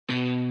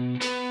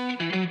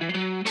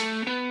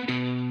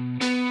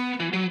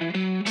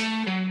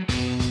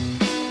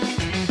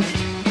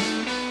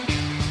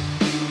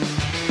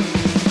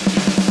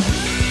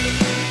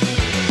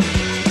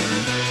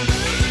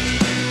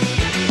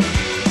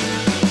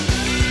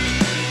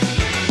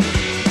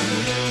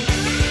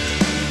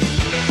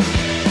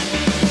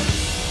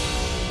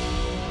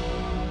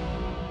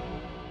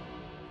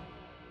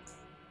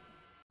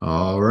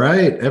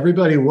right,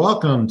 everybody,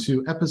 welcome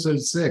to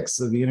episode 6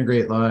 of the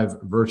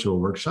IntegrateLive virtual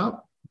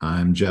workshop.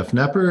 I'm Jeff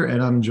Nepper,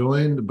 and I'm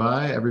joined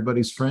by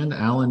everybody's friend,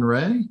 Alan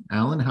Ray.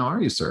 Alan, how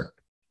are you, sir?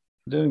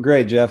 Doing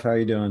great, Jeff. How are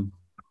you doing?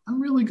 I'm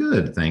really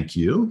good, thank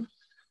you.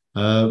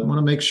 I want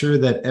to make sure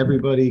that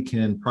everybody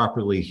can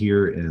properly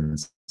hear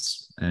and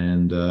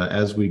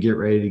as we get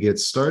ready to get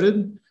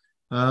started,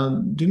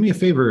 do me a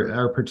favor,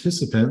 our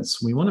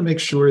participants, we want to make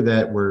sure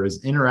that we're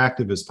as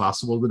interactive as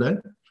possible today.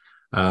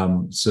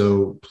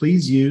 So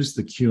please use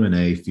the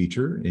Q&A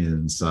feature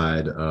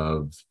inside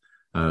of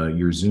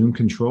your Zoom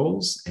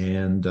controls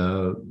and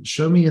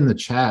show me in the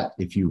chat,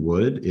 if you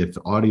would, if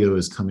audio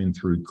is coming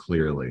through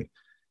clearly.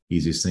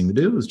 Easiest thing to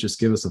do is just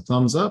give us a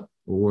thumbs up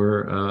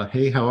or,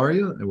 hey, how are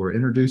you? Or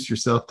introduce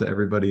yourself to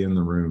everybody in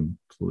the room,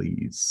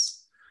 please.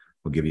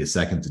 We'll give you a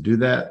second to do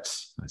that.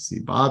 I see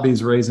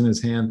Bobby's raising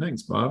his hand.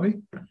 Thanks,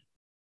 Bobby.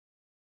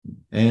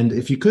 And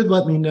if you could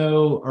let me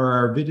know,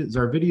 is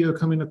our video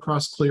coming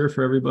across clear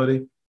for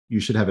everybody? You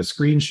should have a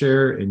screen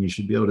share and you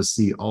should be able to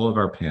see all of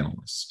our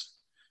panelists.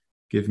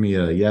 Give me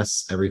a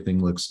yes,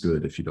 everything looks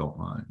good if you don't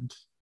mind.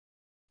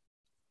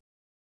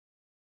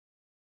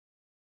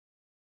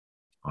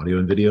 Audio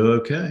and video,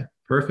 okay.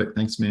 Perfect,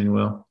 thanks,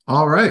 Manuel.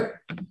 All right,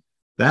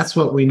 that's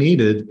what we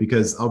needed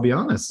because I'll be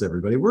honest,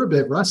 everybody, we're a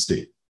bit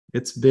rusty.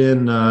 It's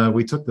been,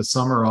 we took the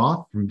summer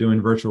off from doing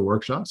virtual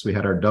workshops. We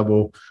had our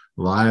double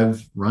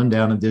live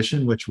rundown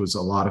edition, which was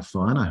a lot of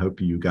fun. I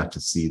hope you got to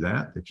see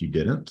that. If you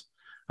didn't,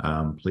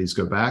 please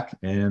go back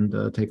and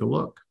take a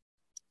look.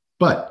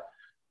 But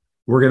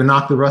we're going to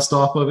knock the rust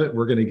off of it.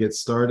 We're going to get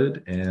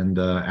started. And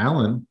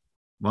Alan,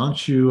 why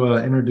don't you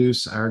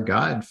introduce our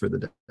guide for the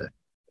day?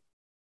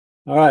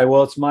 All right.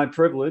 Well, it's my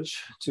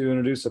privilege to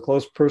introduce a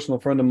close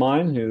personal friend of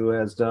mine who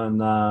has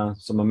done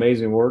some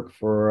amazing work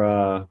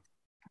for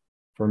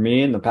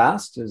me in the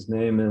past. His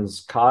name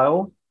is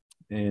Kyle,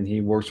 and he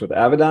works with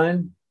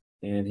Avadine,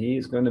 and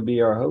he's going to be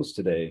our host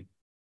today.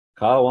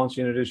 Kyle, why don't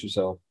you introduce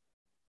yourself?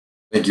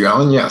 Thank you,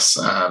 Alan. Yes,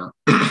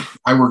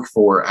 I work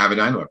for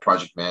Avadine. I'm a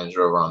project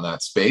manager over on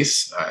that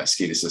space,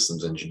 SCADA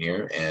systems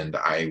engineer, and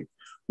I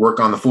work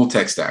on the full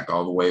tech stack,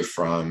 all the way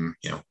from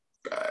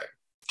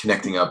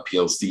connecting up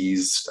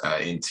PLCs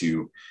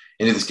into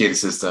the SCADA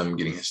system,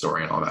 getting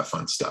historian, all that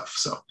fun stuff.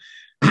 So,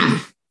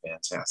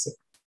 fantastic.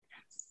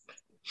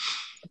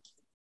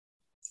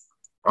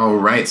 All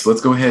right, so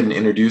let's go ahead and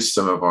introduce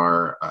some of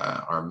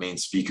our main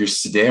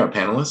speakers today, our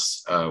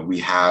panelists. We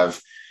have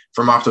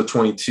from Opto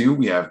 22,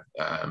 we have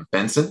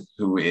Benson,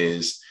 who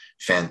is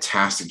a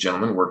fantastic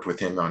gentleman, worked with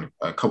him on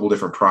a couple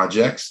different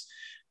projects.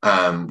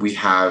 We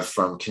have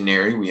from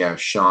Canary, we have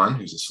Sean,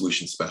 who's a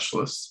solution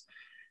specialist.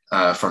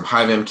 From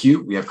Hive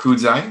MQ, we have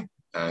Kudzai,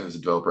 who's a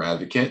developer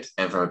advocate.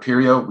 And from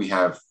APERIO, we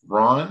have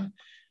Ron,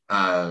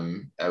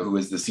 who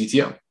is the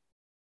CTO.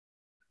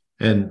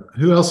 And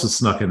who else is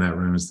snuck in that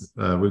room?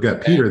 We've got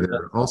Peter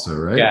there also,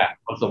 right? Yeah,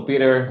 also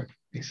Peter.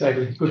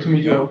 Exactly. Good to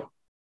meet you.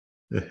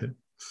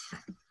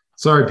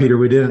 Sorry, Peter,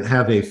 we didn't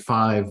have a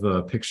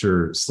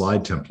 5-picture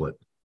slide template.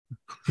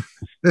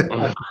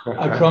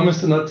 I promise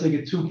to not take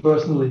it too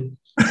personally.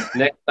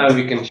 Next time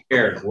we can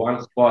share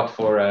one spot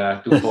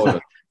for 2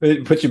 photos.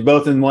 Put you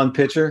both in one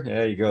picture.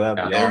 There you go.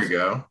 That'd be There awesome. we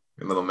go.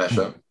 A little mesh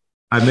up.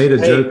 I made a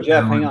joke.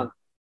 Jeff, hang on.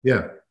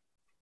 Yeah.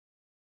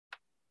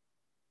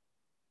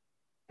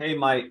 Hey,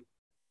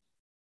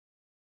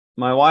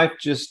 my wife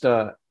just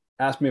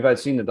asked me if I'd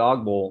seen the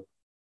dog bowl.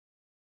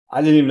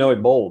 I didn't even know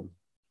it bowled.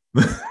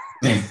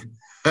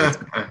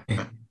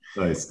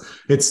 Nice.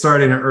 It's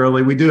starting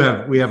early. We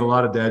have a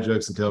lot of dad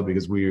jokes to tell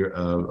because we're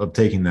of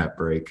taking that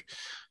break.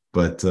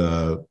 But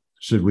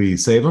should we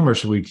save them or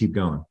should we keep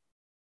going?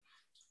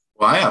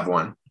 Well, I have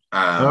one.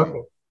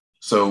 Okay.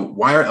 So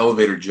why are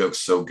elevator jokes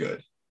so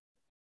good?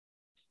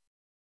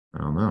 I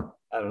don't know.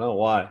 I don't know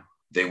why.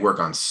 They work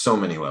on so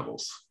many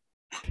levels.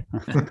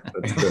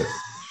 That's good.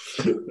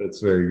 That's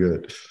very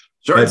good.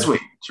 Short and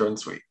sweet. Short and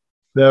sweet.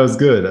 That was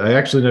good. I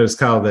actually noticed,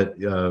 Kyle,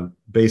 that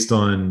based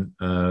on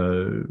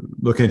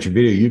looking at your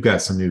video, you've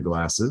got some new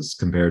glasses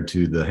compared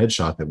to the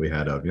headshot that we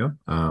had of you.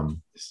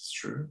 This is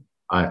true.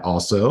 I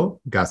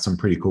also got some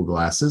pretty cool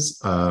glasses,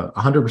 100%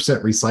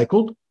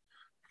 recycled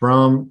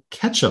from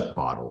ketchup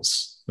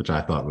bottles, which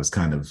I thought was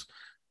kind of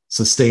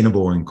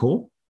sustainable and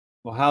cool.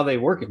 Well, how are they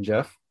working,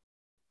 Jeff?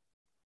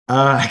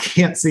 I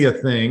can't see a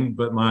thing,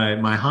 but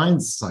my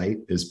hindsight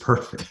is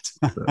perfect.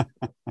 So.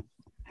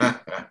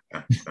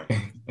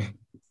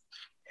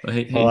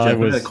 Hey, Jeff, I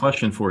had a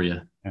question for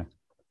you.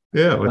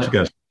 Yeah, what you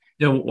got?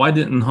 Yeah, why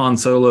didn't Han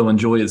Solo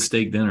enjoy his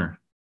steak dinner?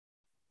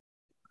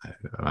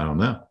 I don't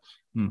know.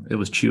 It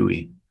was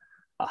chewy.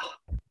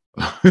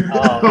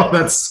 Oh,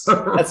 that's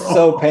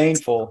so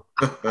painful.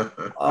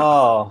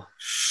 Oh,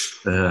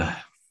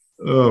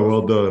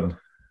 well done.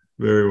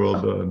 Very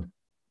well done.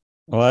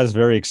 Well, I was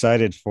very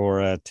excited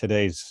for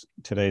today's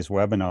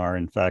webinar.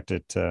 In fact,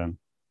 it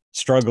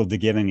struggled to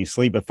get any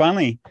sleep, but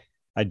finally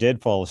I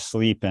did fall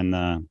asleep, and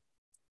I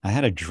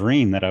had a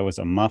dream that I was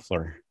a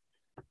muffler.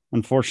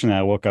 Unfortunately,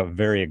 I woke up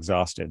very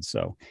exhausted,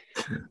 so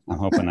I'm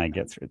hoping I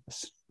get through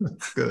this.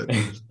 That's good.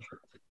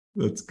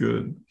 That's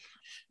good.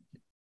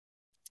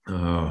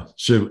 Are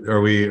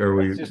we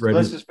ready?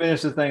 Let's just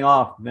finish the thing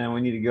off, man.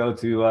 We need to go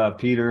to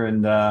Peter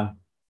and all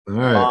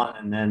right. Ron,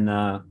 and then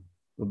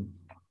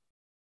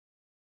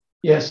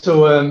Yeah,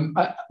 so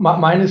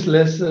mine is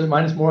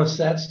more a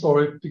sad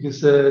story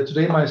because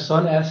today my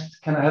son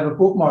asked, "Can I have a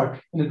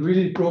bookmark?" And it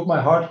really broke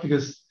my heart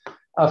because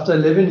after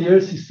 11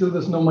 years, he still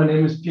doesn't know my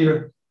name is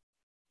Peter.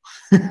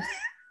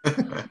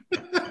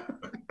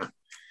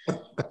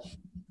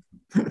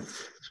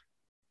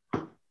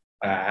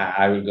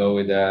 I will go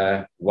with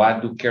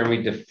what do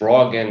Kermit the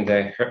Frog and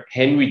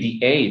Henry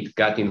VIII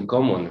got in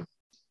common?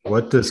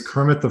 What does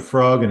Kermit the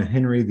Frog and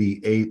Henry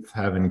VIII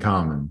have in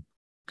common?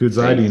 Good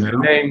idea. You know?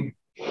 Name.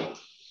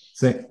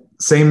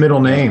 Same middle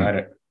name.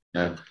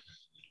 Yeah.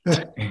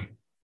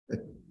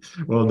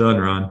 Well done,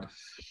 Ron.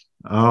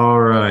 All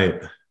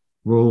right.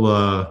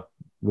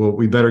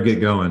 We better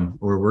get going,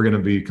 or we're going to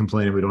be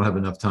complaining we don't have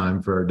enough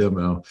time for our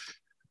demo.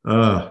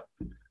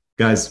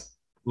 Guys,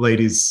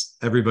 ladies,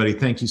 everybody,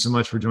 thank you so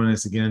much for joining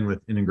us again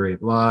with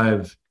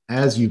IntegrateLive.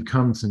 As you've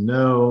come to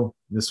know,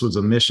 this was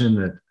a mission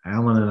that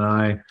Alan and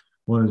I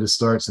wanted to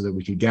start so that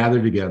we could gather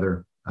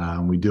together.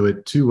 We do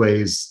it two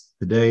ways.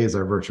 Today is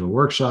our virtual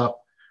workshop,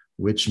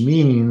 which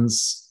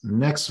means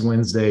next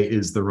Wednesday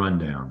is the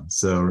rundown.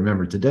 So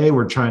remember, today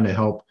we're trying to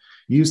help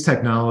use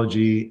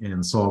technology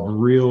and solve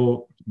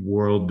real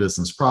world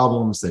business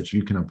problems that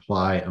you can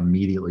apply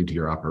immediately to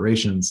your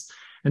operations.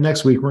 And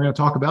next week, we're going to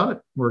talk about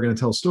it. We're going to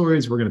tell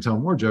stories. We're going to tell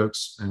more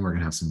jokes, and we're going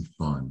to have some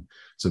fun.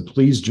 So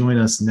please join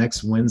us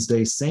next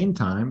Wednesday, same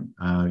time.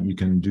 You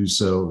can do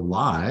so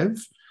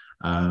live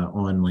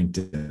on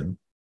LinkedIn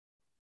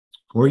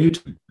or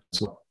YouTube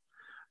as well.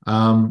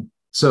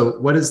 So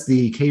what is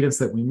the cadence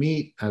that we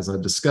meet? As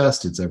I've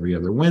discussed, it's every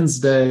other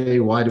Wednesday.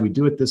 Why do we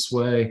do it this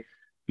way?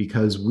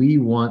 Because we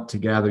want to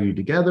gather you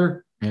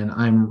together. And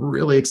I'm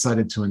really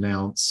excited to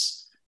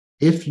announce,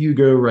 if you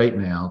go right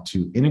now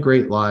to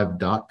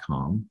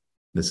IntegrateLive.com,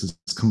 this is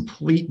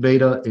complete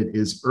beta. It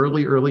is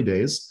early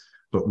days,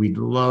 but we'd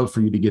love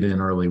for you to get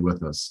in early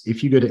with us.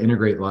 If you go to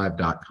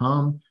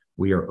IntegrateLive.com,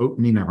 we are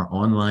opening our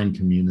online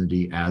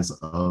community as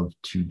of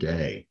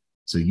today.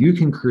 So you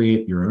can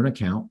create your own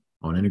account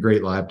on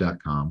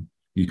IntegrateLive.com.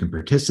 You can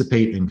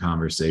participate in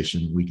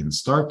conversation. We can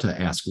start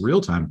to ask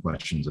real-time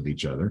questions of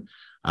each other.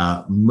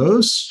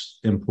 Most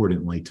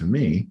importantly to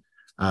me,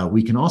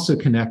 we can also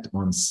connect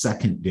on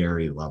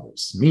secondary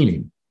levels,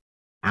 meaning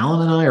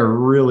Alan and I are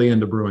really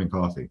into brewing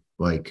coffee.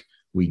 Like,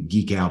 we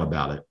geek out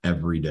about it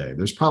every day.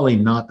 There's probably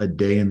not a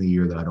day in the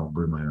year that I don't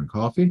brew my own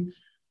coffee.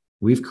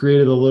 We've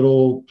created a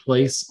little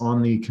place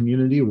on the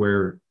community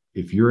where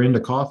if you're into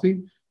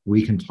coffee,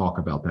 we can talk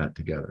about that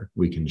together.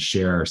 We can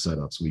share our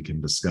setups. We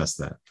can discuss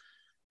that.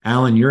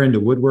 Alan, you're into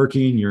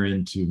woodworking, you're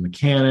into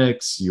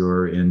mechanics,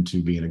 you're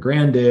into being a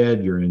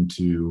granddad, you're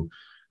into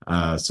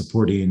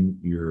supporting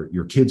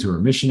your kids who are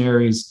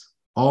missionaries,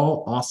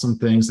 all awesome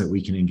things that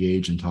we can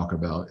engage and talk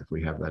about if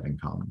we have that in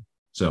common.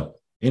 So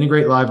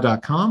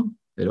IntegrateLive.com,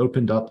 it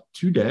opened up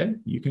today.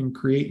 You can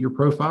create your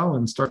profile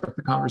and start up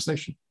the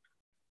conversation.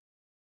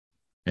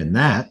 And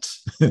that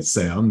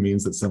sound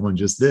means that someone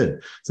just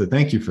did. So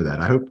thank you for that.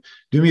 I hope,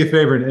 do me a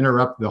favor and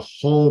interrupt the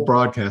whole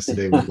broadcast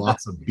today with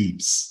lots of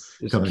beeps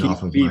coming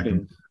off of my.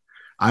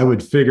 I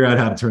would figure out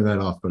how to turn that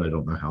off, but I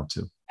don't know how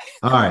to.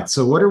 All right.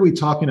 So what are we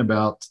talking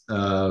about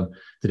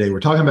today? We're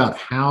talking about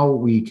how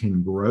we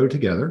can grow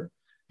together.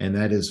 And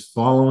that is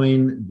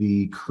following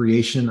the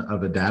creation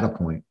of a data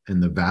point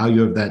and the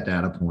value of that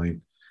data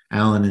point,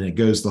 Alan, and it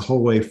goes the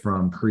whole way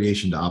from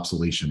creation to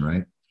obsolescence,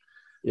 right?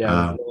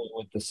 Yeah,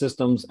 with the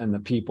systems and the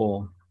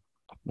people.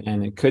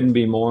 And it couldn't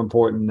be more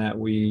important that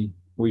we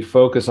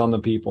focus on the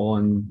people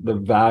and the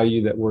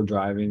value that we're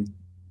driving.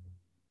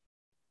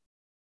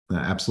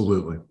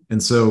 Absolutely.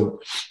 And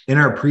so in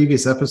our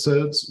previous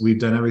episodes, we've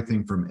done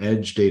everything from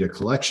edge data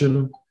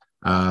collection.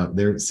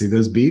 There, see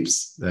those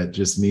beeps? That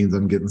just means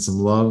I'm getting some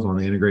love on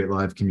the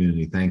IntegrateLive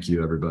community. Thank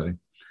you, everybody.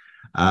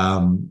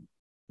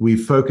 We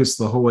focused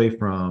the whole way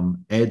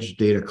from edge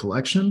data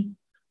collection,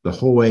 the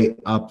whole way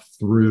up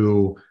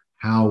through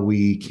how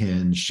we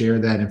can share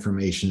that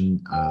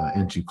information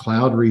into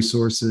cloud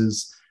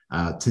resources.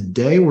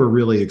 Today, we're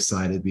really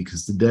excited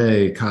because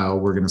today, Kyle,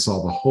 we're going to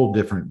solve a whole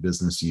different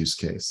business use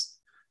case.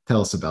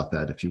 Tell us about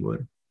that, if you would.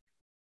 Of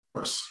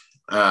course.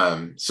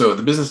 So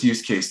the business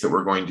use case that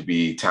we're going to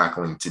be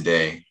tackling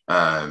today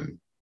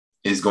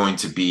is going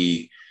to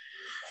be,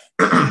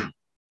 we're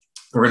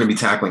going to be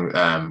tackling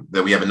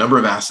that we have a number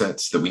of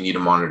assets that we need to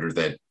monitor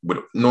that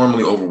would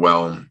normally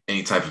overwhelm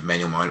any type of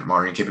manual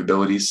monitoring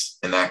capabilities.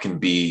 And that can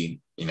be,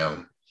 you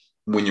know,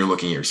 when you're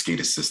looking at your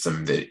SCADA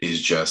system that is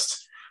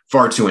just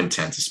far too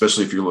intense,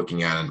 especially if you're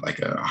looking at like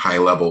a high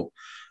level,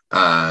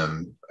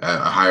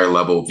 a higher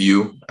level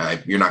view.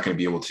 You're not going to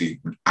be able to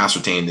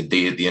ascertain the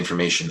data, the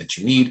information that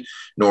you need,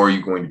 nor are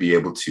you going to be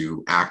able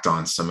to act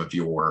on some of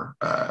your,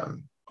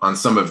 on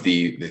some of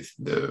the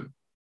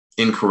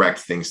incorrect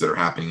things that are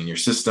happening in your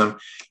system.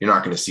 You're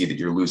not going to see that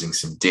you're losing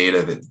some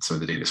data, that some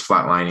of the data is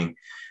flatlining.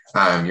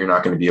 You're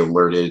not going to be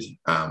alerted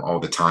all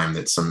the time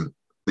that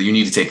you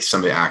need to take some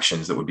of the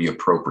actions that would be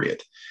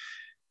appropriate.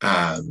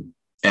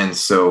 And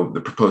so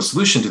the proposed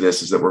solution to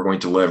this is that we're going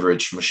to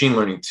leverage machine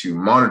learning to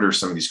monitor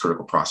some of these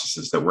critical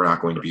processes that we're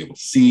not going to be able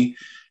to see.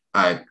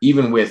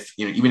 Even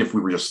if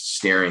we were just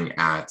staring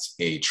at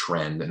a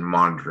trend and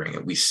monitoring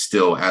it, we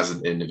still, as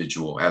an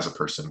individual, as a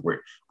person,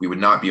 we would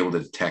not be able to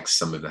detect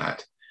some of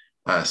that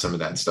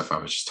stuff I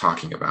was just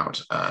talking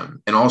about.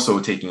 And also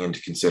taking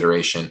into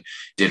consideration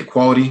data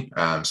quality,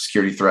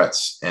 security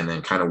threats, and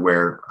then kind of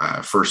where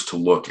first to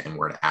look and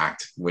where to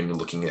act when you're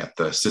looking at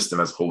the system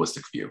as a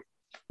holistic view.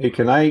 Hey,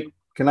 can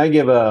I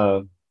give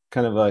a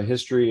kind of a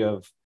history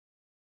of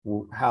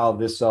how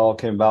this all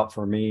came about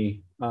for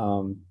me?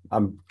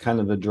 I'm kind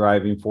of the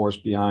driving force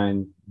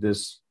behind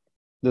this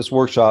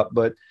workshop,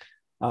 but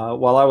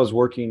while I was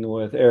working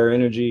with Air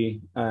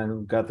Energy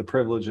and got the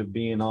privilege of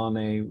being on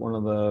one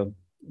of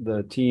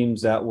the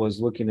teams that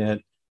was looking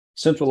at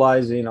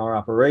centralizing our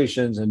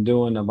operations and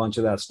doing a bunch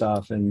of that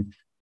stuff, and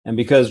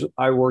because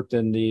I worked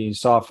in the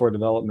software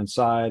development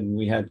side and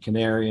we had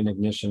Canary and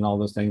Ignition, all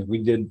those things,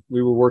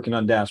 we were working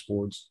on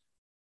dashboards,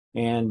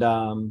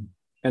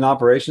 and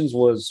operations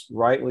was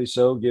rightly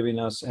so giving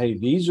us, hey,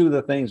 these are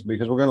the things,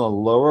 because we're going to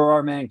lower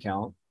our man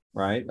count,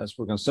 right?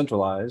 We're going to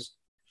centralize.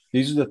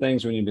 These are the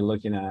things we need to be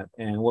looking at.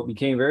 And what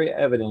became very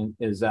evident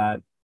is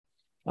that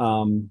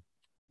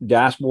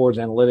dashboards,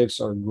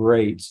 analytics are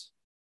great,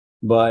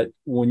 but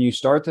when you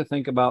start to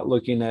think about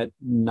looking at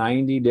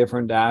 90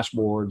 different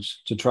dashboards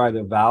to try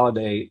to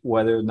validate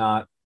whether or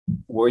not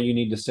where you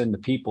need to send the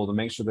people to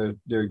make sure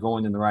they're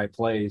going in the right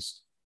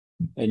place,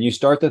 and you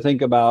start to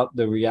think about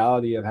the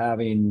reality of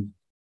having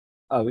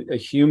a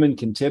human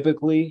can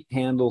typically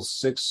handle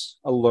 6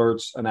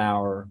 alerts an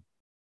hour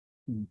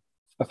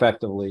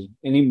effectively.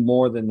 Any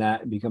more than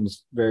that, it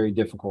becomes very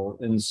difficult.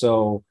 And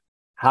so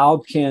how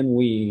can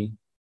we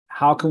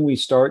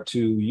start to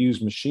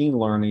use machine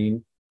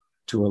learning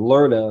to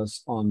alert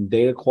us on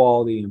data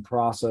quality and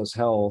process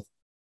health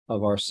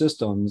of our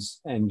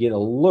systems and get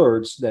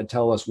alerts that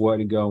tell us where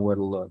to go and where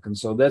to look? And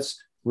so that's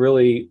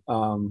really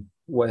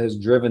what has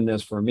driven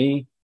this for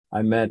me.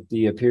 I met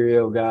the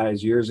APERIO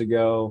guys years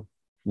ago.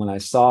 When I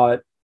saw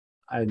it,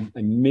 I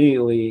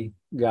immediately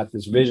got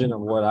this vision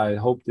of what I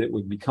hoped it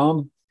would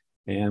become.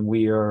 And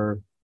we're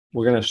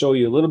going to show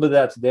you a little bit of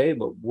that today,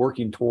 but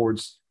working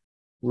towards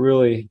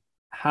really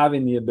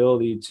having the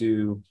ability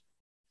to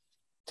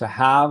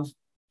have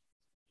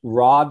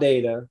raw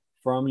data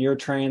from your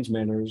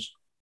transmitters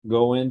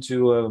go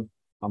into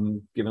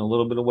I'm giving a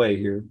little bit away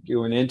here,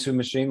 going into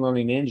machine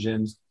learning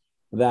engines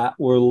that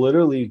will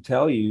literally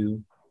tell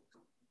you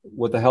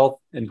what the health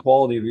and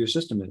quality of your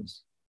system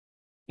is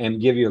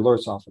and give you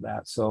alerts off of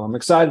that. So I'm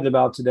excited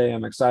about today.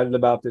 I'm excited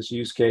about this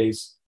use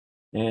case.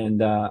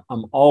 And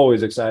I'm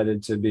always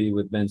excited to be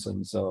with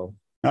Benson. So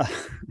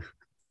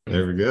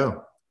there we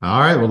go.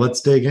 All right, well,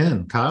 let's dig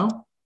in.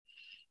 Kyle?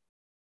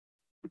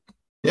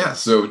 Yeah,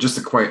 so just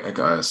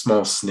a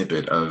small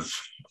snippet of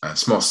a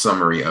small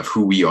summary of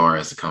who we are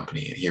as a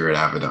company here at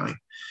Avadine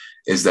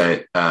is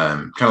that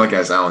kind of like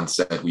as Alan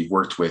said, we've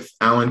worked with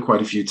Alan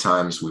quite a few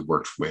times. We've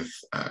worked with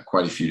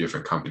quite a few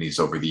different companies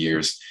over the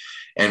years,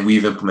 and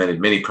we've implemented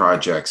many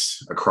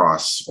projects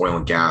across oil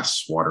and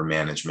gas, water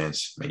management,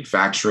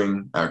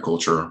 manufacturing,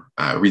 agriculture,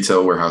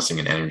 retail, warehousing,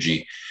 and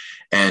energy.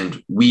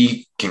 And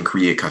we can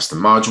create custom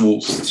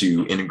modules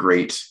to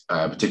integrate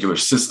particular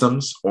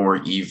systems,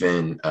 or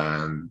even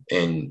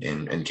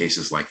in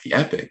cases like the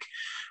Epic,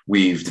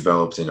 we've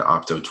developed an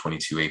Opto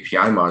 22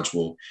 API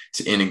module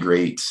to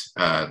integrate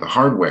the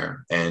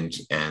hardware and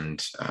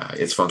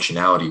its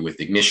functionality with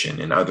Ignition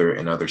and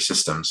other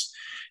systems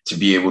to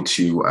be able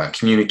to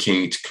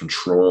communicate,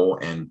 control,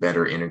 and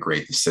better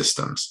integrate the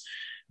systems.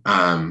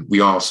 We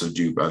also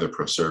do other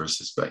pro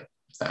services, but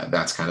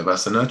that's kind of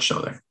us in a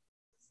nutshell there.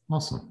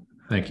 Awesome.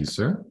 Thank you,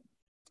 sir.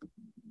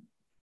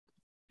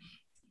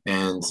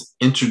 And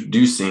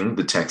introducing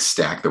the tech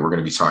stack that we're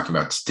going to be talking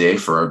about today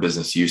for our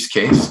business use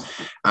case.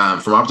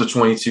 From Opto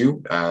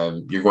 22,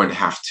 you're going to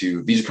have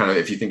to, these are kind of,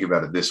 if you think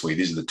about it this way,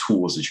 these are the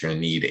tools that you're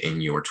going to need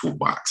in your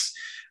toolbox.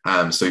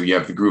 So you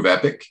have the Groove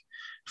Epic.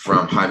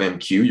 From Hive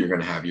MQ, you're going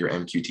to have your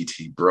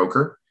MQTT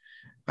broker.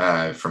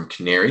 From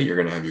Canary, you're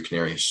going to have your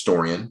Canary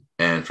historian.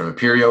 And from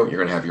APERIO, you're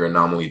going to have your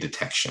anomaly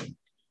detection.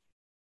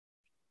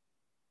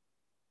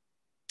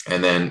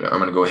 And then I'm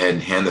going to go ahead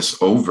and hand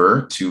this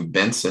over to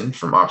Benson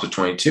from Opto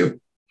 22,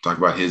 talk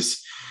about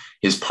his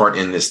part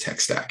in this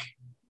tech stack.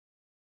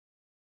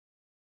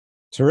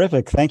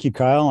 Terrific. Thank you,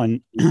 Kyle.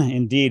 And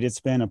indeed, it's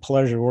been a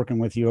pleasure working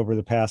with you over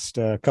the past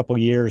couple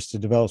of years to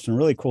develop some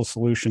really cool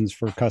solutions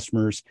for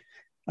customers,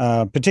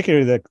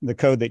 particularly the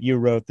code that you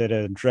wrote that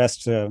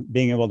addressed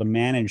being able to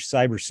manage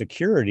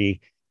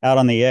cybersecurity out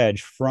on the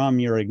edge from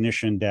your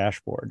Ignition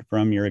dashboard,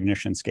 from your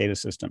Ignition SCADA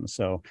system.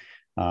 So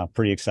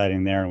pretty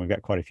exciting there. And we've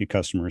got quite a few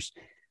customers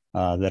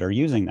that are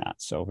using that.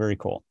 So very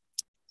cool.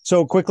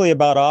 So quickly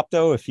about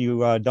Opto, if you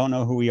don't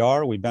know who we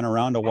are, we've been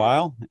around a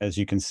while. As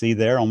you can see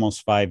there,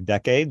 almost 5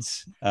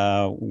 decades.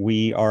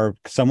 We are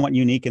somewhat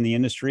unique in the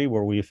industry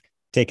where we've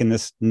taken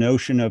this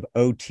notion of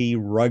OT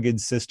rugged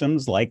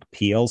systems like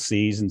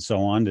PLCs and so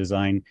on,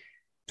 designed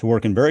to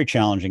work in very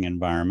challenging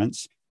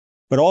environments,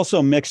 but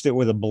also mixed it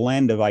with a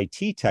blend of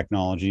IT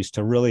technologies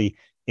to really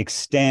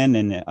extend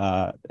and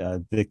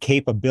the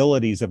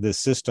capabilities of this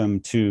system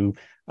to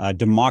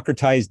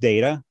democratize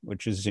data,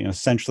 which is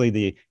essentially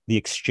the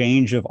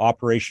exchange of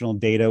operational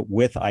data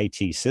with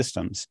IT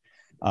systems.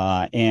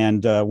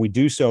 And we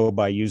do so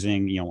by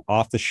using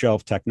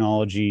off-the-shelf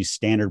technologies,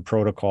 standard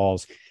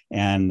protocols,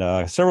 and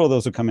several of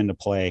those will come into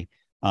play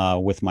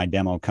with my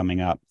demo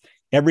coming up.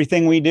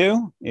 Everything we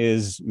do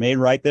is made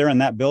right there in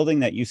that building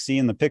that you see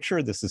in the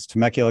picture. This is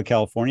Temecula,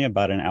 California,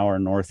 about an hour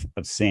north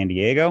of San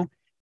Diego,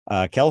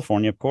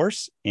 California, of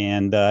course.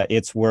 And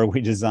it's where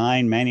we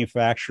design,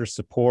 manufacture,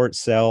 support,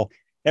 sell.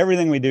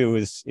 Everything we do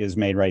is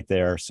made right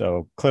there.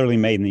 So clearly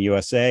made in the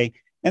USA.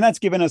 And that's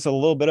given us a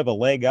little bit of a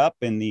leg up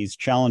in these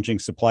challenging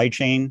supply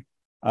chain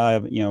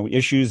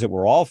issues that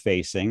we're all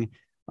facing.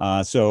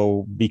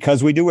 So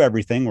because we do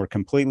everything, we're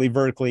completely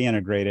vertically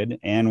integrated,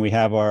 and we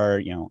have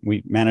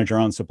we manage our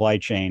own supply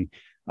chain.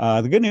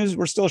 The good news is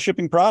we're still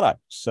shipping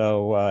product.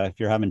 So if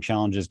you're having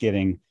challenges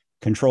getting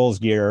controls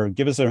gear,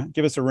 give us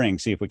a ring,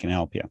 see if we can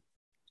help you.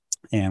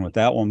 And with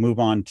that, we'll move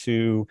on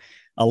to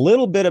a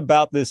little bit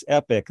about this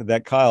Epic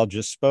that Kyle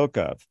just spoke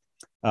of.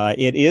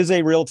 It is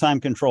a real-time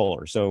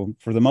controller. So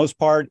for the most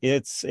part,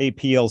 it's a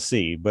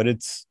PLC, but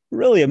it's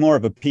really more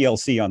of a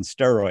PLC on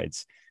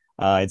steroids.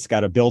 It's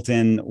got a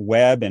built-in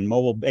web and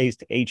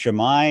mobile-based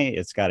HMI.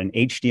 It's got an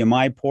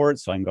HDMI port,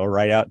 so I can go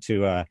right out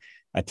to a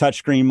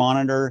touchscreen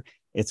monitor.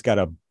 It's got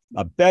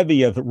a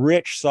bevy of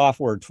rich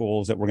software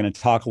tools that we're going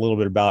to talk a little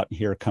bit about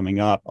here coming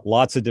up.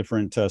 Lots of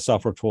different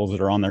software tools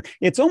that are on there.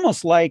 It's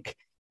almost like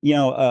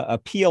a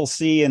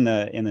PLC and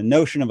the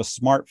notion of a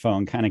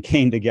smartphone kind of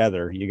came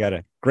together. You got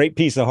a great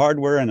piece of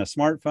hardware and a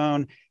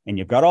smartphone, and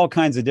you've got all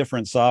kinds of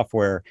different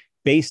software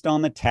based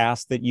on the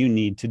task that you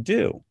need to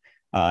do.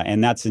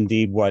 And that's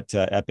indeed what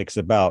Epic's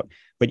about.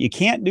 But you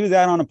can't do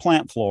that on a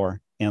plant floor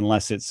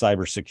unless it's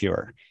cyber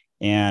secure.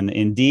 And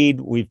indeed,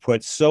 we've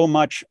put so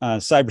much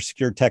cyber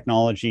secure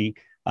technology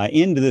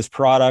into this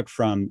product,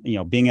 from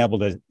being able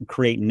to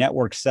create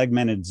network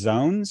segmented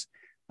zones,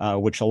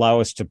 which allow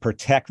us to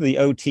protect the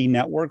OT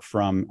network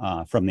from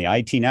the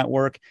IT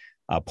network,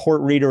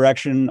 port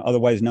redirection,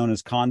 otherwise known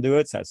as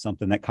conduits. That's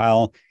something that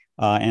Kyle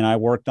and I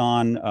worked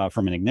on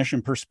from an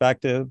Ignition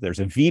perspective. There's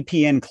a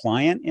VPN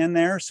client in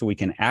there, so we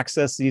can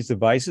access these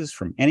devices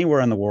from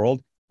anywhere in the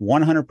world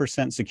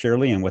 100%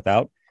 securely and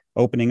without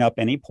opening up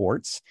any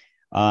ports.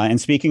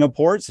 And speaking of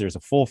ports, there's a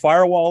full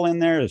firewall in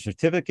there, there's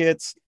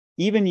certificates,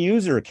 even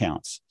user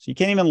accounts. So you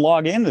can't even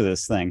log into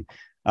this thing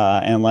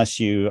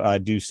unless you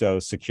do so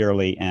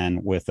securely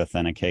and with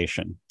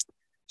authentication.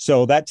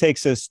 So that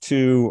takes us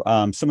to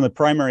some of the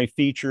primary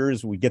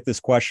features. We get this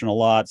question a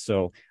lot,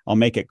 so I'll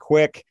make it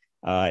quick.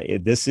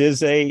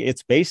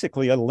 It's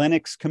basically a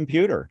Linux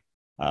computer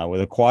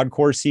with a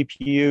quad-core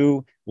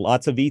CPU,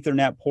 lots of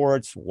Ethernet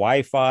ports,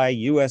 Wi-Fi,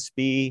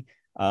 USB,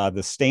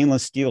 the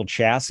stainless steel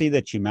chassis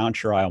that you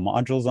mount your I/O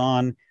modules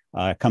on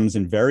comes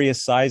in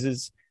various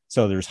sizes.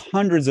 So there's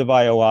hundreds of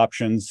I/O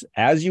options,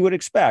 as you would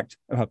expect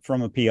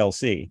from a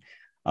PLC.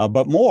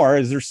 But more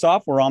is there's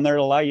software on there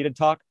to allow you to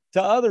talk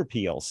to other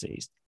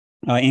PLCs,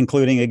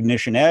 including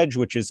Ignition Edge,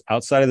 which is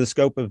outside of the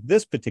scope of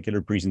this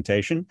particular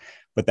presentation,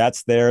 but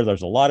that's there.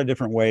 There's a lot of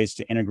different ways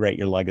to integrate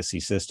your legacy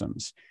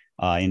systems.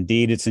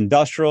 Indeed, it's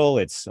industrial.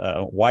 It's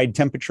a wide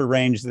temperature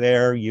range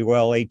there,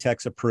 UL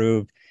ATEX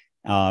approved,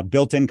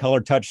 built-in color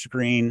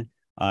touchscreen.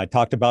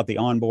 Talked about the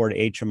onboard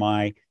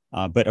HMI,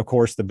 but of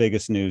course, the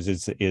biggest news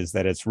is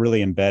that it's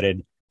really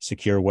embedded,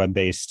 secure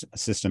web-based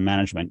system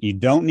management. You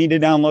don't need to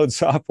download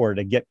software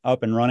to get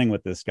up and running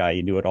with this guy.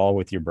 You do it all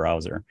with your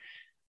browser.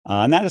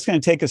 And that is going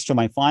to take us to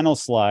my final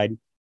slide,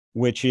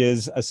 which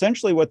is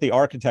essentially what the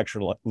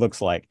architecture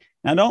looks like.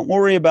 Now, don't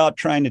worry about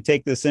trying to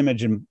take this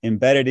image and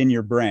embed it in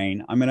your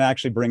brain. I'm going to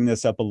actually bring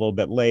this up a little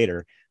bit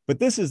later. But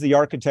this is the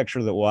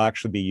architecture that we'll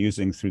actually be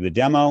using through the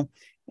demo.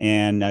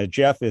 And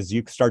Jeff, as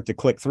you start to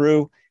click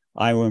through,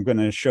 I'm going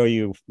to show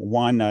you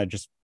one,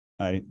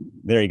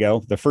 there you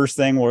go. The first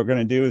thing we're going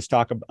to do is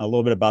talk a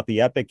little bit about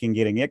the Epic and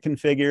getting it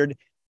configured.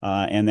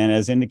 And then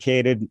as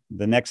indicated,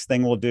 the next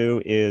thing we'll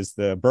do is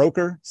the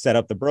broker, set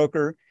up the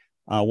broker.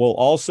 We'll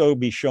also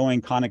be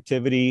showing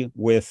connectivity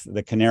with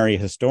the Canary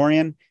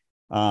historian.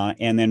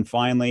 And then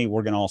finally,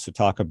 we're going to also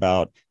talk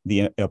about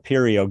the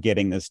APERIO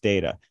getting this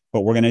data.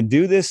 But we're going to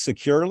do this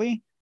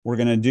securely. We're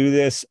going to do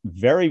this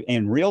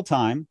in real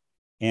time.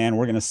 And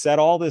we're going to set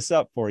all this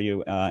up for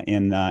you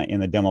in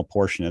the demo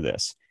portion of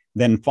this.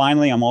 Then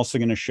finally, I'm also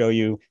going to show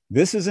you,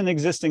 this is an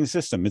existing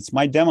system. It's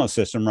my demo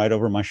system right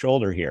over my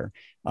shoulder here.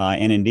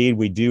 And indeed,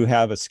 we do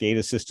have a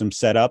SCADA system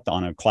set up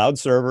on a cloud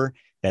server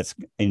that's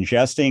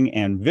ingesting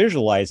and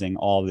visualizing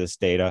all of this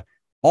data.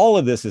 All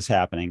of this is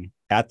happening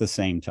at the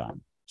same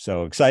time.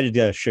 So excited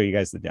to show you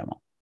guys the demo.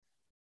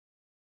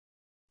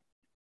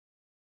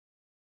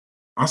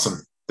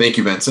 Awesome. Thank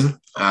you, Benson.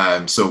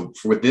 So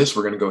with this,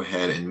 we're going to go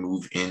ahead and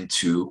move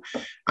into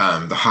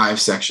the Hive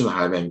section, the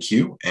Hive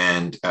MQ.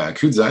 And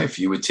Kudzai, if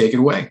you would take it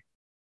away.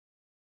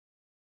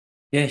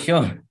 Yeah,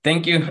 sure.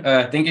 Thank you.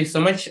 Thank you so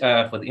much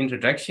for the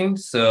introduction.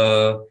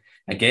 So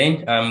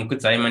Again, I'm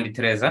Kudzai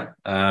Teresa.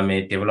 I'm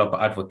a developer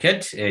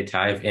advocate at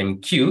Hive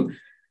MQ.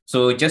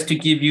 So just to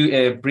give you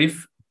a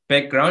brief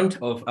background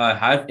of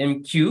Hive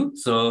MQ.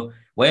 So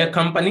we're a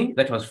company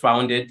that was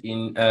founded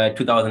in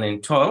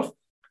 2012,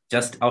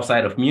 just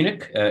outside of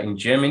Munich in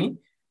Germany.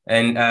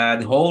 And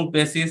the whole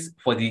basis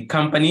for the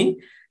company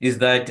is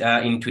that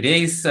in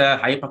today's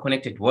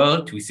hyper-connected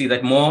world, we see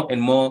that more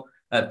and more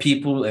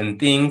people and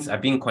things are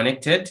being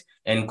connected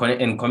and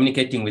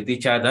communicating with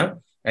each other.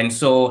 And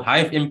so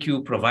Hive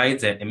MQ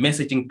provides a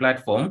messaging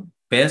platform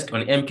based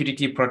on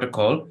MQTT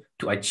protocol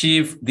to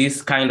achieve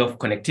this kind of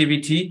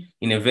connectivity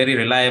in a very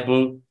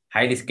reliable,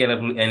 highly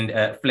scalable,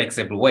 and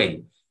flexible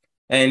way.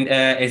 And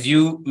as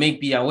you may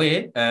be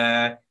aware,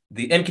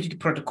 the MQTT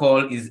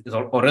protocol is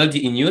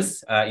already in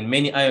use in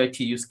many IoT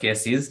use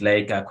cases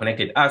like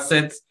connected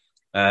assets,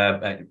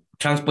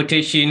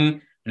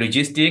 transportation,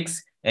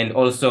 logistics, and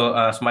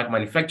also smart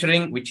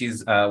manufacturing, which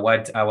is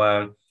what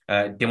our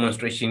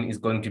demonstration is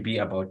going to be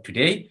about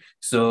today.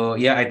 So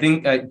yeah, I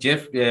think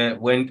Jeff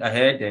went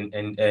ahead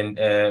and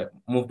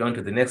moved on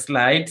to the next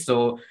slide.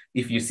 So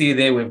if you see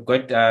there, we've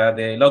got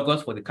the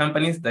logos for the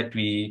companies that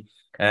we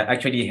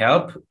actually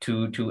help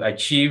to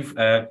achieve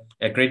a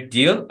great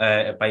deal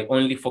by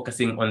only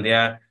focusing on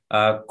their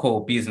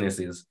core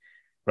businesses,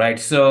 right?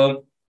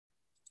 So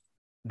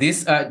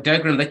this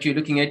diagram that you're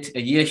looking at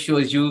here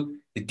shows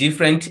you the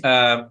different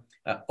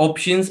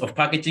options of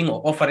packaging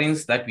or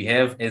offerings that we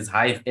have as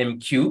Hive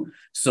MQ.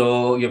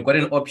 So you've got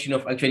an option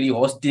of actually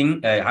hosting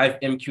a Hive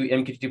MQ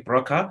MQTT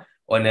broker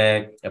on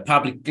a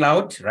public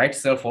cloud, right,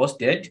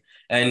 self-hosted.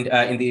 And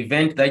in the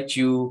event that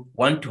you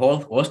want to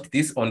host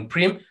this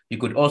on-prem, you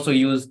could also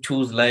use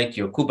tools like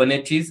your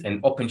Kubernetes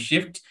and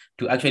OpenShift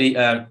to actually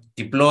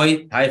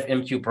deploy Hive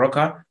MQ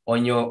broker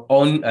on your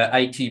own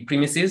IT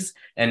premises.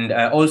 And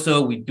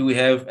also we do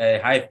have a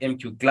Hive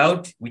MQ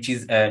cloud, which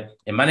is a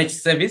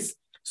managed service.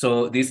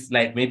 So this,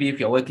 like maybe if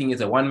you're working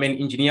as a one-man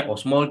engineer or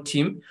small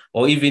team,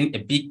 or even a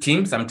big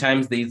team,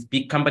 sometimes there's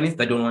big companies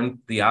that don't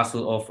want the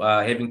hassle of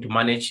having to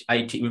manage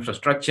IT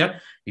infrastructure.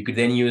 You could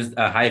then use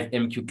a Hive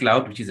MQ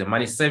Cloud, which is a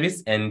managed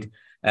service. And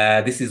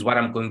this is what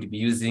I'm going to be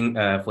using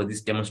for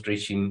this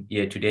demonstration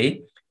here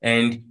today.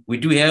 And we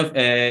do have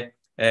an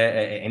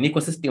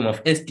ecosystem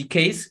of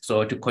SDKs,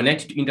 so to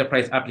connect to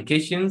enterprise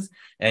applications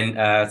and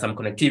some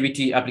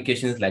connectivity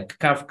applications like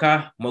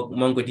Kafka,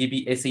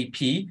 MongoDB,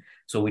 SAP.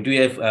 So we do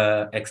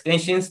have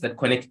extensions that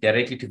connect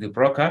directly to the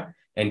broker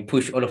and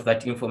push all of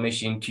that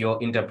information to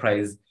your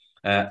enterprise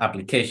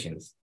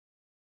applications.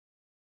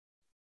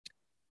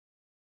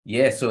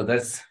 Yeah, so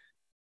that's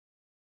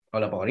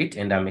all about it.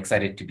 And I'm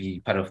excited to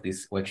be part of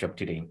this workshop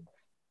today.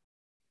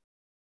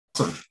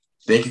 Awesome.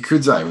 Thank you,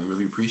 Kudzai. We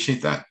really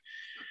appreciate that.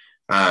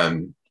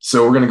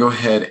 So we're going to go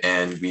ahead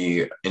and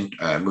be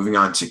moving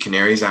on to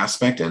Canary's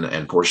aspect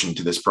and portion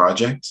to this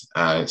project.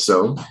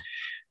 So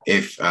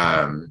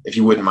if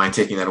you wouldn't mind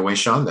taking that away,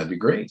 Sean, that'd be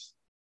great.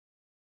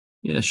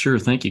 Yeah, sure.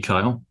 Thank you,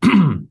 Kyle.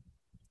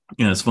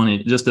 Yeah, it's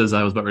funny. Just as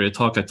I was about ready to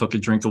talk, I took a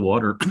drink of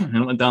water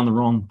and went down the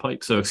wrong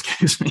pipe. So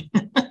excuse me.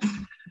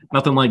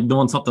 Nothing like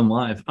doing something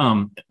live.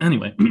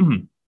 Anyway,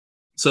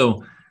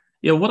 so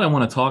yeah, what I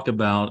want to talk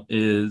about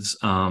is,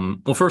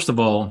 well, first of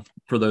all,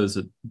 for those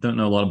that don't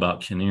know a lot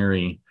about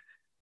Canary,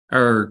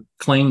 our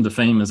claim to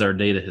fame is our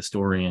data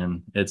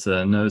historian. It's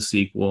a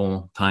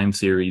NoSQL time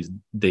series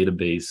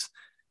database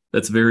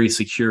that's very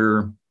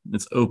secure,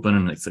 it's open,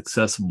 and it's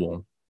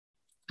accessible.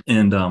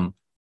 And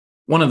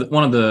one of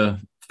the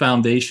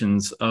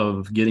foundations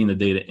of getting the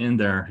data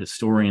into our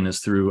historian is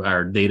through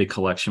our data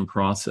collection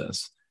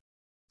process.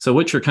 So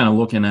what you're kind of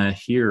looking at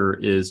here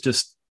is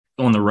just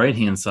on the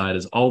right-hand side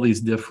is all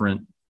these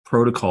different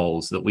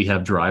protocols that we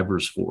have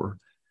drivers for.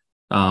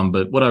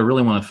 But what I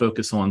really want to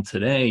focus on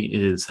today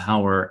is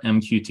how our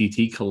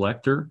MQTT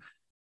collector,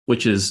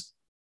 which is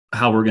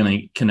how we're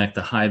going to connect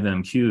the Hive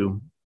MQ,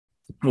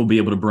 we'll be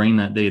able to bring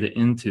that data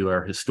into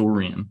our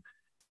historian.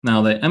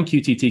 Now, the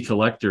MQTT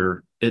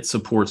collector, it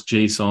supports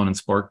JSON and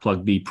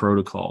Spark-Plug-B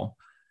protocol.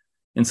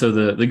 And so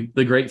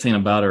the great thing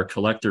about our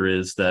collector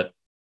is that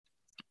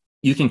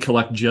you can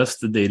collect just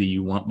the data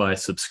you want by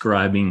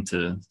subscribing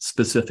to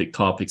specific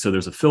topics. So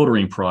there's a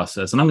filtering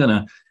process. And I'm going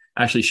to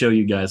actually show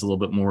you guys a little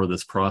bit more of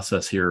this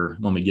process here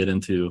when we get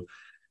into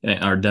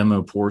our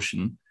demo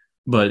portion.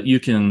 But you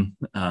can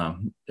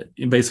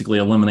basically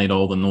eliminate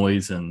all the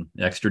noise and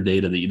extra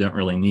data that you don't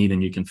really need,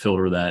 and you can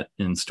filter that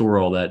and store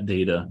all that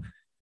data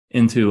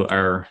into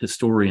our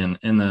historian.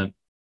 And the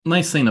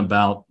nice thing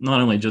about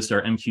not only just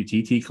our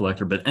MQTT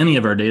collector, but any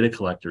of our data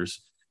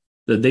collectors,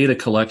 the data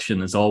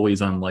collection is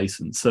always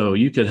unlicensed. So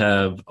you could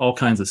have all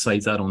kinds of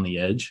sites out on the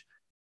edge,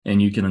 and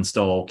you can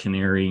install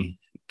Canary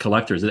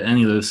collectors at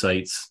any of those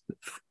sites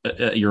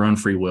at your own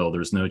free will.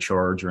 There's no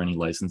charge or any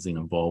licensing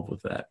involved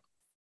with that.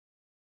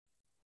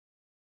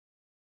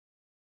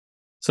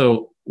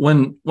 So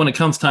when it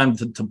comes time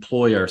to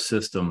deploy our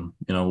system,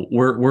 you know,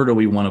 where do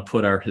we want to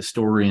put our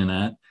historian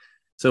at?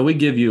 So we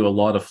give you a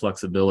lot of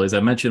flexibility. As I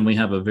mentioned, we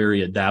have a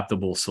very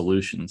adaptable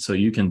solution. So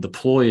you can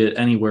deploy it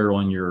anywhere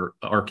on your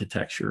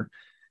architecture.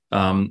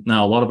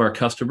 Now, a lot of our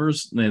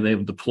customers,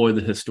 they've deployed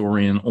the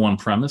historian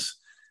on-premise.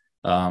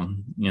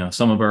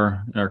 Some of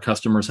our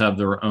customers have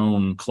their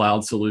own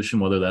cloud solution,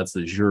 whether that's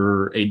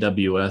Azure,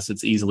 AWS.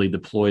 It's easily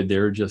deployed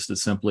there just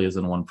as simply as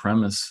an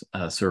on-premise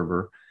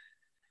server.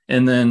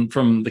 And then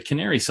from the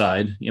Canary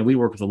side, we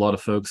work with a lot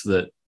of folks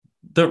that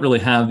don't really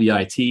have the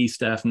IT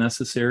staff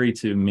necessary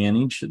to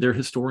manage their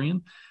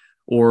historian,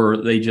 or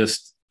they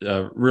just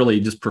really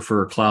just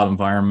prefer a cloud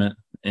environment.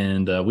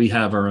 And we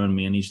have our own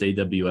managed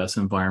AWS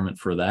environment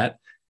for that.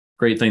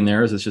 Great thing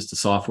there is it's just a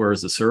software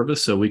as a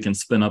service, so we can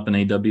spin up an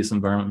AWS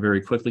environment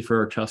very quickly for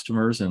our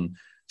customers and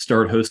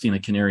start hosting a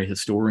Canary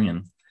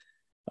historian.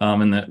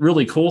 And the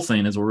really cool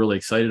thing is we're really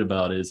excited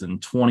about is in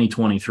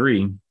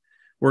 2023,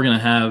 we're going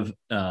to have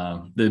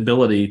the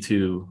ability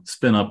to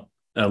spin up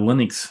a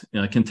Linux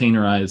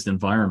containerized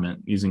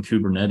environment using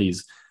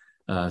Kubernetes.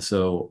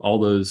 So all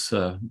those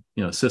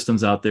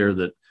systems out there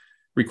that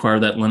require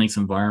that Linux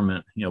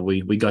environment,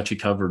 we got you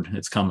covered.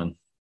 It's coming.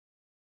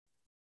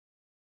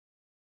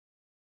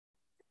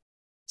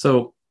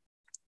 So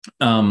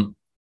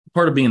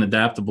part of being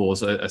adaptable,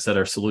 as I said,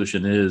 our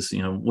solution is,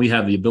 we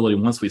have the ability,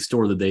 once we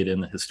store the data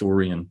in the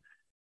historian,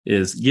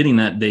 is getting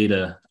that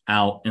data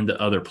out into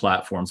other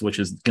platforms, which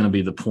is going to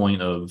be the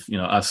point of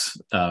us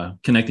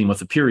connecting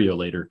with APERIO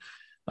later.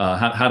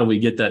 How do we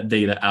get that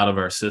data out of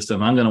our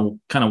system? I'm going to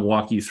kind of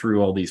walk you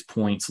through all these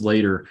points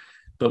later,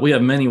 but we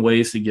have many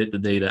ways to get the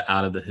data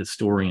out of the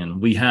historian.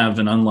 We have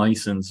an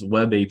unlicensed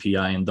web API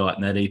and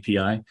 .NET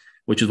API,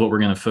 which is what we're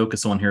going to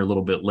focus on here a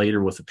little bit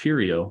later with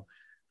APERIO.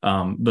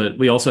 But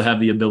we also have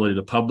the ability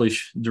to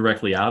publish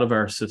directly out of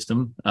our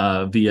system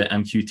via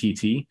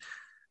MQTT.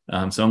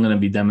 So I'm going to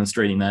be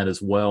demonstrating that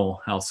as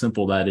well, how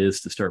simple that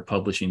is to start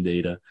publishing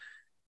data.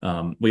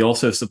 We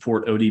also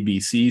support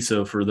ODBC.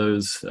 So for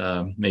those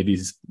maybe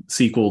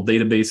SQL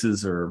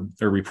databases or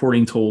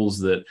reporting tools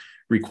that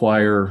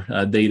require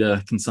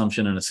data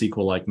consumption in a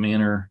SQL-like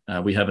manner,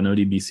 we have an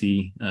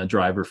ODBC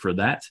driver for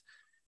that.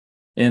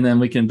 And then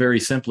we can very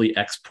simply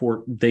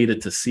export data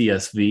to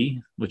CSV,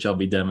 which I'll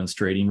be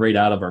demonstrating right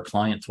out of our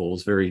client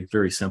tools. Very,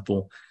 very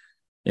simple.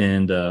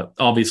 And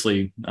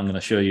obviously, I'm going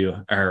to show you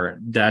our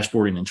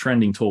dashboarding and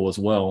trending tool as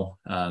well.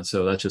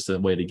 So that's just a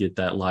way to get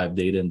that live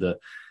data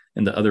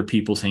into other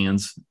people's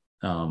hands.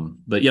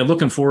 But yeah,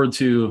 looking forward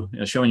to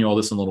showing you all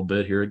this in a little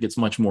bit here. It gets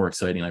much more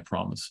exciting, I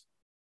promise.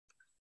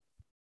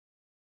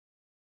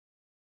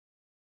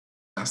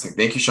 Fantastic.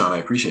 Thank you, Sean. I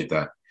appreciate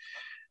that.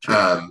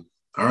 Sure.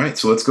 All right,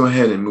 so let's go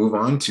ahead and move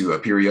on to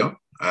APERIO.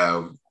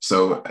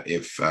 So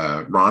if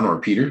Ron or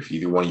Peter, if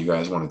either one of you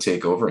guys want to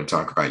take over and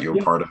talk about your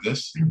part of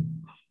this.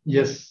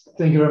 Yes,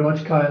 thank you very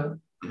much, Kyle.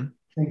 Mm-hmm.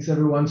 Thanks,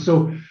 everyone.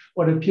 So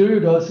what APERIO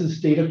does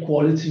is data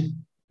quality.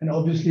 And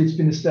obviously, it's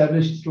been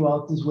established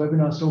throughout this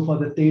webinar so far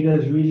that data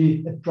is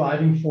really a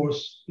driving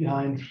force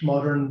behind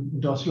modern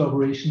industrial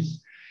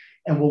operations.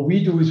 And what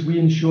we do is we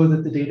ensure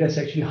that the data is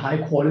actually high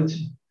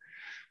quality.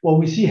 What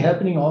we see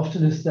happening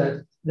often is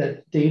that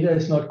data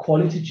is not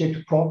quality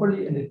checked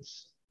properly, and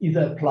it's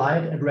either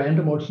applied at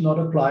random or it's not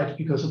applied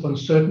because of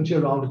uncertainty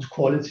around its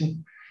quality.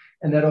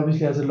 And that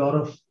obviously has a lot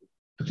of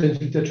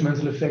potentially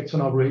detrimental effects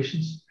on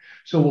operations.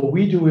 So what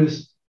we do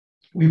is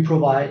we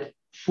provide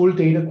full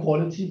data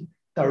quality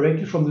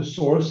directly from the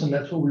source, and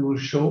that's what we will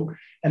show.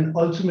 And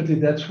ultimately,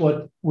 that's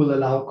what will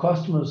allow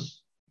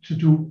customers to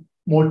do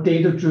more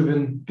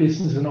data-driven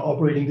business and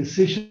operating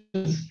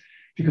decisions,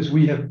 because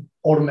we have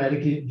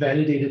automatically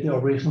validated the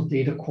operational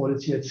data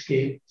quality at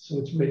scale, so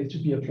it's ready to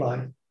be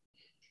applied.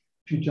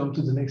 If you jump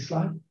to the next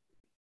slide.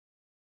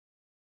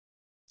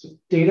 So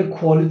data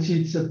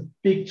quality, it's a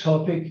big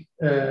topic,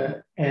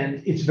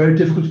 and it's very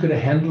difficult to get a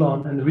handle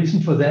on. And the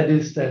reason for that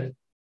is that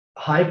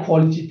high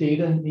quality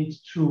data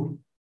needs to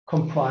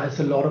comprise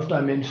a lot of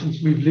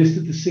dimensions. We've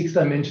listed the 6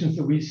 dimensions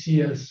that we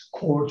see as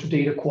core to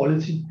data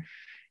quality.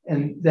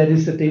 And that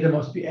is that data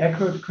must be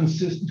accurate,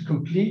 consistent,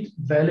 complete,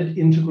 valid,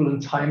 integral,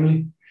 and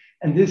timely.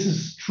 And this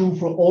is true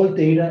for all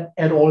data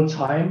at all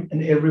time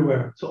and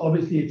everywhere. So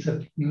obviously, it's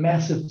a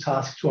massive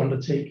task to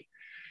undertake.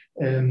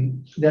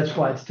 That's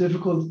why it's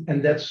difficult.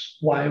 And that's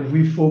why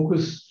we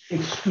focus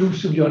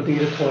exclusively on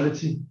data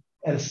quality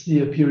as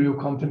the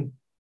APERIO company.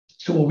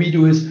 So what we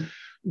do is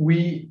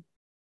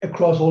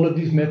across all of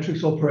these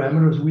metrics or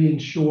parameters, we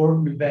ensure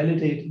we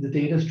validate the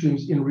data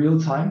streams in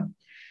real time.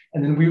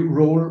 And then we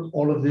roll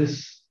all of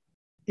this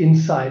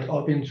insight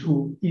up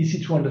into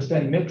easy to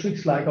understand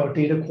metrics like our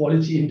data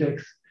quality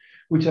index,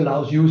 which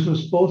allows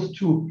users both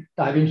to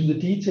dive into the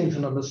details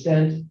and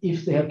understand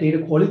if they have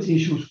data quality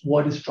issues,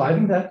 what is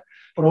driving that,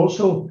 but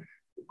also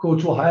go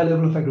to a higher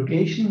level of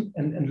aggregation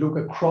and look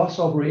across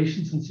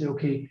operations and say,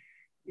 okay,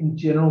 in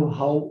general,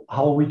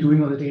 how are we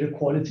doing on the data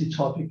quality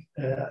topic?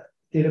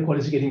 Data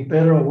quality is getting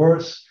better or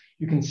worse.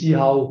 You can see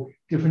how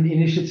different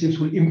initiatives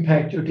will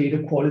impact your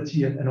data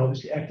quality and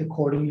obviously act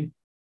accordingly.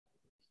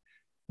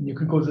 And you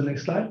can go to the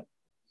next slide.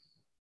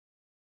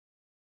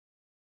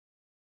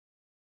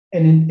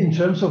 And in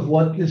terms of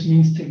what this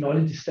means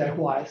technology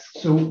stack-wise,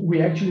 so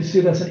we actually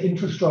sit as an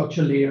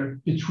infrastructure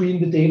layer between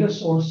the data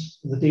source,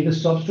 the data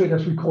substrate,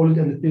 as we call it,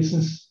 and the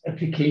business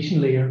application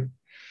layer.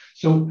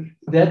 So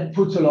that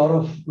puts a lot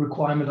of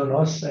requirement on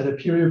us at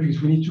APERIO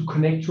because we need to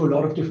connect to a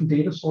lot of different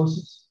data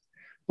sources.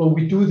 But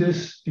we do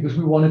this because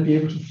we want to be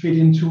able to fit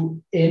into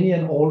any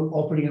and all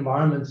operating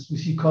environments. We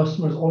see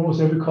customers,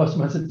 almost every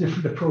customer has a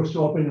different approach to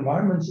operating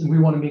environments, and we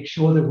want to make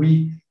sure that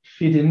we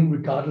fit in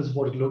regardless of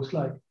what it looks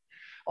like.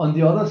 On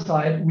the other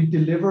side, we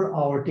deliver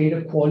our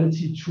data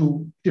quality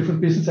to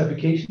different business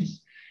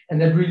applications, and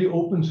that really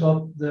opens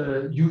up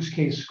the use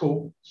case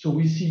scope. So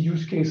we see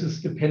use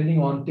cases depending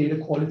on data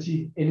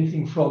quality,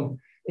 anything from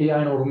AI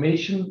and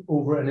automation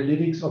over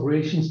analytics,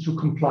 operations to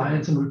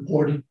compliance and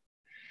reporting.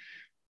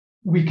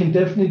 We can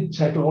definitely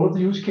tackle all of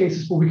the use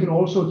cases, but we can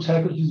also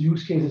tackle these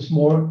use cases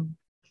more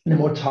in a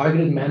more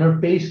targeted manner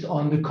based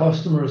on the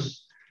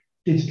customer's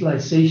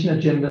digitalization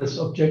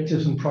agendas,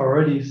 objectives, and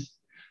priorities.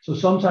 So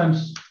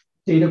sometimes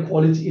data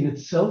quality in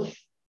itself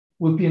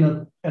will be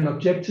an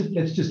objective.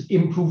 Let's just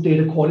improve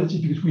data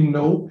quality because we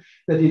know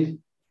that it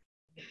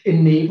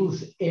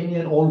enables any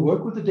and all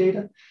work with the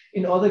data.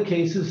 In other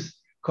cases,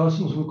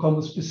 customers will come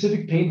with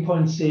specific pain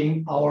points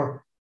saying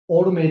our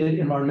automated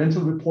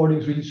environmental reporting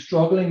is really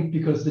struggling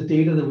because the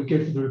data that we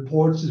get for the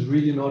reports is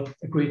really not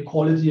a great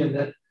quality, and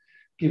that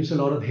gives a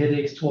lot of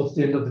headaches towards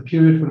the end of the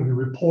period when we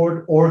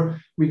report. Or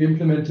we've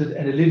implemented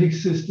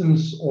analytics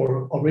systems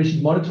or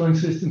operation monitoring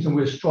systems, and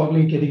we're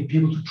struggling getting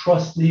people to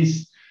trust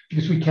these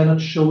because we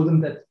cannot show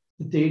them that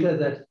the data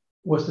that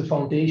was the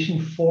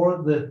foundation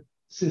for the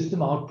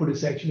system output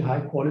is actually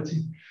high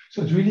quality.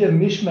 So it's really a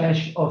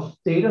mishmash of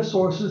data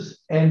sources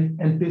and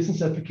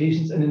business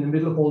applications, and in the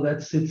middle of all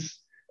that sits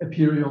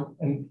APERIO,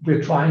 and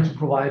we're trying to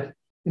provide,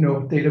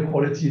 data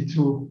quality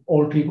to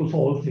all people for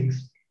all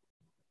things.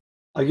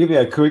 I'll give you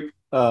a quick,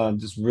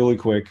 just really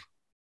quick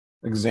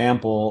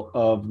example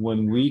of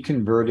when we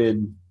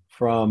converted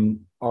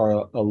from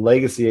a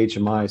legacy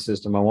HMI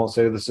system. I won't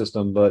say the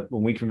system, but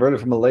when we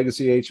converted from a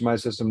legacy HMI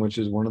system, which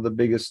is one of the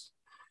biggest,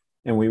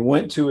 and we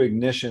went to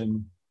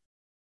Ignition,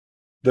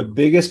 the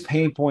biggest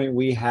pain point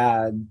we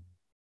had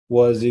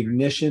was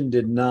Ignition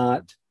did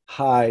not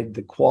hide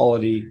the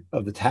quality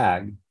of the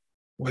tag.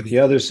 What the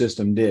other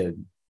system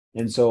did.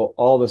 And so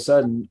all of a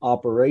sudden,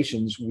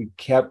 operations, we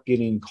kept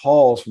getting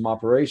calls from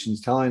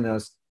operations telling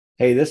us,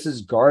 hey, this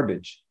is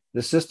garbage.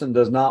 The system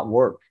does not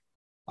work.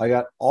 I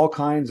got all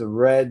kinds of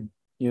red,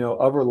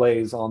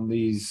 overlays on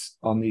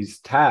these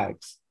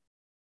tags.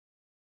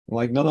 I'm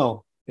like,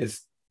 no,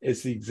 it's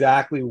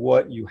exactly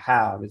what you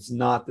have. It's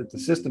not that the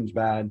system's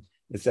bad.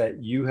 It's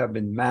that you have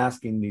been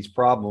masking these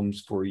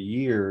problems for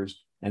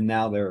years, and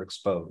now they're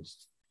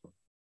exposed.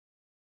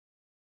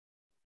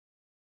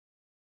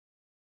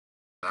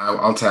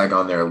 I'll tag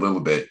on there a little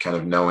bit, kind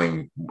of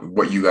knowing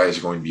what you guys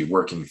are going to be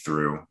working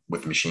through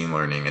with machine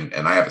learning.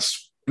 And I have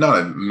not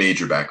a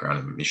major background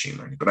in machine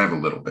learning, but I have a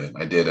little bit.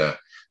 I did a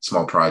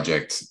small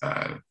project.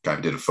 I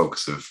did a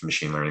focus of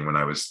machine learning when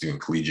I was doing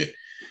collegiate.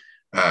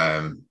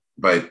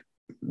 But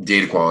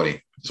data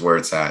quality is where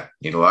it's at.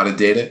 You need a lot of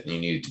data, and you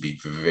need it to be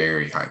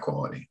very high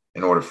quality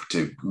in order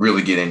to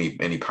really get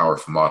any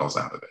powerful models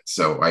out of it.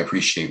 So I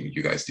appreciate what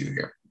you guys do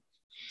here.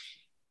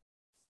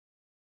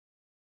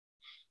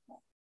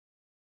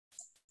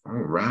 All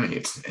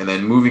right. And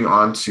then moving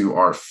on to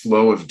our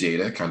flow of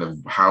data, kind of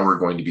how we're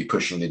going to be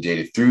pushing the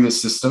data through the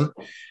system.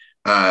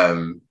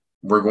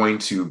 We're going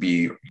to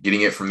be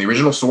getting it from the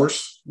original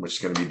source, which is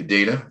going to be the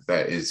data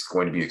that is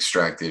going to be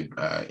extracted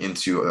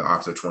into the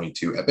Opto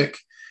 22 Epic.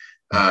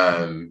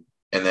 And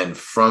then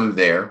from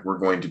there, we're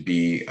going to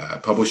be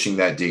publishing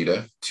that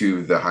data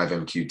to the Hive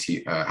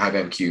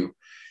MQ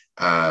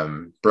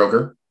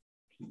broker.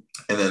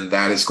 And then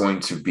that is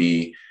going to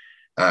be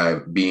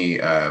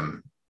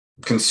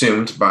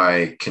consumed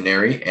by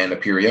Canary and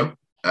APERIO,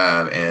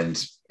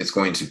 and it's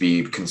going to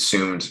be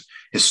consumed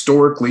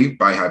historically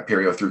by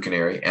APERIO through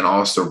Canary, and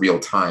also real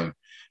time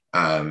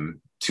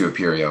to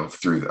APERIO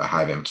through the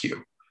Hive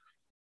MQ.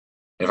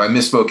 If I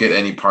misspoke at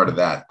any part of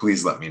that,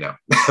 please let me know.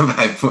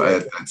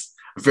 I'm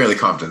fairly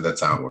confident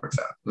that's how it works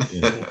out.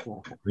 Yeah,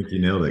 I think you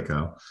nailed it,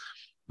 Kyle.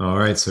 All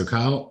right, so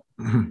Kyle,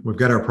 we've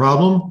got our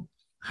problem.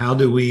 How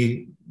do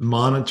we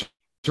monitor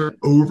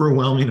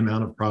overwhelming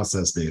amount of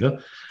process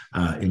data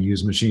and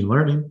use machine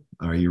learning?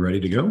 Are you ready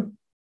to go?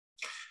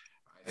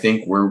 I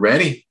think we're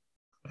ready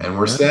and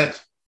we're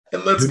set.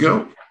 And let's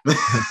go.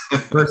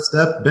 First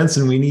step,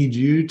 Benson, we need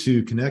you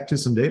to connect to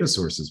some data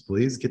sources,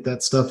 please. Get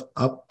that stuff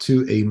up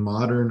to a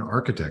modern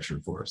architecture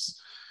for us.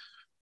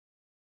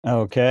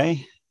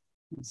 Okay.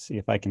 Let's see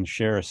if I can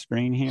share a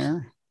screen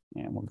here.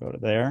 And we'll go to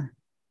there.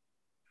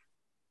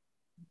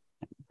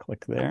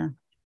 Click there.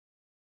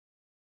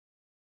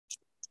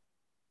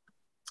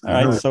 All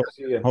right, so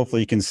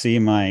hopefully you can see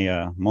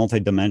my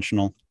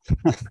multi-dimensional.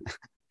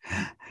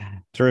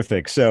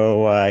 Terrific.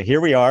 So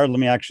here we are. Let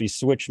me actually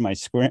switch my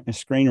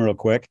screen real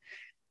quick.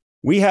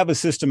 We have a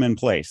system in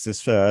place.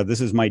 This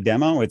is my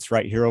demo. It's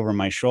right here over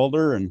my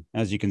shoulder. And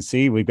as you can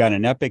see, we've got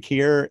an Epic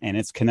here, and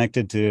it's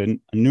connected to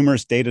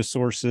numerous data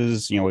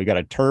sources. We've got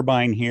a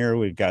turbine here.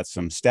 We've got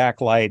some stack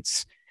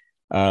lights.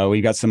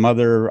 We've got some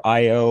other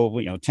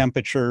I/O,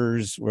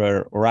 temperatures.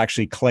 We're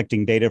actually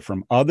collecting data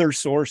from other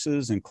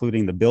sources,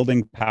 including the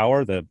building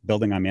power, the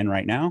building I'm in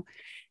right now.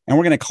 And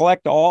we're going to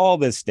collect all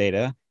this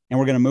data and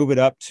we're going to move it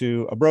up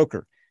to a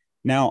broker.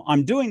 Now,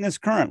 I'm doing this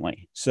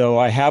currently. So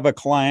I have a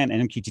client,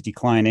 an MQTT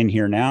client in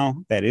here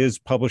now that is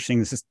publishing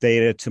this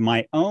data to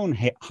my own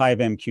Hive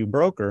MQ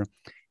broker.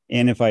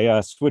 And if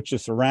I switch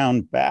this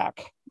around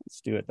back,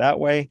 let's do it that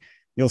way,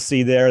 you'll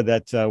see there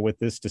that with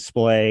this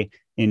display,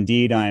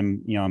 indeed,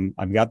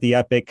 I've got the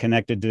Epic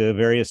connected to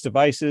various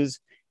devices.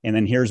 And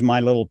then here's my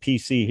little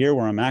PC here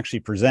where I'm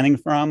actually presenting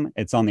from.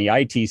 It's on the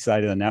IT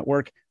side of the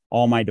network.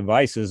 All my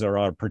devices are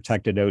a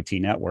protected OT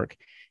network.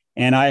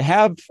 And I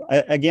have,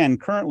 again,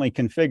 currently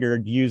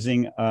configured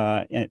using,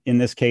 in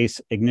this case,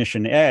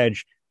 Ignition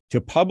Edge to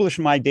publish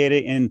my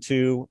data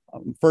into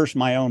first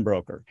my own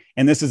broker.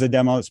 And this is a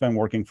demo that's been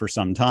working for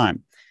some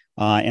time.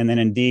 And then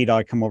indeed,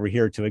 I come over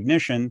here to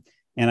Ignition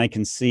and I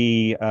can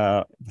see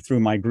through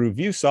my Groove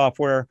View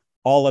software,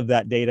 all of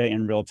that data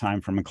in real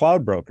time from a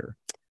cloud broker.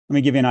 Let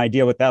me give you an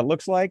idea what that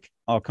looks like.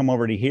 I'll come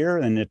over to here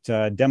and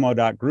at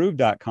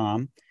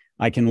demo.groove.com,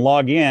 I can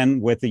log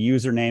in with the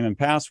username and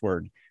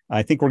password.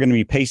 I think we're going to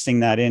be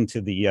pasting that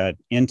into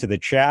the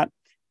chat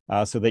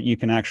so that you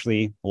can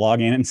actually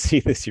log in and see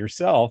this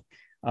yourself.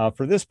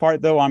 For this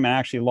part, though, I'm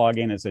actually log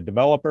in as a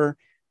developer,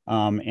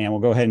 and we'll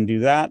go ahead and do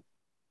that.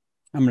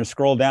 I'm going to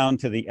scroll down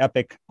to the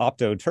Epic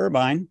Opto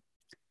turbine,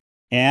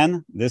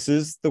 and this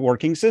is the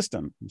working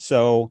system.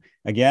 So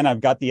again,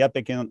 I've got the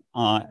Epic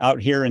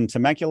out here in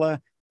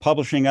Temecula,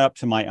 publishing up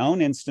to my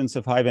own instance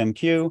of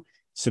HiveMQ,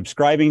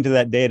 subscribing to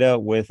that data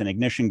with an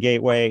Ignition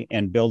gateway,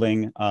 and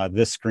building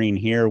this screen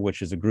here,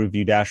 which is a Groove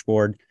View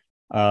dashboard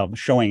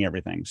showing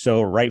everything.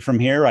 So right from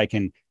here, I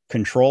can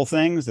control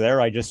things.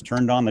 There, I just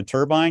turned on the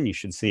turbine. You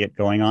should see it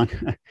going on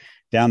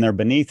down there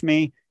beneath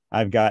me.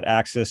 I've got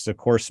access to, of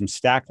course, some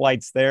stack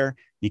lights there.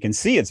 You can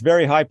see it's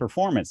very high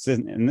performance.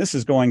 And this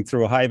is going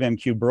through a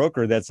HiveMQ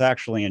broker that's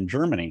actually in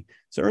Germany.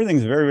 So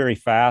everything's very, very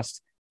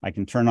fast. I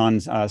can turn on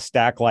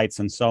stack lights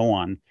and so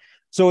on.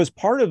 So as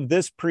part of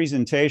this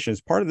presentation,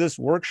 as part of this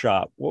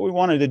workshop, what we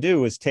wanted to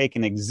do is take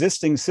an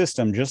existing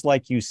system, just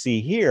like you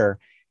see here,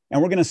 and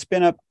we're going to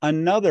spin up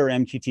another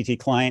MQTT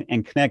client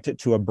and connect it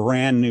to a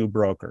brand new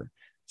broker.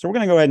 So we're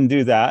going to go ahead and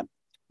do that.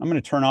 I'm going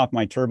to turn off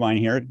my turbine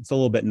here. It's a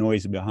little bit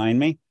noisy behind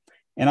me.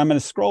 And I'm going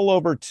to scroll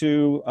over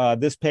to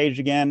this page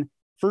again.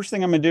 First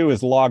thing I'm going to do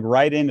is log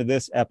right into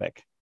this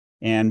Epic.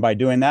 And by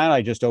doing that,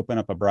 I just open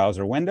up a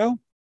browser window.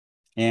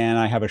 And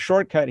I have a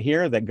shortcut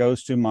here that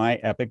goes to my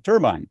Epic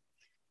turbine.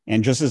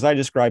 And just as I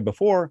described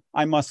before,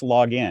 I must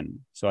log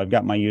in. So I've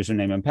got my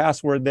username and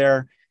password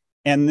there.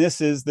 And this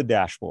is the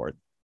dashboard.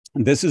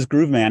 This is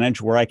Groove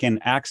Manage, where I can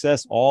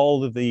access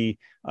all of the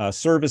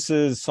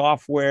services,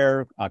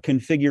 software,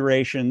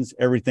 configurations,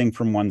 everything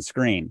from one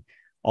screen.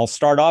 I'll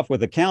start off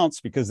with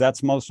accounts because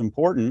that's most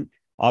important.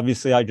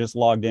 Obviously, I just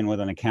logged in with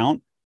an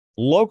account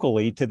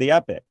locally to the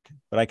Epic,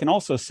 but I can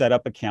also set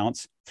up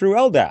accounts through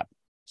LDAP.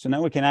 So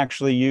now we can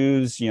actually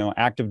use,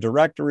 Active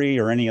Directory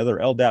or any other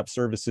LDAP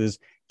services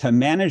to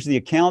manage the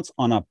accounts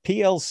on a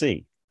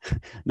PLC.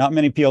 Not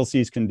many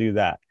PLCs can do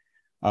that.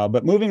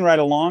 But moving right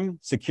along,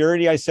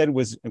 security, I said,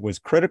 was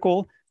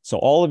critical. So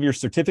all of your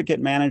certificate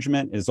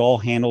management is all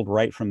handled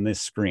right from this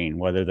screen,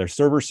 whether they're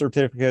server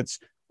certificates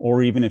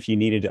or even if you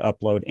needed to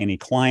upload any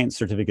client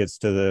certificates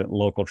to the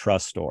local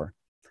trust store.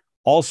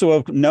 Also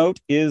of note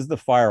is the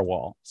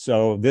firewall.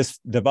 So this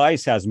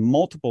device has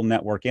multiple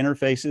network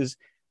interfaces.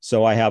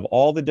 So I have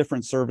all the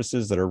different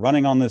services that are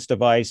running on this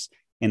device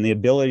and the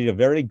ability to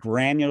very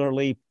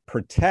granularly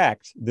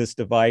protect this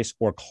device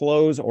or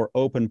close or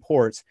open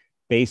ports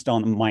based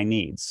on my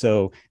needs.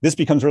 So this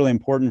becomes really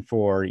important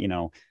for,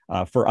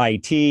 for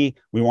IT.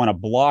 We want to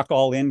block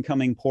all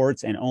incoming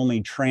ports and only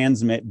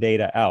transmit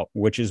data out,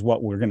 which is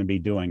what we're going to be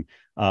doing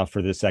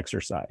for this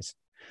exercise.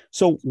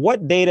 So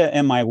what data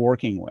am I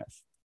working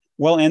with?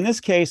 Well, in this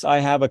case, I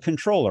have a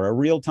controller, a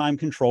real-time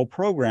control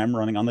program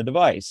running on the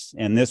device.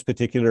 And this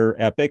particular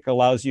Epic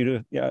allows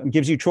you to,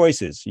 gives you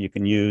choices. You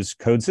can use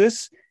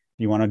CodeSys if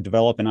you want to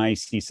develop an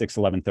IEC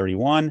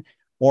 61131,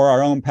 or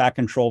our own pack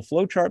control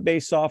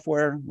flowchart-based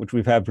software, which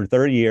we've had for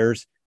 30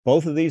 years.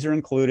 Both of these are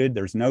included.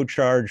 There's no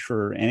charge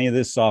for any of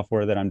this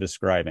software that I'm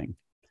describing.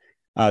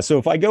 So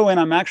if I go in,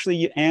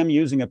 am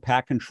using a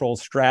pack control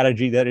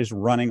strategy that is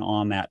running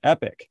on that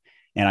Epic.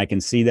 And I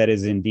can see that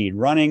is indeed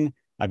running.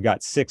 I've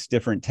got 6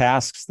 different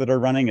tasks that are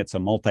running. It's a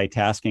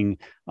multitasking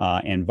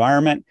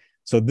environment.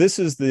 So this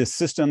is the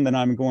system that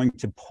I'm going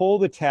to pull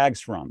the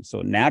tags from.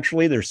 So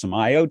naturally, there's some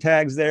IO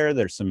tags there.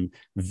 There's some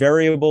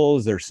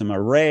variables. There's some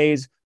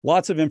arrays.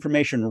 Lots of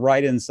information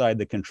right inside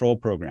the control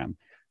program.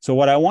 So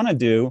what I want to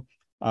do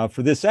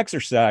for this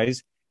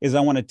exercise is I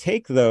want to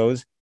take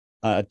those,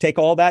 take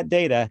all that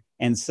data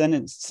and send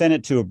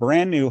it to a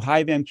brand new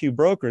HiveMQ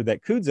broker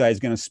that Kudzai is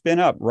going to spin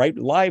up right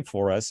live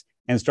for us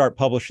and start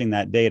publishing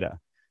that data.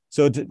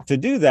 So to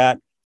do that,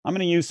 I'm going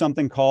to use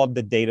something called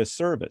the data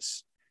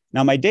service.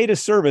 Now, my data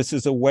service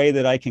is a way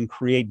that I can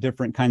create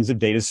different kinds of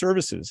data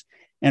services.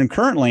 And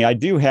currently I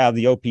do have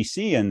the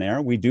OPC in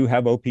there. We do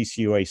have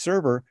OPC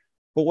server,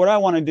 but what I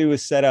want to do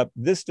is set up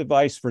this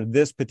device for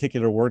this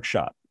particular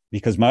workshop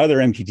because my other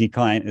MQTT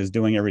client is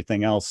doing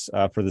everything else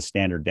for the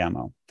standard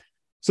demo.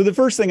 So the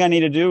first thing I need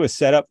to do is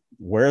set up,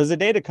 where is the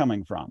data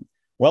coming from?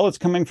 Well, it's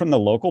coming from the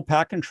local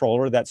pack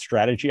controller, that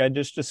strategy I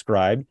just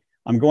described.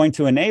 I'm going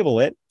to enable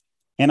it,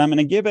 and I'm going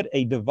to give it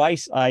a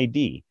device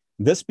ID.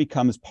 This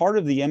becomes part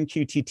of the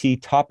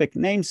MQTT topic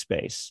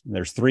namespace.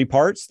 There's three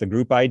parts: the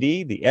group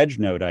ID, the edge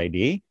node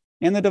ID,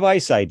 and the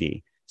device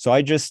ID. So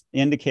I just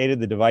indicated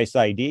the device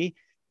ID,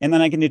 and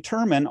then I can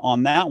determine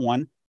on that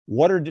one,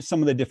 what are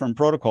some of the different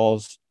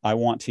protocols I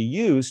want to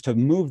use to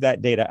move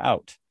that data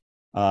out.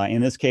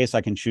 In this case,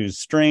 I can choose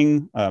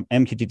string,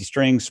 MQTT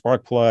string,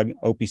 Sparkplug,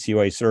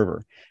 OPC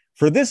server.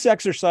 For this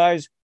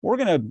exercise, we're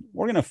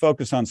gonna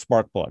focus on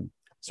Sparkplug.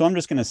 So I'm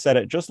just gonna set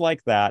it just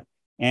like that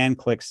and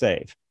click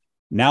save.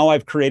 Now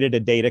I've created a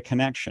data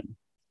connection.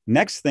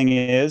 Next thing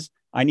is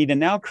I need to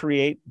now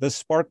create the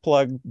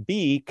Sparkplug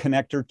B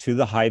connector to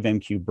the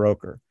HiveMQ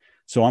broker.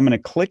 So I'm gonna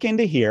click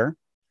into here,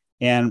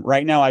 and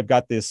right now I've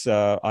got this,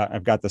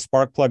 I've got the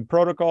Sparkplug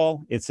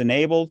protocol, it's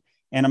enabled,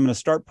 and I'm gonna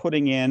start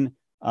putting in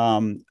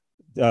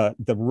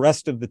the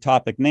rest of the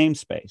topic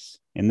namespace.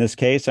 In this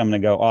case, I'm going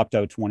to go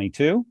Opto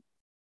 22.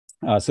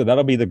 So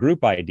that'll be the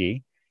group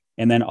ID.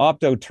 And then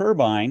Opto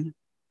Turbine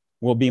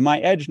will be my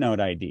edge node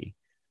ID.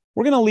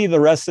 We're going to leave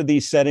the rest of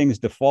these settings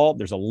default.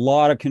 There's a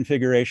lot of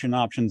configuration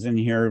options in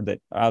here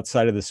that are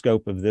outside of the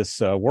scope of this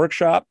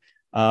workshop.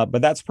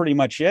 But that's pretty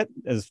much it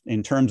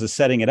in terms of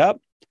setting it up.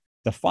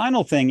 The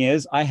final thing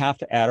is I have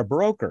to add a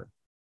broker,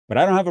 but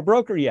I don't have a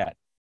broker yet.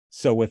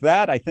 So with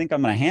that, I think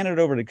I'm going to hand it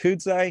over to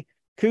Kudzai.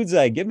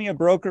 Kudzai, give me a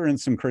broker and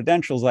some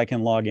credentials I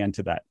can log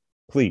into that,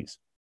 please.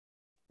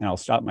 And I'll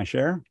stop my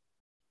share.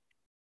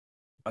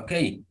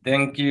 Okay,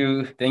 thank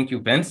you,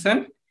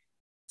 Benson.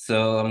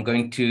 So I'm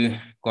going to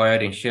go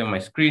ahead and share my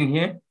screen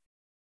here.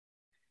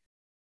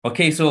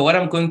 Okay, so what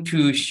I'm going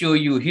to show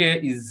you here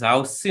is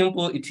how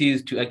simple it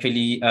is to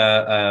actually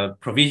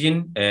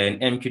provision an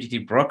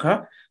MQTT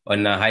broker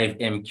on a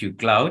HiveMQ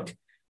cloud.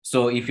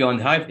 So if you're on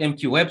the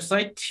HiveMQ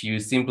website, you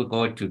simply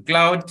go to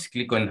cloud,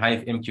 click on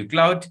HiveMQ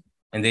cloud,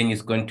 and then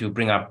it's going to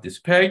bring up this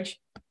page,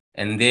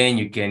 and then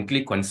you can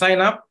click on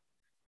sign up.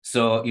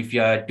 So if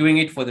you're doing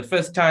it for the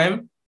first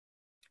time,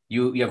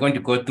 you're going to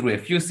go through a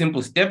few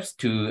simple steps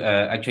to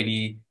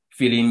actually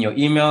fill in your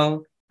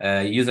email,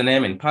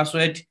 username and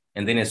password.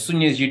 And then as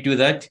soon as you do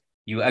that,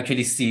 you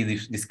actually see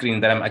the screen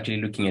that I'm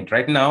actually looking at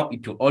right now.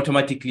 It will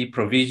automatically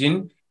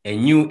provision a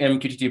new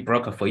MQTT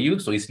broker for you.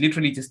 So it's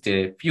literally just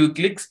a few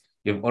clicks.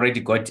 You've already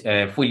got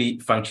a fully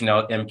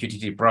functional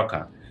MQTT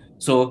broker.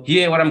 So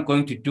here, what I'm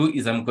going to do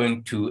is I'm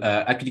going to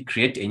actually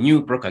create a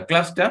new broker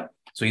cluster.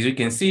 So as you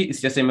can see,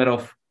 it's just a matter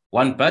of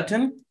one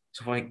button.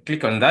 So if I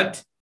click on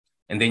that,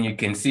 and then you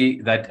can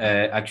see that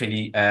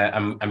actually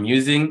I'm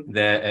using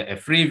a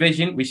free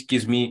version, which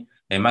gives me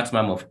a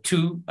maximum of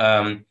 2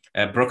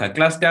 broker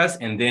clusters.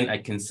 And then I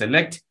can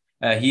select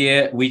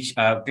here which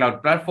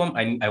cloud platform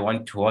I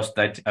want to host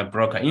that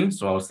broker in.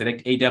 So I'll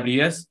select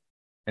AWS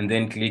and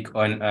then click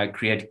on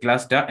create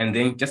cluster. And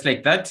then just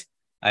like that,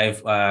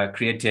 I've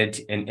created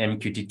an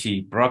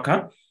MQTT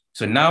broker.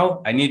 So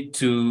now I need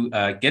to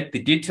get the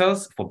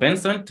details for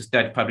Benson to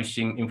start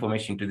publishing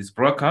information to this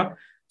broker.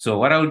 So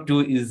what I'll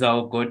do is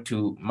I'll go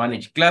to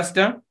manage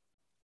cluster.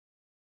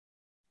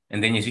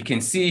 And then as you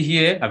can see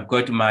here, I've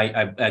got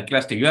my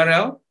cluster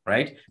URL,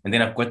 right? And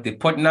then I've got the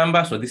port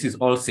number. So this is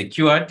all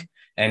secured.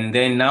 And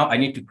then now I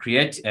need to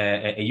create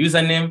a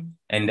username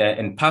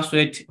and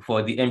password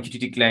for the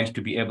MQTT client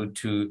to be able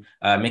to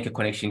make a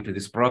connection to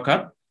this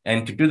broker.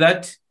 And to do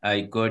that,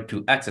 I go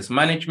to access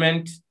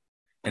management,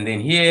 and then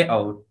here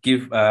I'll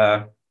create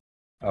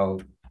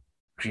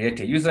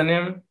a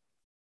username.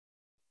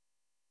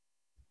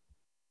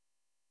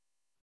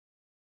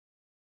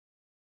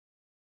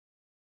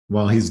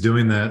 While he's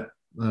doing that,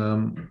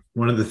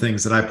 one of the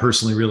things that I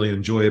personally really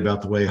enjoy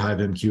about the way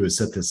HiveMQ has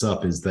set this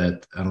up is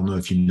that, I don't know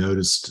if you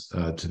noticed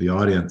to the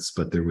audience,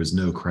 but there was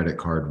no credit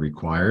card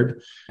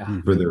required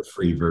for their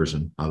free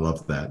version. I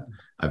love that.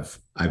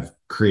 I've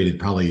created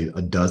probably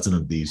a dozen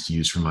of these to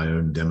use for my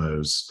own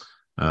demos.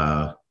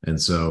 And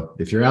so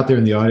if you're out there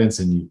in the audience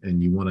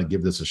and you want to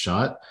give this a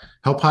shot,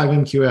 help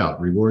HiveMQ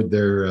out, reward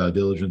their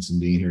diligence in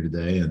being here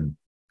today,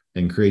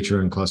 and create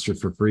your own cluster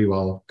for free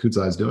while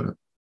Kudzai is doing it.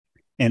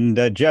 And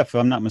Jeff, if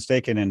I'm not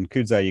mistaken, and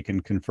Kudzai, you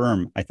can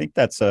confirm, I think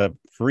that's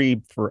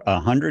free for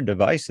 100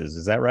 devices.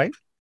 Is that right?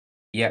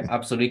 Yeah,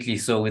 absolutely.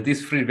 So with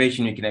this free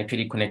version, you can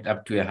actually connect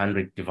up to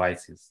 100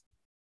 devices.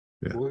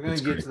 Yeah, we're going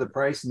to get to the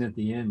pricing at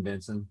the end,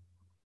 Benson.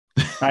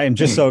 I am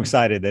just so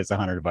excited that it's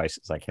 100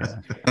 devices. I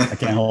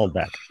can't hold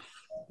back.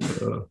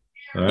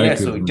 Yeah,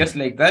 so just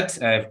like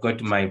that, I've got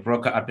my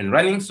broker up and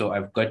running. So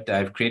I've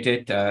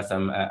created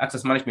some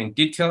access management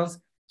details.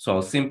 So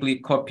I'll simply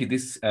copy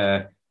this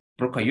broker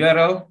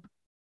URL,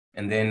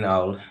 and then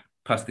I'll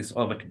pass this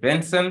over to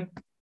Benson.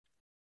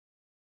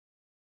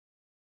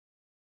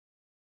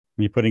 Are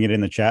you putting it in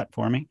the chat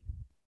for me?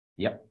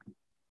 Yep.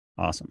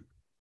 Awesome.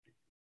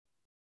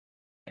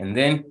 And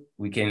then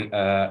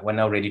we're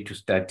now ready to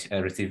start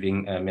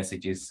receiving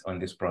messages on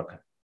this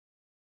broker.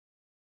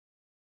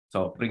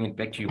 So I'll bring it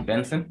back to you,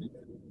 Benson.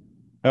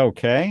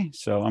 Okay,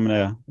 so I'm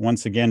going to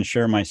once again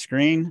share my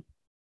screen.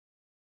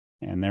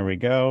 And there we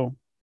go.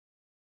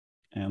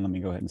 And let me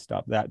go ahead and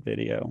stop that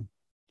video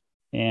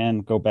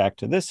and go back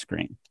to this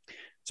screen.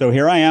 So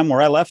here I am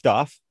where I left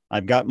off.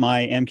 I've got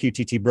my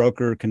MQTT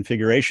broker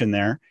configuration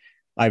there.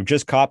 I've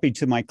just copied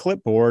to my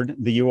clipboard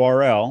the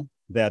URL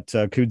that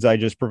Kudzai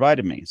just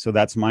provided me. So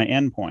that's my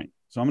endpoint.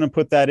 So I'm going to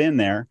put that in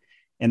there.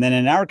 And then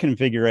in our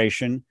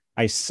configuration,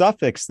 I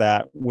suffix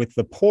that with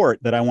the port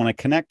that I want to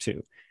connect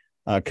to.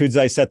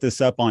 Kudzai set this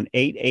up on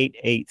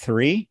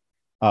 8883.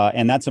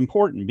 And that's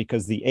important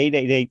because the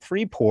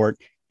 8883 port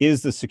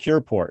is the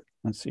secure port.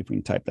 Let's see if we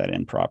can type that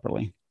in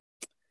properly.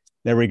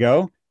 There we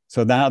go.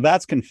 So now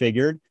that's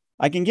configured.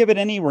 I can give it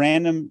any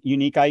random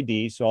unique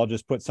ID. So I'll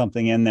just put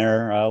something in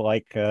there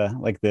like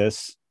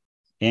this,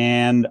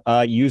 and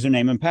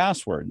username and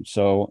password.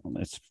 So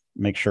let's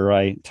make sure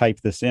I type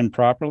this in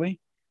properly.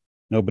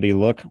 Nobody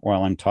look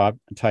while I'm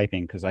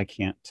typing because I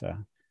can't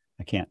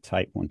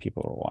type when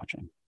people are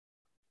watching.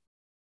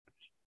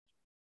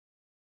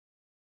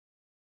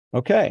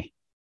 Okay,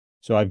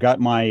 so I've got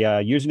my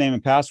username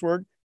and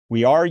password.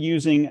 We are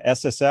using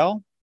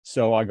SSL,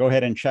 so I'll go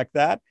ahead and check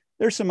that.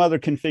 There's some other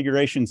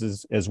configurations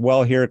as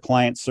well here,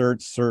 client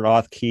cert, cert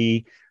auth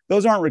key.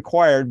 Those aren't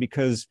required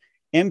because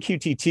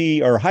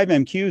MQTT or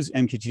HiveMQ's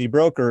MQTT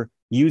broker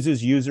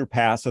uses user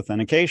pass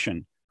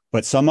authentication,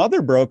 but some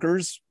other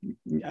brokers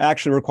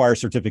actually require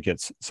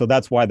certificates. So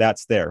that's why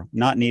that's there,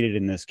 not needed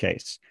in this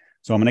case.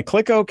 So I'm going to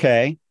click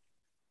OK,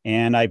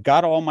 and I've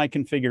got all my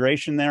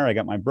configuration there. I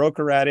got my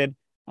broker added.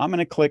 I'm going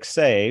to click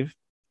Save,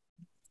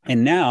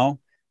 and now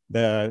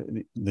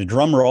the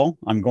drum roll,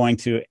 I'm going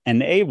to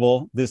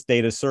enable this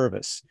data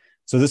service.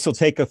 So this will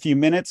take a few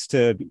minutes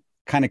to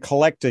kind of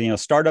collect,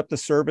 start up the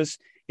service.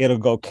 It'll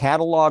go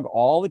catalog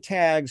all the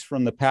tags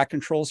from the pack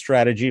control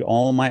strategy,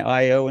 all my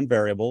IO and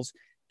variables,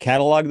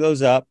 catalog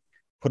those up,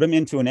 put them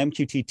into an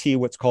MQTT,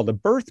 what's called a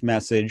birth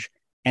message,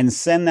 and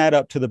send that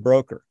up to the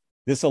broker.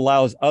 This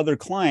allows other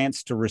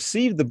clients to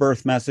receive the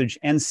birth message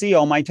and see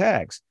all my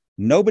tags.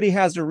 Nobody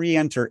has to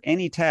re-enter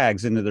any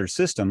tags into their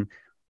system.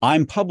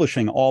 I'm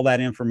publishing all that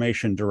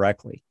information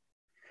directly.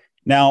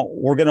 Now,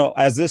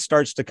 as this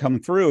starts to come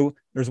through,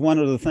 there's one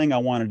other thing I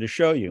wanted to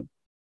show you.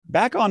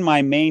 Back on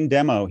my main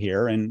demo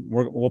here, and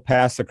we'll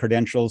pass the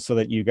credentials so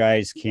that you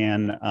guys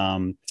can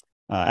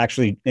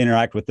actually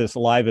interact with this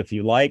live if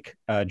you like.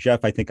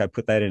 Jeff, I think I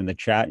put that in the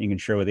chat. You can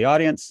share with the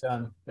audience.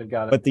 Done. They've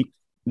got it. But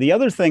the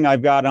other thing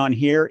I've got on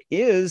here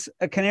is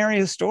a Canary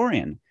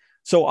historian.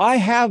 So I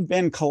have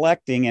been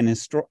collecting and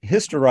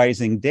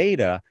historizing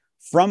data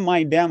from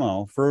my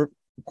demo for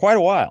quite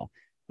a while,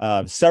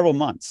 several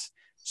months.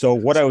 So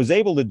what I was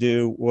able to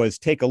do was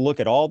take a look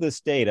at all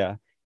this data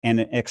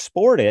and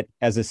export it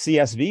as a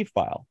CSV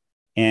file.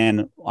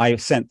 And I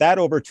sent that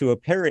over to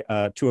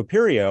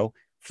APERIO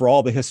for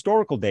all the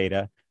historical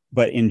data.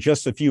 But in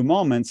just a few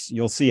moments,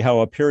 you'll see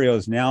how APERIO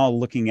is now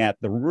looking at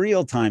the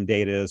real-time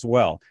data as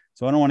well.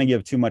 So I don't want to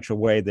give too much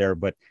away there,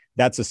 but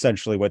that's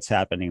essentially what's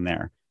happening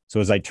there. So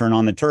as I turn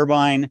on the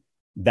turbine,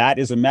 that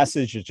is a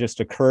message that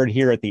just occurred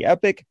here at the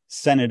Epic,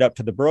 send it up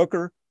to the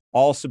broker.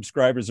 All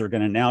subscribers are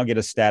going to now get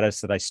a status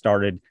that I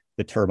started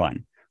the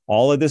turbine.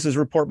 All of this is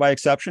report by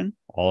exception,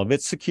 all of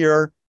it's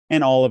secure,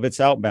 and all of it's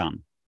outbound.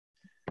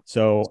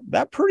 So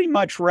that pretty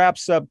much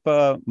wraps up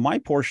my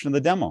portion of the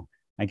demo.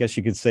 I guess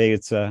you could say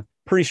it's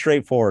pretty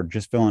straightforward,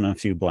 just filling in a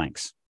few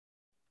blanks.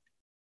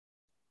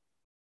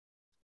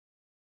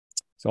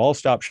 So I'll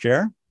stop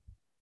share.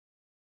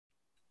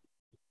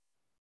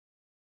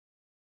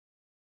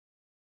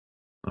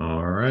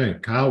 All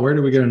right, Kyle, where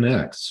do we go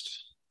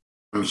next?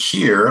 From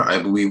here,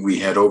 I believe we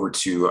head over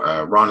to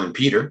Ron and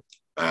Peter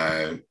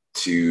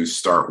to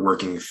start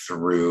working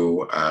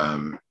through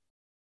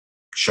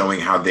showing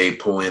how they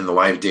pull in the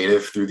live data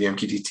through the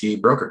MQTT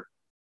broker.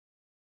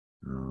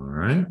 All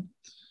right.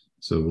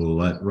 So we'll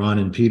let Ron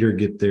and Peter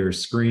get their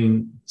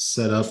screen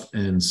set up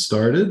and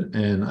started.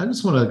 And I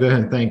just want to go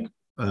ahead and thank,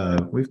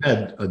 we've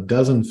had a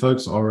dozen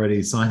folks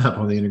already sign up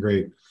on the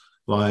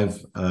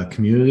IntegrateLive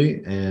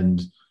community,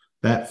 and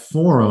that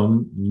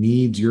forum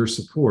needs your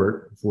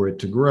support for it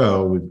to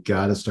grow. We've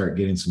got to start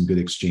getting some good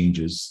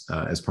exchanges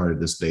as part of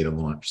this data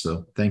launch.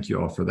 So thank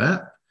you all for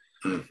that.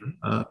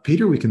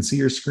 Peter, we can see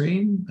your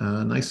screen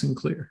nice and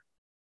clear.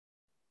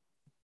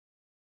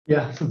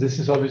 Yeah, so this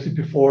is obviously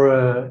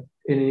before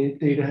any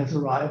data has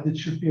arrived. It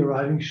should be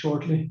arriving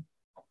shortly.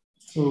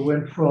 So we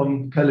went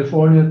from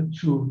California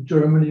to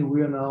Germany.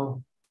 We are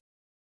now,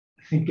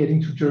 I think, getting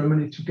to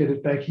Germany to get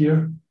it back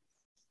here.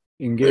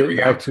 You can get it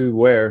back to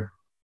where?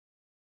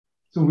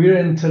 So we're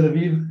in Tel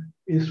Aviv,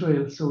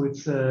 Israel. So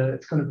it's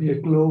going to be a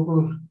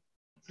global,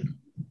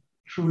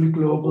 truly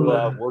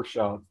global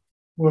workshop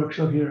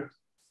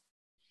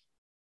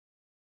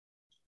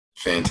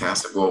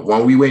Fantastic. here. Well,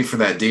 while we wait for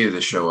that data to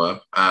show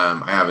up,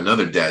 I have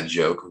another dad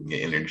joke we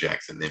can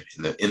interject in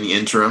the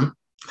interim.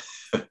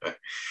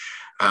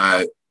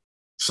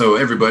 So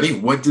everybody,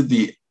 what did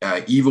the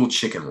evil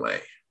chicken lay?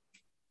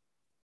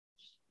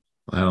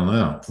 I don't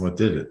know. What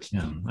did it?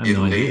 Yeah, I have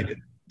no idea.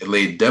 It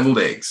laid deviled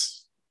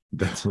eggs.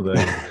 That's what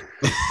I.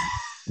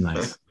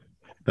 Nice.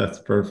 That's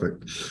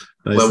perfect.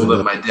 Nice. Leveled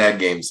up my dad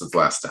game since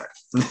last time.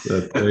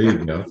 There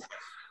you go.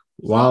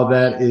 While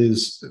that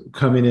is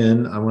coming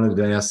in, I wanted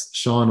to ask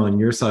Sean, on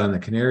your side, on the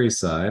Canary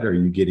side, are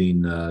you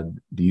getting,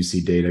 do you see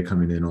data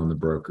coming in on the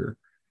broker?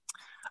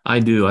 I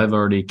do. I've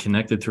already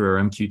connected through our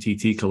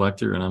MQTT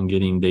collector, and I'm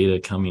getting data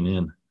coming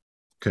in.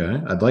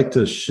 Okay. I'd like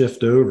to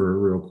shift over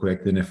real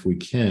quick. Then if we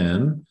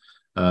can,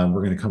 we're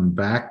going to come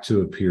back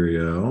to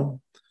APERIO.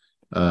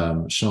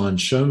 Sean,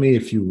 show me,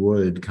 if you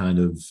would, kind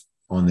of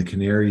on the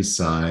Canary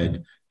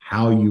side,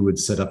 how you would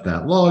set up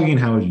that logging,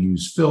 how would you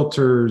use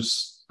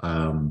filters,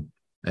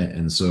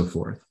 and so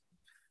forth.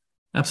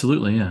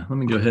 Absolutely, yeah. Let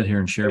me go ahead here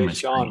and share my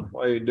Sean, screen.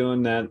 while you're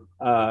doing that,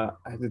 I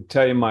have to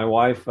tell you, my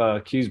wife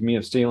accused me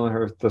of stealing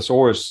her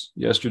thesaurus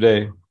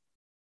yesterday.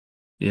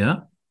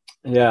 Yeah?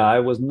 Yeah, I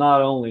was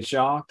not only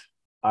shocked,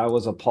 I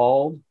was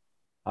appalled,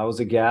 I was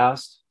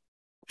aghast,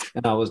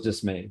 and I was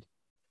dismayed.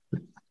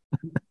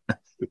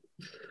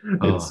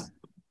 It's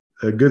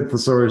a good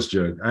thesaurus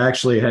joke. I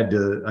actually had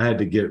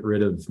to get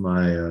rid of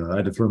my, I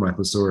had to throw my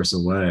thesaurus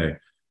away.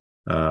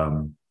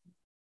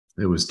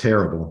 It was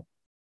terrible.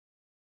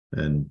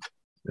 And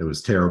it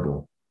was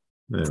terrible.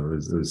 It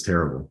was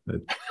terrible. I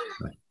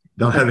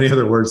don't have any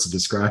other words to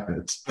describe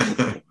it.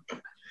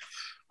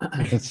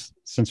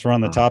 Since we're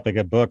on the topic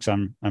of books,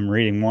 I'm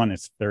reading one.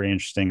 It's very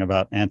interesting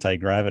about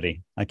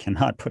anti-gravity. I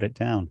cannot put it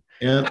down.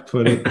 Can't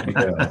put it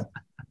down.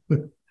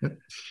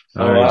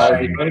 So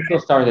we also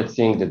started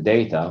seeing the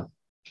data.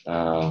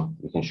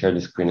 We can share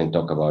the screen and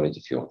talk about it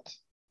if you want.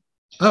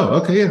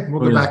 Oh, okay, yeah. We'll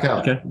go back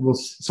out. Okay.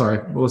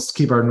 Let's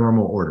keep our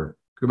normal order.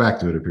 Go back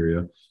to it,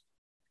 APERIO.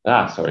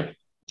 Sorry.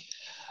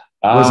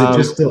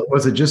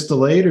 Was it just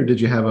delayed, or did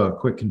you have a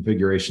quick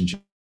configuration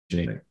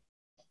change?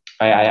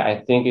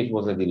 I think it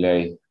was a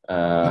delay.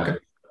 Okay.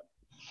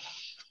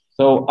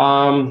 So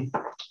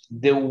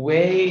the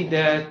way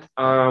that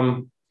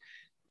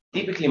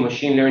typically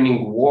machine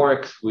learning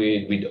works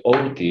with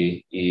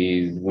OT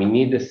is we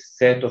need a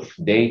set of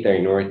data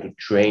in order to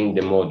train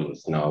the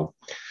models now,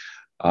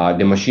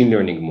 the machine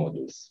learning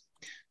models.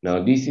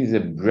 Now, this is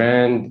a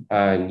brand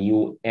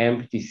new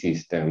empty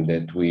system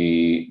that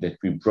we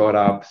brought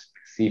up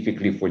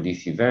specifically for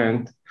this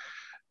event.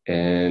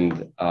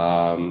 And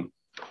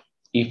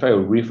if I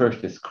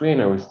refresh the screen,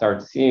 I will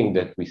start seeing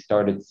that we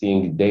started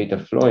seeing data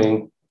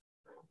flowing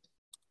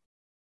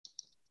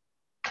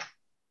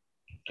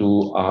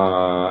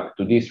to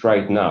this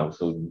right now.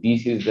 So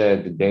this is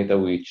the data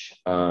which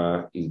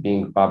is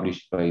being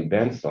published by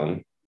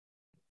Benson.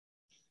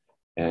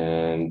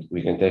 And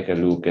we can take a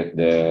look at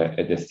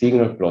the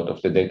signal plot of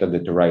the data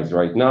that arrives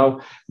right now.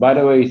 By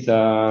the way, it's,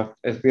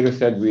 as Peter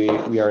said,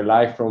 we are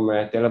live from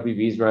Tel Aviv,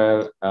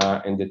 Israel,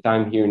 and the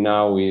time here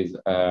now is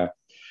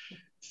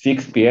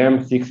 6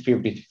 p.m.,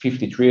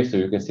 6:53. So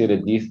you can see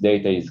that this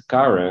data is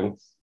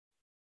current.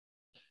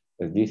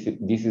 This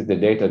is the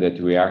data that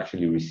we're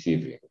actually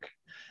receiving.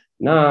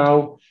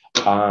 Now,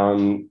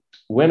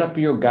 when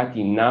APERIO got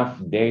enough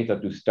data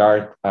to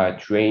start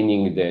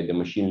training the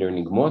machine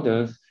learning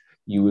models,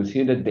 you will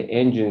see that the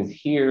engines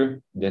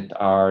here that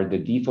are the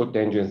default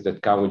engines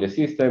that come with the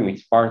system,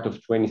 it's part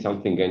of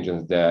 20-something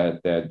engines that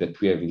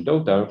we have in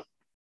total,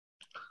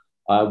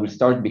 will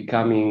start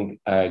becoming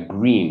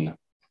green.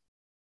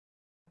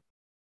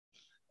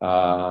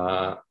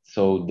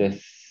 So the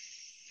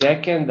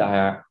second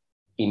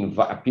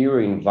APERIO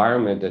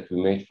environment that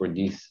we made for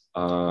this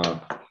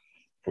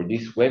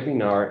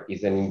webinar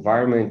is an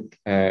environment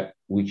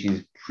which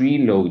is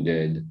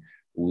preloaded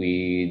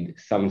with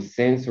some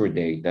sensor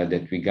data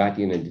that we got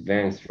in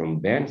advance from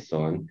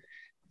Benson,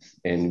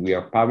 and we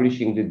are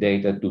publishing the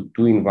data to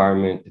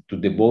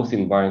both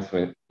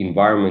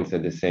environments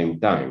at the same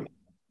time.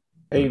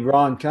 Hey,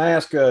 Ron, can I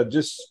ask,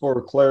 just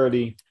for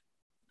clarity,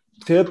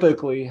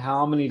 typically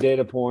how many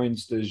data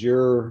points does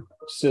your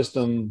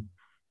system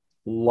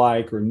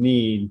like or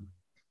need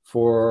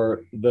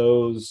for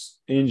those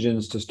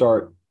engines to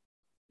start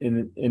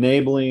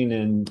enabling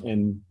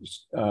and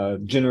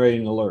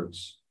generating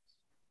alerts?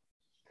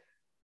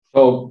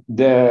 So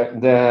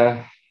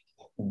the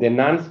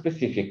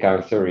non-specific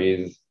answer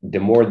is the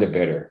more the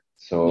better.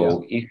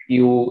 So if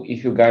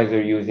you guys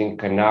are using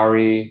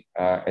Canary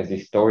as a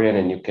historian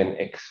and you can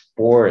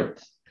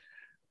export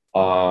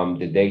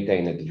the data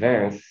in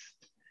advance,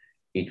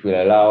 it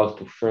will allow us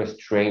to first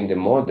train the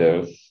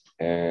models,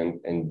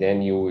 and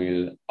then you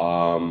will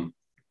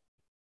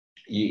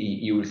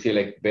you will see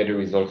like better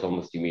results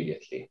almost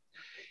immediately.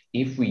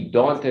 If we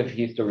don't have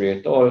history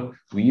at all,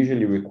 we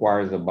usually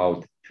requires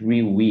about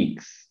 3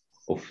 weeks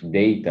of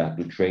data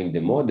to train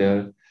the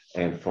model.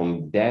 And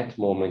from that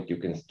moment, you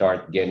can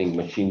start getting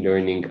machine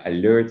learning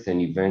alerts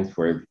and events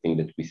for everything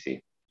that we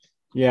see.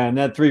 Yeah, and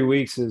that 3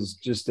 weeks is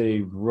just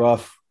a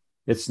rough,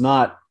 it's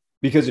not,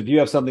 because if you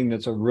have something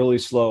that's a really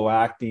slow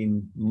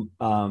acting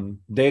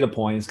data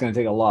point, it's going to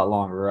take a lot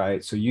longer,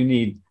 right? So you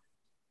need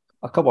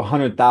a couple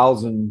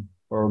 100,000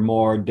 or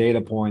more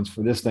data points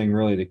for this thing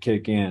really to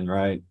kick in,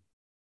 right?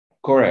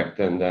 Correct.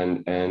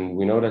 And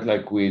we know that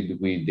like with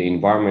the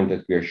environment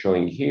that we are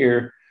showing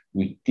here,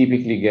 we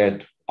typically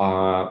get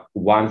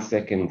 1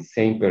 second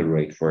sample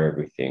rate for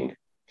everything.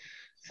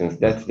 Since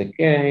that's the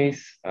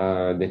case,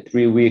 the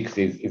 3 weeks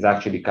is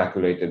actually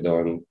calculated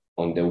on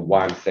the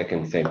 1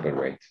 second sample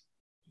rate.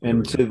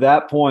 And to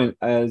that point,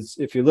 as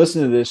if you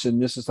listen to this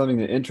and this is something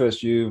that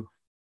interests you,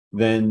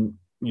 then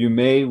you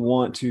may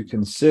want to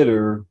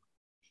consider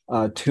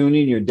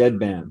tuning your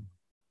deadband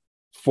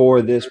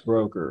for this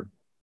broker.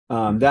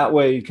 That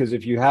way, because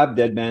if you have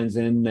deadbands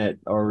in that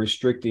are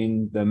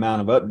restricting the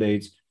amount of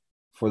updates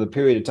for the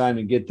period of time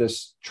to get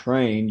this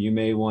trained, you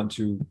may want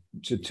to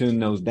tune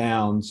those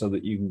down so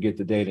that you can get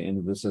the data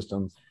into the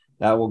system.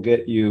 That will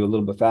get you a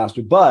little bit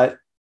faster. But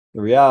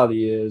the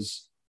reality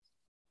is,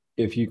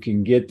 if you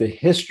can get the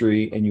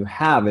history and you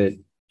have it,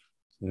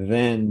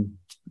 then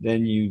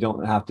you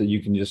don't have to,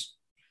 you can just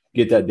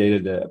get that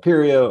data to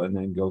APERIO and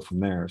then go from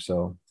there.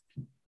 So,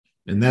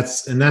 and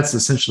that's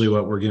essentially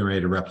what we're getting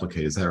ready to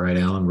replicate. Is that right,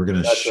 Alan? We're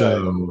going to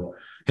show, right.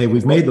 Hey,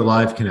 we've made the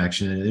live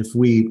connection. And if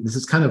this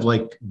is kind of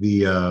like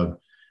the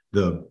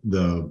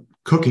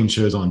cooking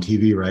shows on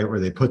TV, right?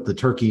 Where they put the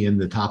turkey in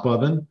the top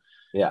oven.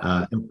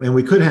 Yeah. And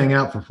we could hang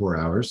out for 4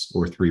 hours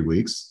or 3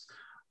 weeks.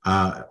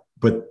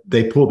 But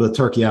they pull the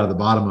turkey out of the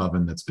bottom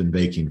oven that's been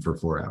baking for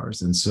 4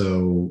 hours. And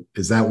so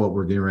is that what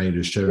we're getting ready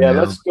to show now?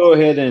 Let's go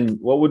ahead and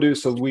what we'll do.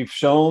 So we've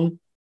shown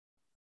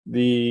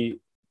the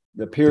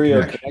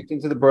APERIO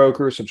connecting to the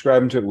broker,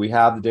 subscribing to it. We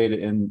have the data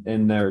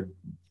in their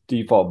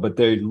default, but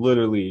they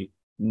literally,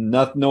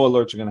 no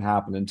alerts are going to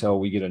happen until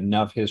we get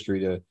enough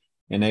history to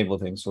enable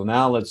things. So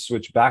now let's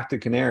switch back to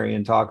Canary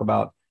and talk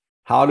about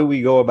how do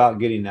we go about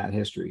getting that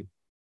history?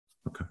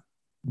 Okay.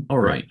 All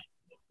right.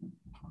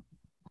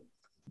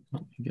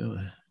 Go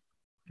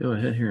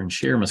ahead here and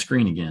share my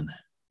screen again.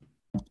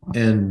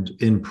 And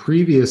in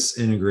previous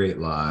Integrate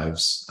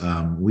Lives,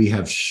 we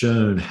have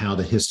shown how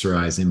to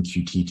historize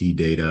MQTT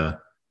data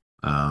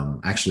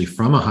actually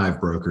from a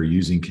Hive broker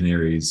using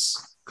Canary's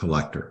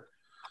collector.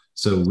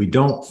 So we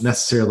don't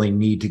necessarily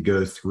need to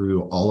go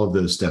through all of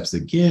those steps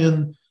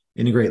again.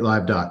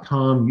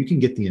 IntegrateLive.com, you can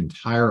get the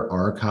entire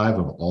archive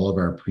of all of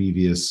our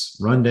previous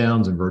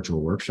rundowns and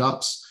virtual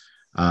workshops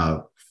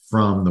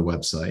from the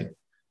website.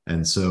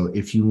 And so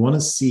if you want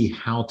to see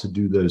how to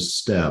do those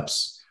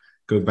steps,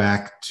 go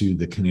back to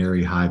the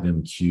Canary Hive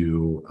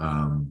MQ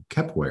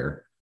Kepware,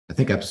 I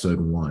think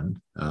episode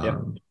 1,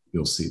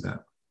 You'll see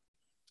that.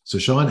 So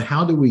Sean,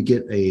 how do we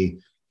get a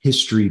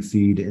history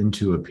feed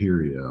into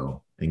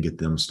APERIO and get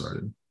them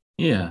started?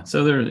 Yeah,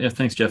 so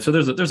thanks, Jeff. So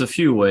there's a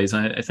few ways.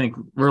 I think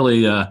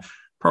really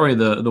probably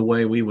the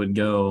way we would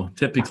go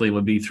typically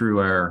would be through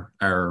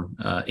our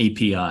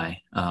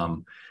API.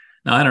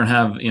 Now I don't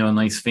have a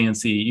nice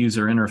fancy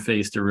user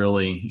interface to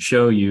really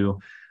show you,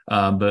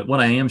 but what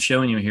I am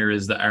showing you here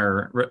is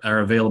our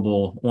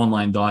available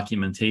online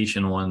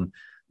documentation on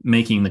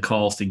making the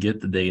calls to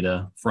get the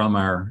data from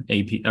our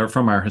API or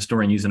from our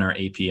historian using our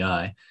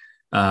API.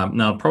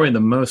 Now probably the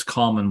most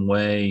common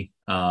way.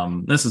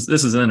 This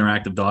is an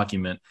interactive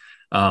document,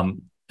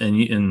 and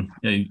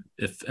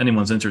if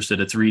anyone's interested,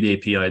 it's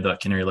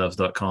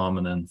readapi.canarylabs.com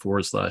and then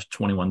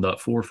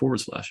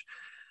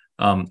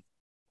 /21.4/.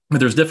 But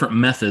there's different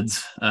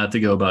methods to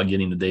go about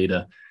getting the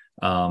data.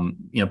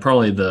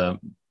 Probably the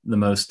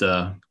most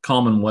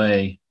common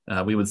way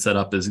we would set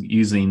up is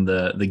using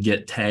the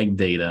get tag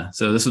data.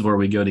 So this is where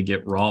we go to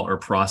get raw or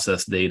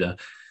processed data.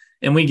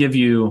 And we give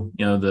you,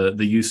 the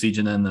usage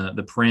and then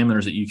the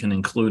parameters that you can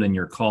include in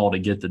your call to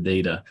get the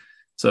data.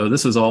 So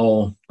this is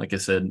all, like I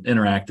said,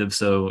 interactive.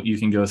 So you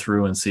can go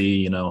through and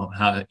see,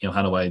 how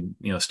do I,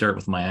 start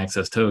with my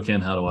access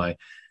token? How do I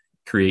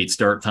create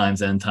start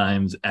times, end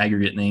times,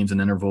 aggregate names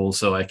and intervals,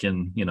 so I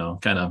can,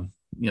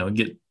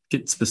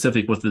 get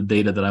specific with the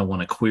data that I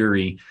want to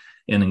query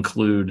and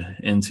include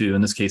into,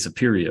 in this case,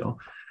 APERIO.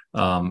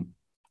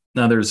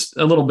 Now there's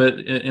a little bit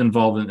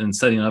involved in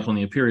setting up on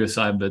the APERIO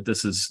side, but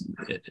this is,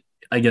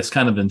 I guess,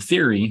 kind of in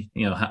theory,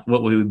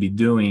 what we would be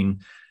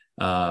doing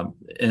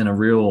in a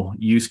real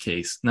use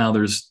case. Now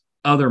there's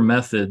other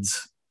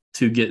methods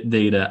to get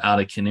data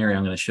out of Canary.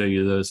 I'm going to show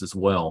you those as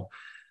well.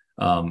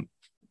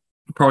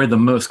 Probably the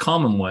most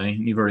common way,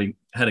 you've already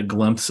had a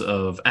glimpse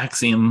of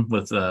Axiom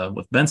with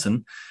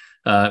Benson,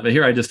 but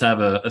here I just have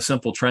a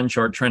simple trend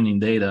chart trending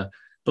data.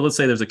 But let's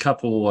say there's a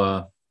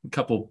couple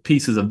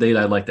pieces of data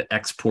I'd like to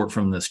export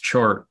from this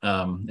chart.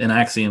 In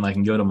Axiom, I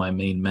can go to my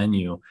main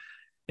menu,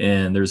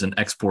 and there's an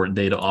export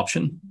data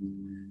option.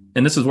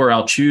 And this is where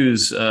I'll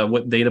choose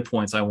what data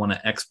points I want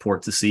to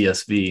export to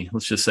CSV.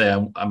 Let's just say I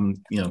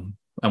want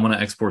to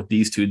export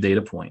these 2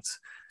 data points.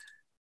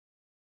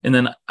 And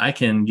then I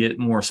can get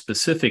more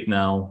specific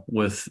now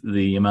with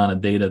the amount of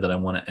data that I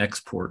want to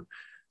export.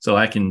 So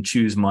I can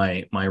choose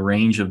my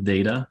range of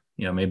data.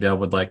 Maybe I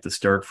would like to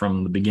start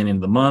from the beginning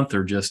of the month,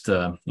 or just,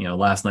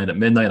 last night at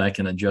midnight. I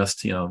can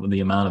adjust,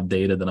 the amount of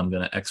data that I'm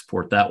going to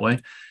export that way.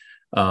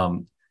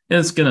 And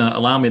it's going to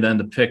allow me then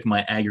to pick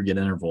my aggregate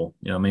interval.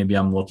 Maybe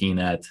I'm looking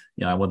at,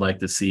 I would like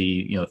to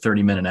see,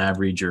 30-minute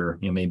average, or,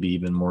 maybe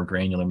even more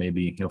granular,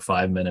 maybe,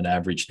 5-minute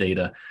average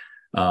data.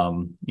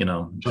 John,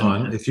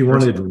 if you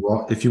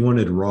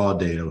wanted raw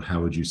data,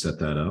 how would you set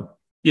that up?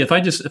 Yeah, if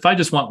I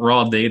just want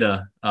raw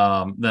data,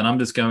 then I'm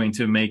just going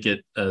to make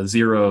it a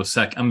 0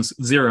 sec. I'm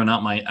zeroing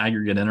out my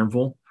aggregate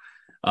interval,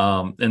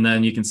 and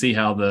then you can see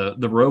how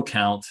the row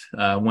count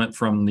went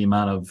from the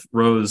amount of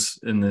rows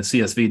in the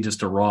CSV just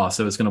to raw.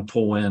 So it's going to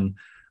pull in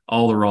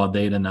all the raw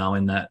data now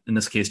in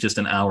this case just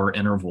an hour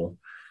interval.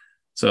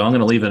 So I'm going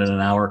to leave it at an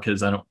hour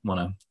because I don't want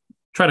to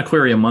try to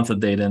query a month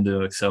of data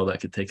into Excel. That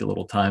could take a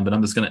little time, but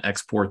I'm just going to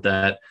export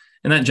that.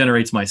 And that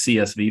generates my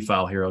CSV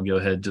file here. I'll go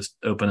ahead, just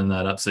opening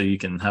that up so you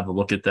can have a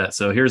look at that.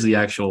 So here's the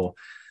actual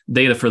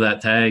data for that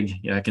tag.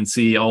 Yeah, I can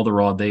see all the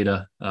raw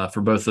data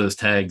for both those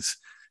tags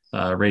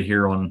right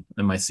here in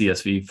my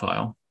CSV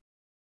file.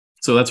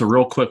 So that's a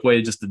real quick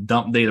way just to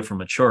dump data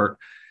from a chart.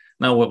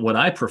 Now, what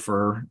I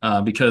prefer,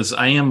 because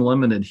I am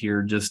limited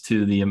here just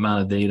to the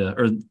amount of data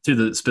or to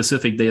the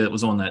specific data that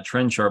was on that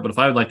trend chart. But if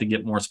I would like to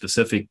get more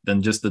specific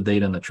than just the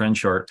data in the trend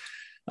chart,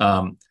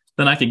 then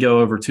I could go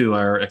over to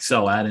our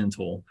Excel add-in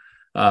tool.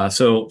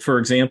 So for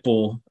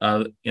example,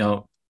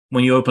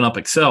 when you open up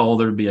Excel,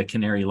 there'd be a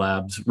Canary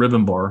Labs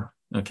ribbon bar.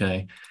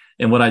 Okay.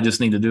 And what I just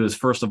need to do is,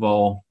 first of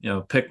all,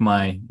 pick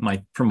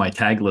from my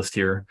tag list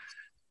here.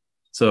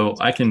 So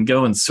I can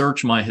go and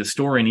search my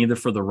historian either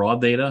for the raw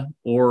data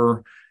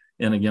or,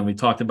 and again, we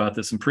talked about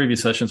this in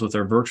previous sessions with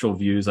our virtual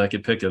views, I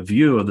could pick a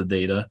view of the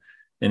data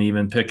and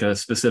even pick a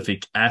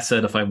specific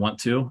asset if I want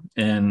to.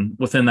 And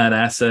within that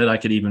asset, I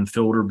could even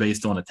filter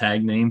based on a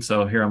tag name.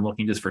 So here I'm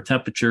looking just for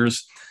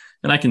temperatures.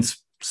 And I can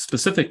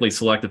specifically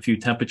select a few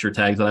temperature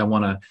tags that I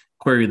want to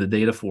query the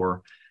data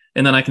for.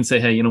 And then I can say,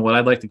 hey, you know what,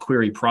 I'd like to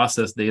query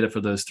process data for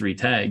those 3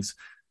 tags.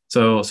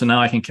 So now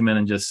I can come in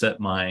and just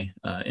set my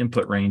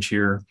input range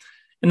here.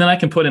 And then I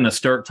can put in a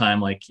start time,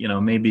 like,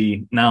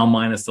 maybe now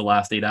minus the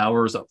last 8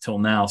 hours up till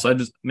now. So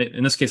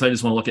in this case, I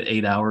just want to look at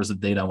 8 hours of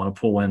data I want to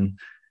pull in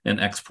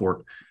and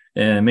export.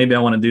 And maybe I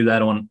want to do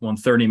that on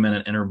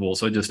 30-minute intervals.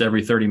 So just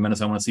every 30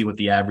 minutes, I want to see what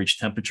the average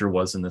temperature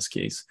was in this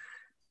case.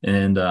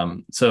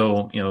 And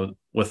so,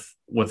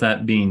 with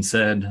that being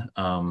said,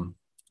 go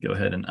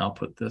ahead and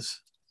output this.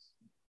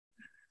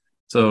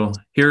 So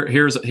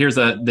here's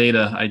that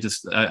data.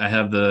 I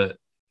have the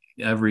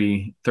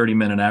every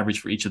 30-minute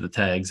average for each of the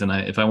tags. And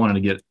if I wanted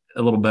to get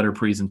a little better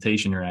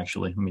presentation here,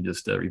 actually, let me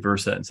just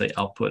reverse that and say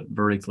output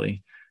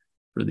vertically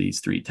for these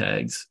 3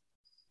 tags.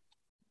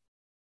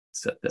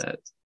 Set that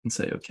and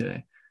say,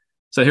 okay.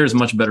 So here's a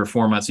much better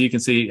format. So you can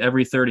see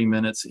every 30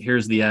 minutes,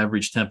 here's the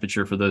average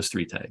temperature for those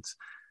 3 tags.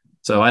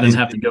 So I didn't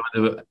have to go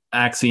into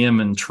Axiom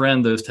and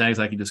trend those tags.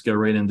 I could just go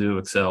right into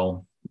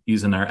Excel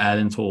using our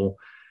add-in tool.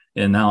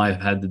 And now I've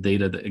had the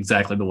data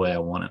exactly the way I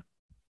want it.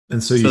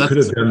 And so you could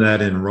have done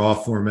that in raw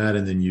format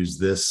and then use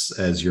this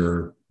as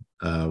your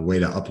way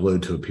to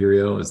upload to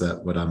APERIO. Is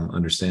that what I'm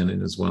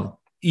understanding as well?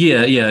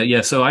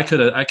 Yeah. So I could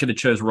have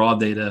chose raw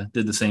data,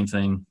 did the same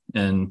thing,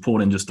 and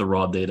pulled in just the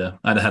raw data.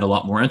 I'd have had a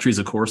lot more entries,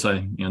 of course.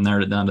 I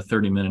narrowed it down to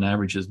 30-minute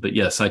averages. But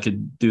yes, I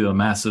could do a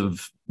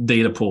massive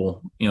data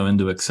pull,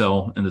 into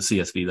Excel and the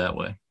CSV that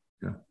way.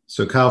 Yeah.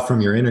 So Kyle,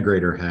 from your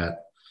integrator hat,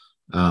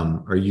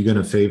 are you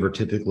going to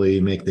typically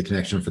make the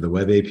connection for the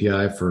web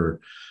API for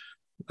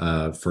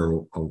a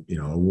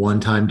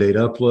one-time data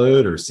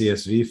upload or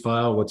CSV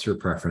file? What's your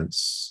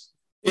preference?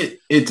 It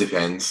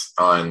depends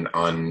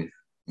on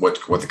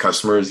what the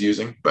customer is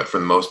using, but for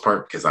the most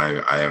part, because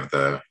I have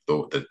the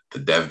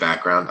dev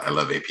background, I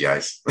love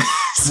APIs.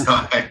 So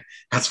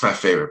that's my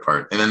favorite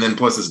part. And then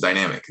plus it's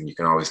dynamic, and you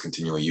can always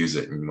continually use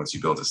it. And once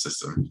you build a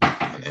system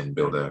and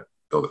build a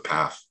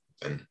path,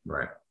 then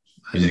right,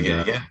 use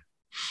it again.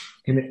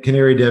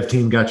 Canary dev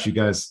team got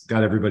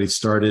everybody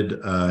started.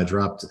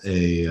 Dropped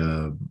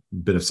a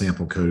bit of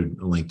sample code,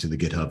 a link to the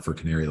GitHub for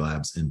Canary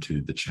Labs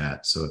into the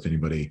chat. So if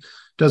anybody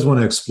does want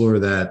to explore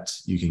that,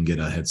 you can get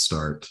a head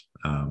start.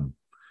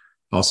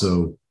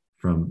 Also,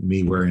 from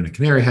me wearing a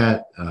Canary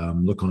hat,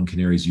 look on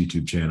Canary's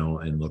YouTube channel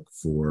and look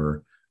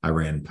for, I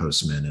ran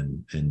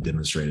Postman and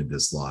demonstrated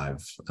this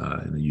live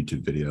in the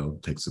YouTube video.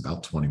 It takes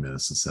about 20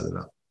 minutes to set it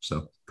up.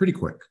 So pretty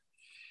quick.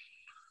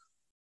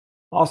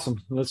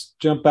 Awesome. Let's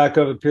jump back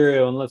over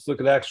APERIO and let's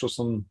look at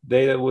some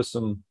data with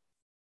some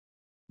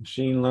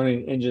machine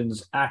learning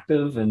engines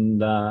active and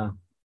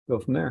go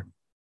from there.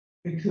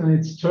 Excellent.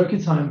 It's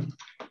turkey time.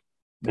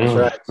 That's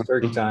right. It's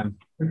turkey time.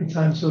 Turkey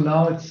time. So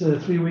now it's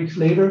 3 weeks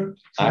later.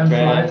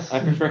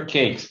 I prefer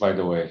cakes, by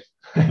the way.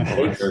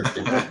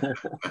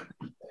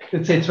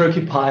 Let's say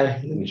turkey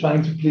pie. I'm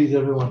trying to please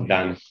everyone.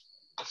 Done.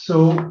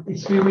 So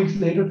it's 3 weeks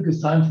later because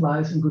time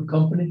flies in good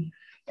company.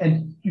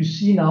 And you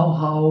see now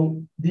how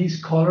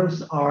these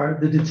colors are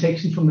the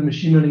detection from the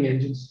machine learning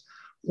engines.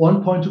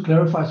 One point to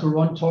clarify, so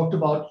Ron talked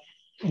about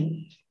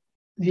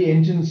the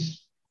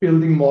engines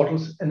building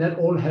models, and that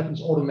all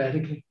happens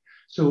automatically.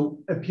 So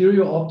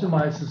APERIO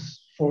optimizes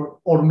for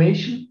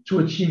automation to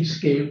achieve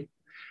scale.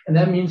 And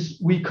that means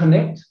we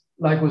connect,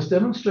 like was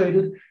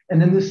demonstrated,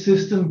 and then the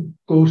system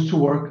goes to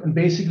work. And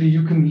basically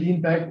you can lean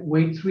back,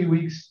 wait 3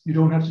 weeks. You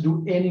don't have to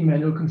do any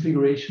manual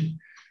configuration.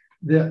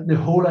 The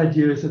whole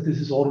idea is that this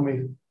is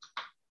automated.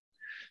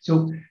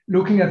 So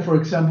looking at, for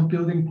example,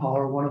 building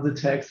power, one of the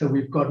tags that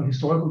we've gotten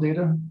historical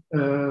data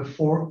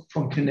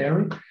from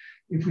Canary,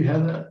 if we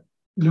have a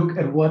look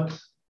at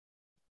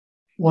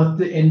what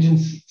the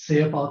engines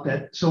say about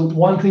that. So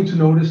one thing to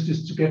notice,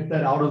 just to get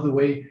that out of the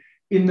way,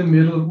 in the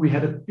middle, we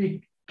had a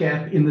big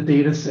gap in the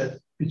data set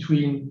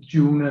between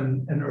June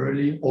and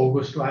early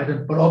August, right?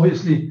 But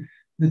obviously,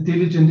 the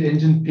diligent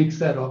engine picks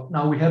that up.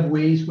 Now we have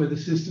ways where the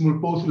system will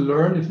both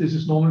learn if this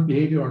is normal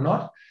behavior or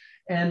not.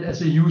 And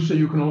as a user,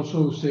 you can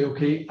also say,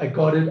 okay, I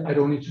got it. I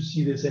don't need to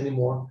see this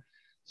anymore.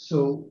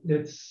 So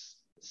let's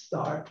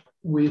start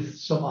with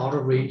some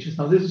outer ranges.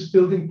 Now this is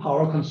building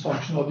power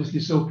consumption, obviously.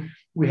 So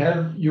we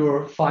have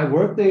your 5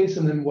 work days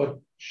and then what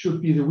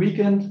should be the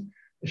weekend,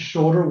 a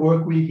shorter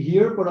work week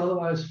here, but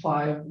otherwise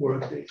 5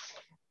 work days.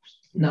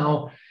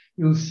 Now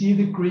you'll see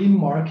the green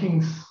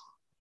markings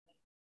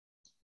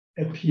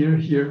appear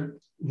here.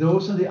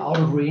 Those are the out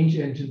of range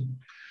engine.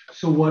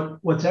 So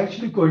what's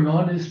actually going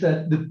on is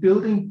that the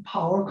building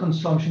power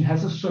consumption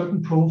has a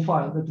certain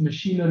profile that the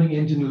machine learning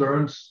engine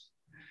learns.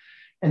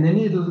 And then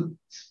it'll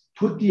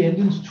put the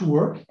engines to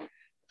work,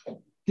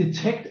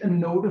 detect and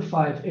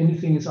notify if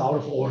anything is out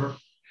of order.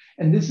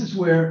 And this is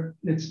where,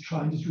 let's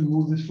try and just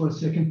remove this for a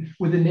second.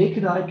 With the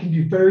naked eye, it can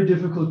be very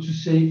difficult to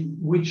say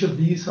which of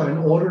these are in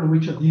order and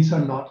which of these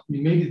are not. I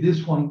mean, maybe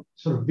this one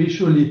sort of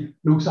visually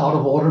looks out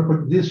of order,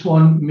 but this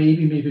one,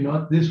 maybe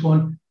not. This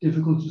one,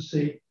 difficult to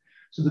say.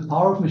 So the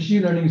power of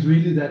machine learning is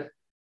really that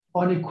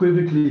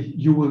unequivocally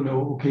you will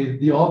know, okay,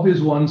 the obvious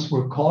ones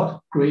were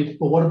caught, great,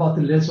 but what about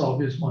the less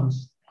obvious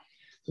ones?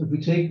 So if we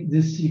take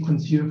this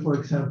sequence here, for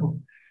example,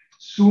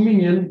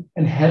 zooming in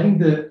and having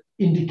the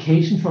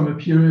indication from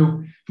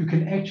APERIO, you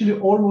can actually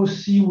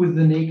almost see with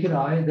the naked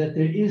eye that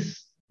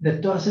there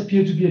does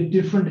appear to be a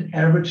different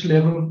average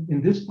level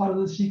in this part of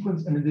the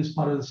sequence and in this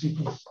part of the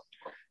sequence.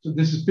 So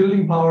this is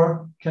building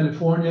power,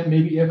 California,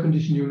 maybe air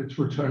conditioning units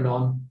were turned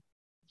on.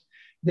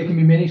 There can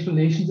be many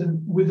explanations,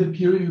 and with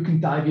APERIO you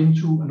can dive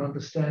into and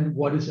understand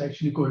what is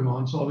actually going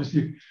on. So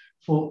obviously,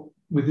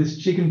 with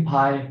this turkey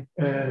pie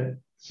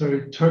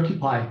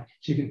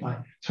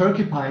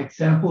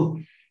example,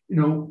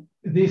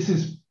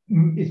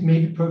 it may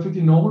be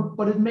perfectly normal,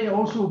 but it may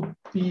also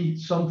be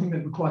something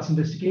that requires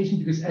investigation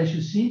because, as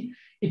you see,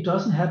 it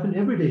doesn't happen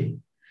every day.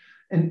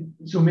 And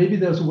so maybe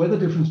there's a weather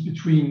difference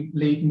between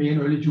late May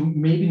and early June,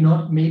 maybe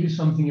not, maybe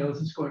something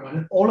else is going on.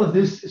 And all of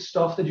this is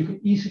stuff that you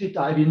can easily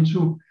dive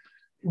into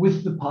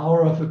with the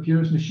power of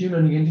APERIO's machine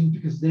learning engine,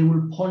 because they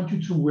will point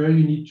you to where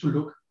you need to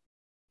look.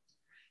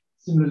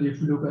 Similarly,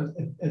 if we look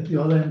at the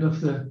other end of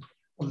the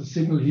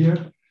signal here,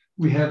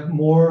 we have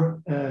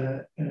more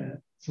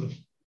sort of,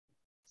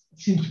 it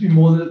seems to be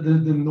more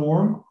the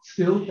norm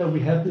still, that we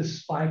have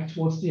this spike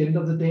towards the end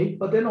of the day,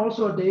 but then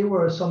also a day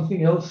where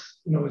something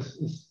else,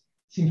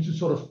 seems to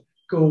sort of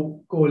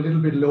go a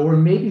little bit lower.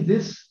 Maybe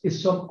this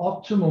is some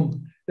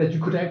optimum that you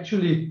could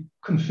actually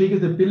configure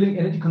the building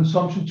energy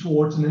consumption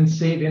towards and then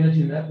save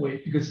energy in that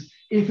way. Because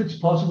if it's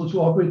possible to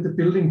operate the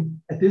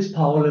building at this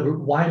power level,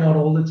 why not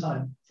all the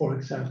time, for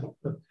example?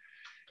 But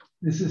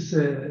this is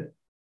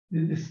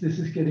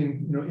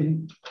getting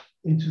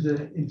into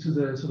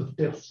the sort of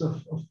depths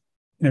of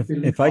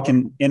if I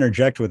can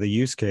interject with a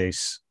use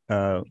case,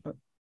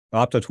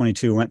 Opto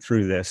 22 went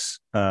through this.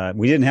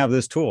 We didn't have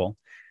this tool,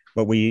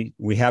 but we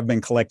have been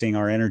collecting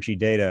our energy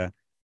data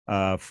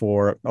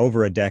for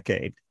over a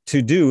decade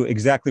to do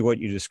exactly what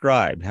you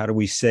described. How do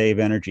we save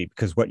energy?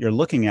 Because what you're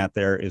looking at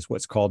there is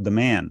what's called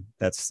demand.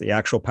 That's the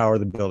actual power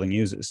the building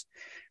uses.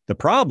 The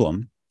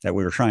problem that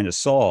we were trying to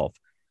solve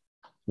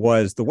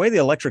was the way the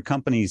electric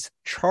companies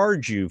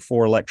charge you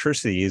for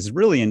electricity is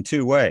really in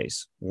 2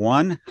 ways.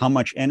 One, how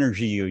much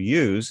energy you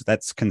use.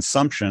 That's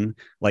consumption,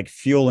 like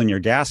fuel in your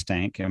gas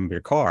tank in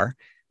your car.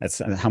 That's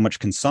how much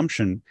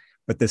consumption.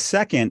 But the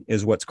second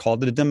is what's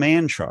called the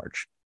demand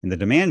charge. And the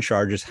demand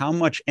charge is how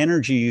much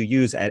energy you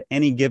use at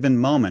any given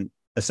moment.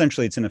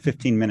 Essentially, it's in a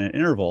 15-minute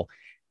interval,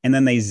 and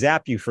then they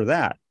zap you for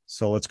that.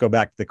 So let's go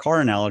back to the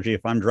car analogy.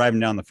 If I'm driving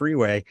down the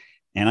freeway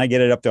and I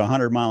get it up to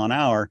 100 miles an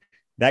hour,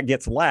 that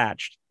gets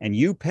latched, and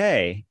you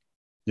pay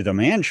the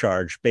demand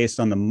charge based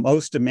on the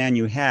most demand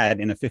you had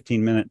in a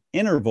 15-minute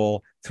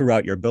interval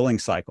throughout your billing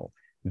cycle.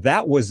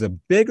 That was a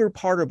bigger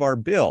part of our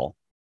bill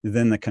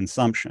than the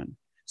consumption.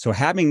 So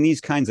having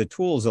these kinds of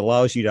tools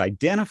allows you to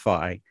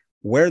identify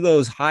where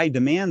those high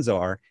demands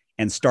are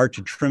and start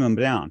to trim them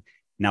down.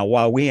 Now,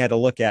 while we had to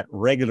look at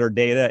regular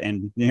data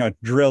and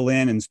drill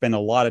in and spend a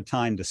lot of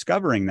time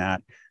discovering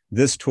that,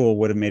 this tool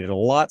would have made it a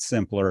lot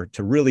simpler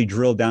to really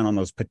drill down on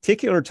those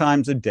particular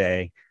times of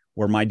day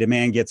where my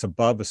demand gets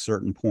above a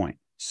certain point.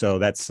 So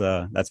that's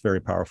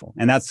very powerful,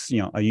 and that's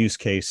a use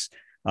case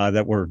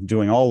that we're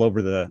doing all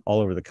over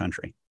the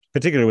country,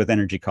 particularly with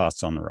energy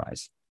costs on the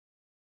rise.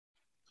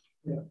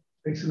 Yeah,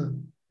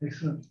 excellent.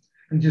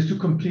 And just to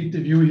complete the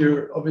view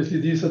here,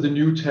 obviously these are the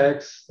new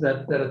tags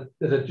that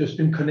have just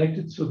been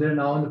connected. So they're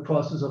now in the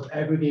process of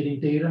aggregating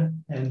data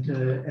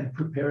and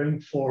preparing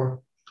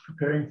for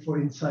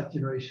insight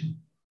generation.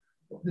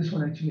 This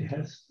one actually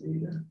has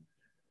data.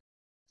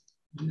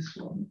 This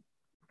one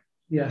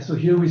Yeah, so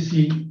here we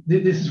see,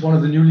 this is one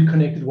of the newly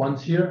connected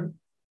ones here,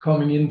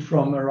 coming in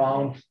from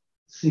around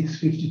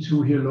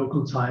 6:52 here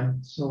local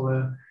time.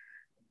 So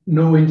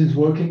no engines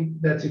working,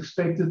 that's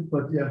expected,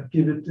 but yeah,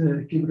 give it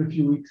a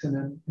few weeks and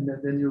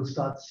then you'll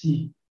start to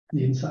see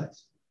the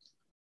insights.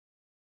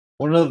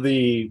 One of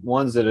the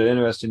ones that are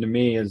interesting to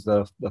me is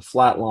the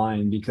flat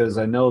line, because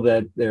I know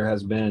that there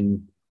has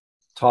been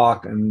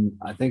talk, and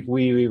I think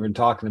we were even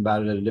talking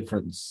about it at a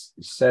different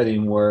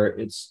setting, where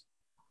it's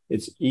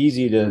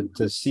easy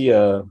to see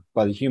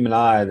by the human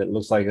eye that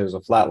looks like there's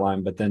a flat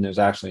line, but then there's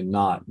actually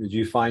not. Did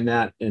you find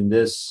that in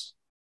this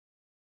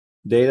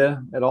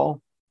data at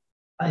all?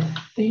 I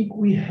think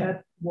we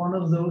had one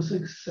of those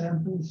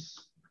examples.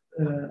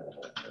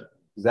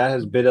 That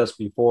has bit us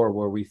before,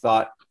 where we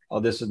thought, oh,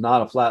 this is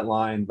not a flat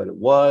line, but it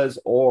was,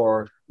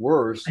 or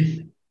worse.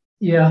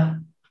 Yeah.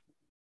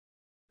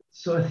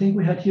 So I think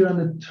we had here on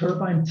the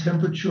turbine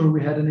temperature,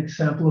 we had an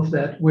example of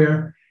that,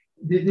 where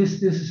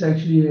this is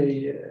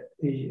actually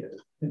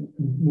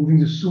moving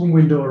the zoom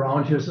window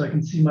around here so I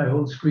can see my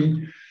whole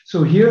screen.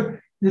 So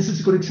here, this is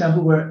a good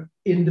example where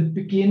in the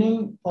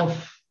beginning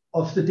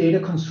of the data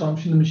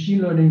consumption, the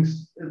machine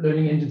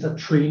learning engines are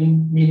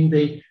training, meaning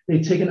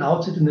they take an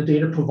output in the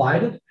data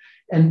provided,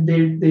 and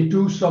they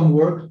do some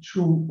work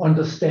to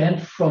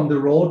understand from the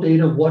raw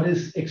data what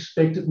is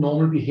expected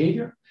normal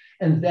behavior.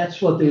 And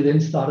that's what they then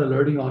start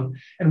alerting on.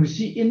 And we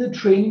see in the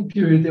training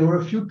period, there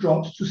were a few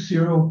drops to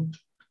zero.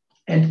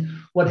 And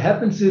what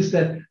happens is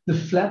that the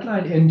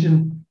flatline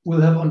engine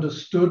will have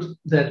understood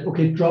that,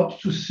 okay,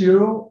 drops to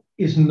zero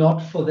is not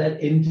for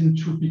that engine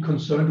to be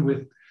concerned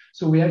with.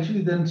 So we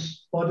actually then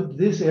spotted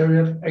this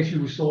area.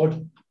 Actually, we saw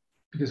it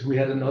because we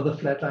had another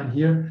flatline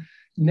here.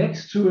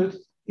 Next to it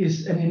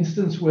is an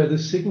instance where the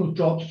signal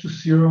drops to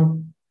zero.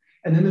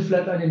 And then the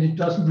flatline engine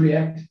doesn't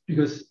react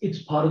because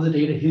it's part of the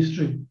data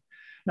history.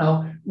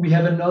 Now, we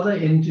have another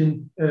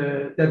engine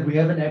that we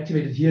haven't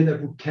activated here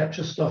that will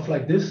capture stuff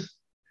like this.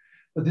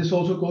 But this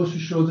also goes to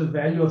show the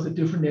value of the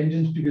different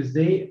engines, because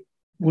they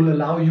will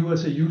allow you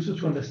as a user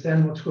to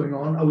understand what's going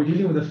on. Are we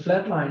dealing with a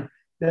flat line?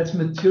 That's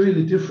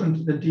materially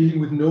different than dealing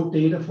with no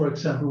data, for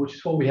example, which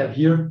is what we have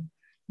here.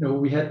 You know,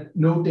 we had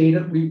no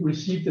data. We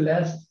received the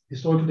last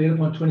historical data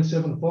point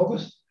 27th of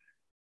August.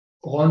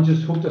 Ron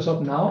just hooked us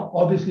up now.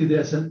 Obviously,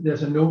 there's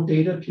a no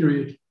data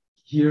period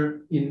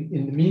here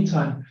in the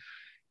meantime.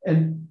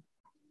 And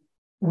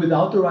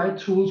without the right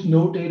tools,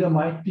 no data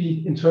might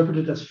be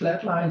interpreted as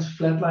flat lines.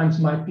 Flat lines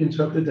might be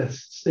interpreted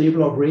as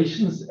stable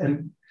operations,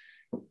 and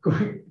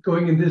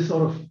going in this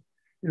sort of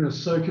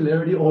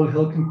circularity, all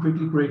hell can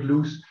quickly break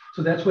loose.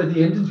 So that's where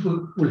the engines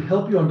will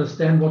help you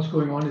understand what's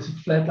going on. Is it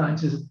flat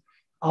lines? Is it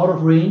out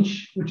of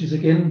range, which is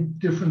again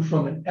different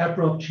from an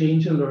abrupt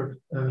change alert,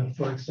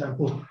 for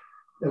example,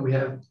 that we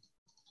have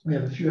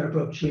a few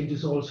abrupt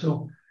changes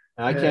also.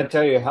 I can't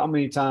tell you how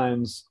many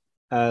times,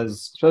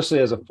 especially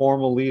as a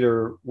formal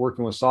leader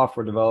working with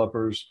software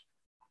developers,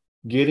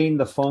 getting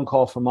the phone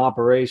call from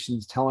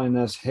operations telling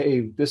us,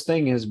 hey, this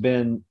thing has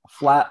been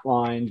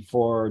flatlined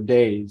for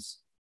days.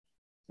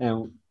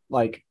 And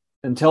like,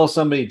 until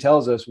somebody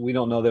tells us, we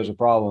don't know there's a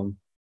problem,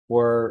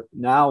 where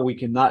now we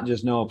can not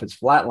just know if it's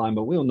flatline,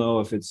 but we'll know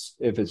if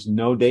it's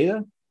no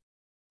data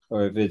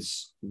or if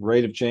it's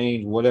rate of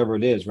change, whatever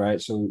it is, right?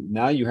 So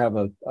now you have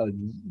a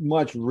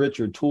much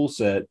richer tool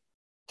set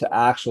to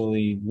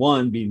actually,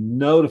 one, be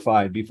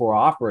notified before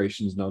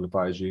operations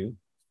notifies you,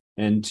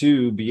 and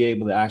two, be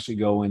able to actually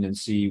go in and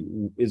see,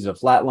 is it a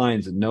flat line,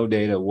 is it no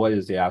data, what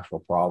is the actual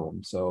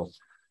problem? So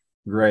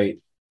great.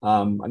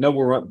 I know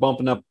we're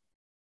bumping up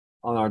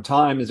on our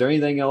time. Is there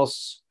anything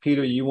else,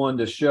 Peter, you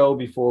wanted to show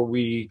before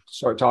we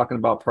start talking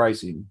about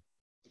pricing?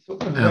 So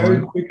a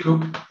very quick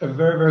look,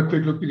 very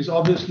quick look, because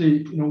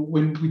obviously,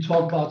 when we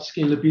talk about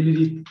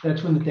scalability,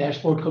 that's when the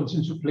dashboard comes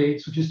into play.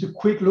 So just a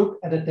quick look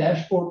at a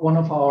dashboard, one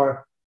of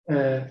our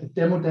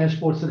demo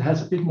dashboards that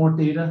has a bit more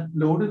data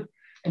loaded.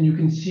 And you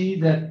can see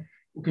that,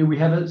 okay, we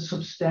have a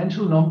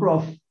substantial number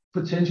of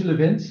potential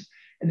events.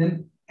 And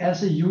then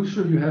as a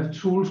user, you have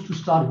tools to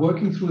start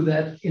working through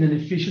that in an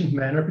efficient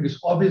manner, because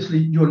obviously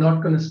you're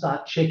not going to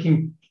start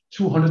checking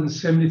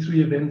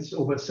 273 events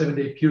over a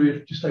 7-day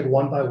period, just like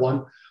one by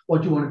one.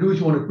 What you want to do is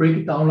you want to break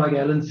it down, like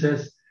Alan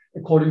says,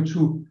 according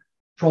to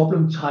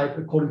problem type,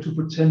 according to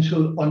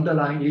potential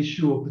underlying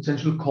issue or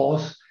potential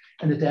cause.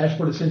 And the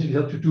dashboard essentially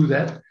helps you do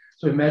that.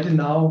 So imagine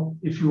now,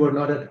 if you are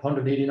not at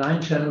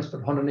 189 channels,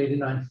 but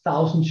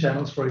 189,000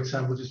 channels, for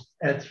example, just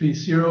add 3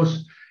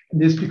 zeros,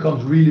 and this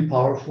becomes really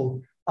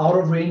powerful. Out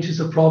of range is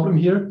a problem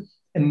here,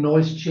 and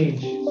noise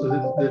change.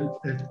 So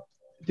the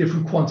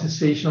different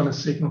quantization on a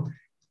signal,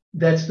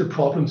 that's the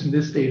problems in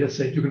this data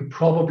set. You can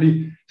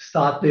probably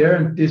start there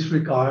and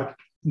disregard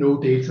no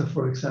data,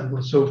 for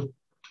example. So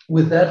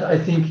with that, I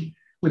think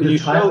with the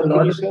time,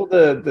 can you show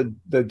the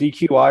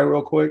DQI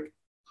real quick?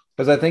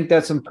 Because I think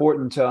that's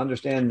important to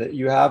understand, that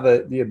you have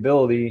the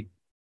ability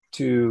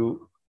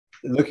to,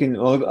 looking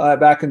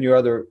back on your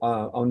other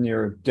on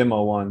your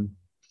demo one.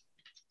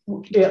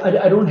 Yeah,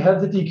 I don't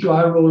have the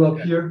DQI roll up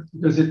here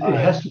because it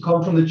has to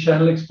come from the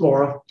Channel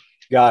Explorer.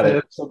 Got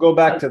it. So go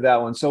back to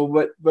that one. So,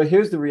 but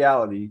here's the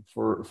reality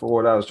for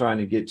what I was trying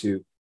to get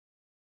to.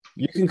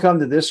 You can come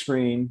to this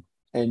screen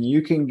and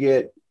you can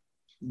get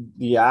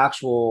the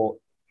actual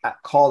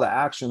call to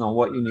action on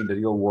what you need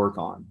to go work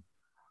on,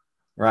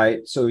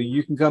 right? So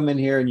you can come in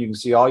here and you can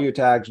see all your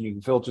tags and you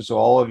can filter. So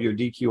all of your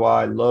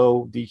DQI,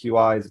 low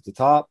DQI is at the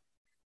top.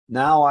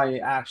 Now I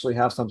actually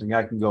have something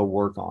I can go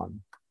work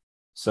on.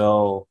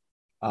 So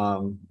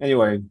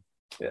anyway,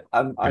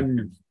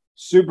 I'm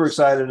super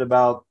excited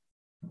about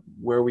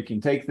where we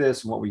can take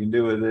this and what we can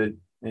do with it.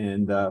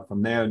 And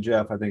from there,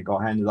 Jeff, I think I'll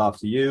hand it off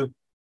to you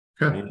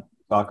and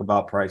talk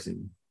about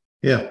pricing.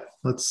 Yeah,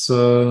 let's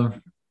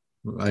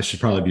I should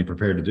probably be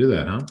prepared to do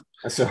that,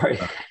 huh? Sorry.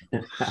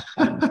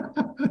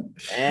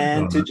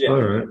 And to Jeff.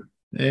 All right.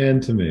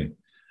 And to me.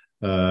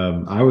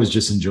 I was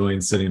just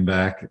enjoying sitting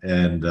back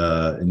and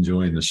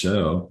enjoying the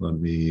show. Let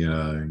me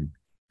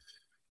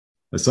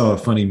I saw a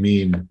funny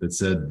meme that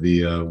said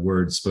the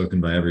words spoken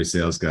by every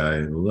sales guy,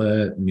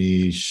 let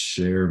me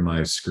share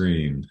my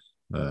screen,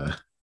 the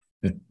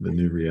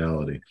new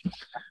reality.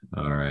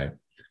 All right.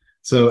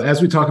 So as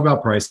we talk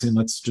about pricing,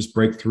 let's just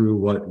break through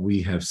what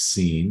we have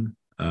seen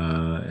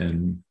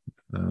and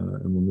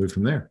we'll move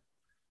from there.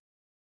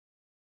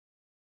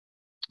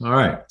 All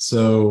right.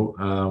 So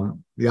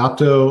the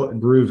Opto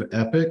Groove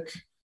Epic,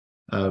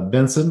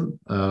 Benson,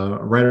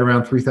 right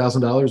around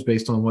 $3,000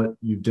 based on what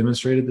you've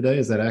demonstrated today.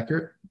 Is that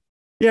accurate?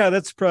 Yeah,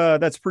 that's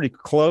pretty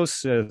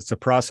close. It's a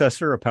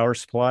processor, a power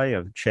supply,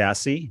 a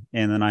chassis,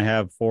 and then I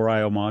have 4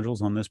 I/O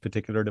modules on this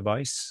particular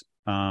device.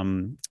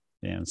 And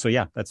so,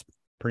 yeah, that's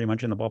pretty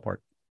much in the ballpark.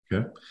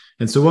 Okay.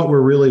 And so what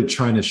we're really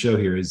trying to show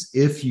here is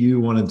if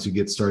you wanted to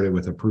get started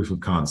with a proof of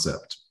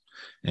concept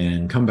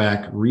and come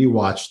back,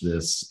 rewatch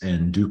this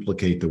and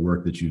duplicate the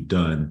work that you've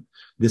done,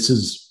 this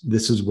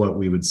is what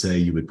we would say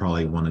you would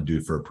probably want to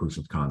do for a proof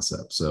of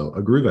concept. So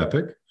a Groove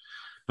Epic,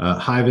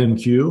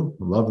 HiveMQ,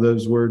 love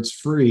those words,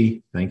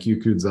 free. Thank you,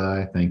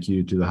 Kudzai. Thank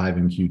you to the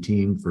HiveMQ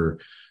team for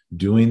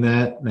doing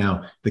that.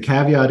 Now, the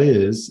caveat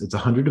is it's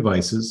 100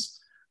 devices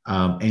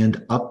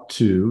and up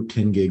to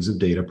 10 gigs of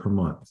data per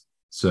month.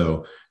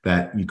 So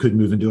that you could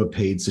move into a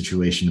paid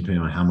situation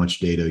depending on how much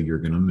data you're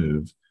going to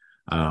move.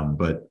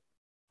 But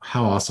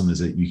how awesome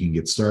is it? You can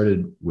get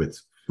started with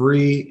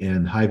free,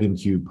 and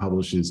HiveMQ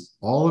publishes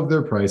all of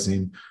their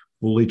pricing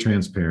fully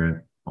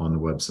transparent on the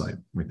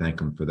website. We thank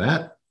them for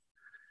that.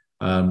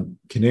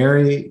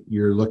 Canary,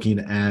 you're looking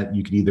at,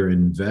 you could either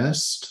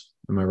invest,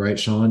 am I right,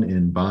 Sean,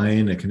 in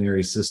buying a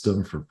Canary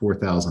system for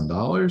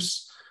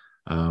 $4,000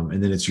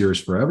 and then it's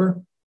yours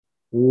forever.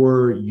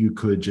 Or you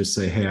could just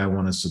say, hey, I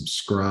want to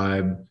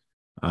subscribe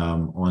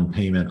on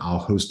payment. I'll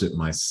host it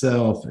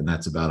myself. And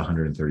that's about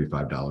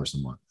 $135 a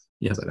month.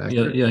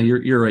 Yeah,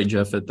 you're right,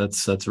 Jeff.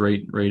 That's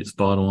right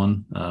spot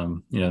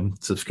on.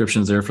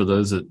 Subscriptions there for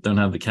those that don't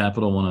have the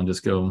capital, want to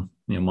just go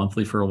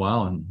monthly for a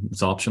while, and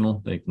it's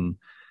optional. They can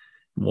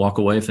walk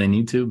away if they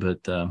need to,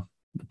 but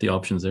the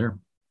option's there.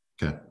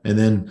 Okay, and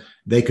then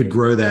they could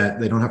grow that.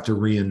 They don't have to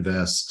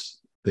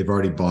reinvest. They've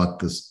already bought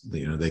this.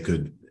 They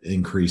could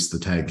increase the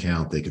tag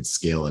count. They could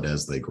scale it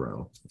as they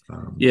grow.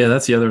 Yeah,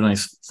 that's the other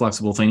nice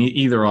flexible thing.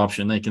 Either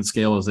option, they can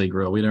scale as they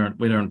grow. We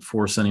don't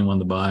force anyone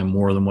to buy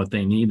more than what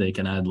they need. They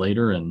can add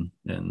later, and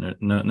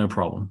no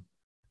problem.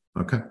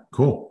 Okay,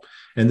 cool.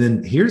 And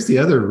then here's the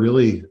other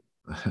really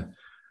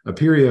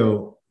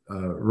APERIO,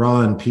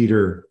 Ron,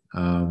 Peter,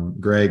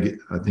 Greg,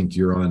 I think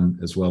you're on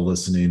as well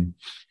listening.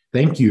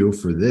 Thank you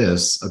for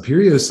this.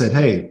 APERIO said,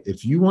 hey,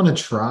 if you want to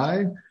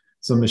try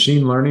some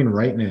machine learning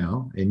right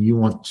now and you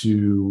want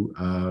to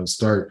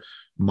start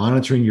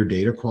monitoring your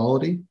data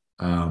quality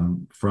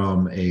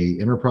from a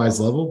enterprise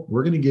level,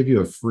 we're going to give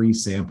you a free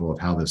sample of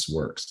how this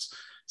works.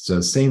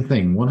 So same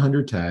thing,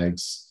 100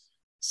 tags,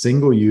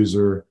 single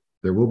user.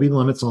 There will be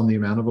limits on the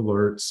amount of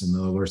alerts and the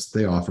alerts that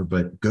they offer,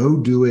 but go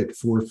do it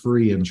for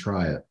free and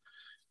try it.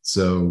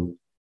 So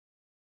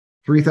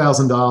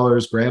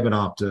 $3,000, grab an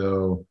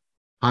Opto,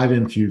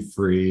 HiveMQ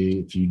free.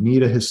 If you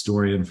need a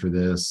historian for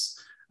this,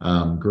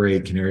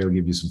 great. Canary will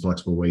give you some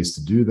flexible ways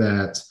to do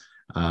that.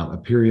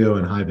 APERIO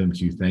and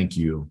HiveMQ, thank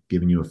you,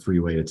 giving you a free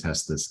way to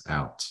test this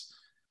out.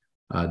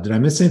 Did I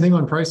miss anything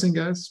on pricing,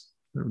 guys?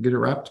 Did we get it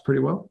wrapped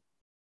pretty well?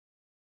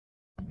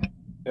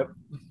 Yep.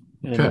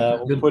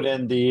 And we'll put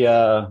in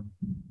the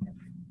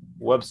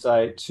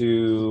website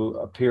to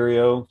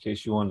APERIO in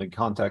case you wanted to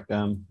contact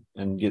them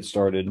and get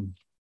started.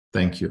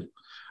 Thank you.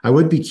 I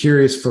would be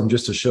curious, from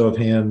just a show of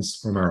hands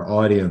from our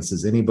audience,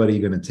 is anybody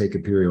going to take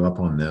APERIO up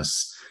on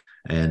this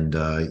and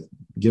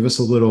give us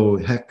a little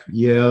heck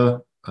yeah,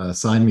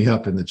 sign me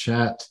up in the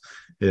chat.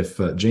 If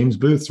James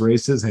Booth's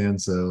raised his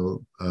hand,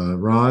 so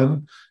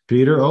Ron,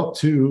 Peter,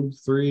 2,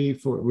 3,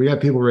 4, we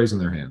got people raising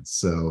their hands.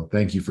 So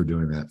thank you for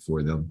doing that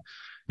for them.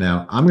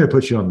 Now I'm going to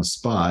put you on the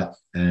spot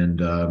and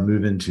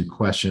move into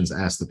questions.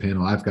 Ask the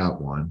panel. I've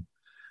got one.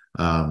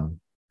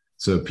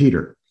 So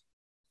Peter,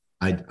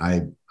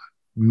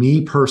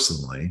 me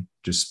personally,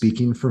 just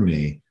speaking for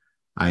me,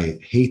 I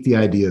hate the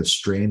idea of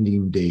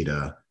stranding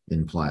data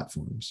in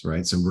platforms,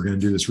 right? So we're going to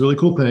do this really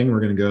cool thing. We're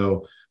going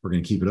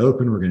to keep it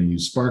open. We're going to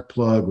use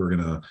Sparkplug. We're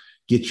going to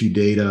get you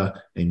data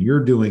and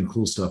you're doing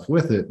cool stuff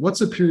with it.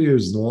 What's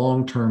APERIO's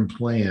long-term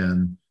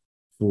plan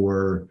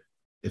for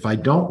if I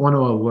don't want to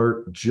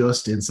alert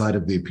just inside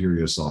of the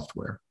APERIO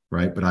software,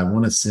 right? But I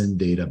want to send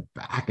data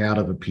back out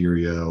of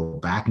APERIO,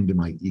 back into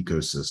my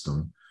ecosystem.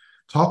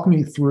 Talk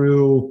me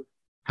through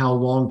how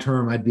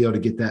long-term I'd be able to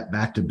get that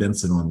back to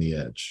Benson on the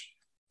edge.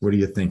 What are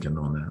you thinking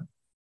on that?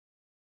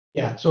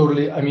 Yeah,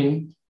 totally. I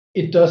mean,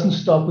 it doesn't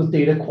stop with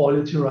data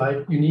quality, right?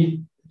 You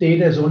need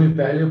data is only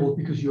valuable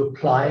because you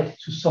apply it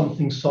to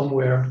something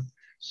somewhere.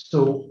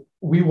 So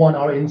we want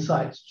our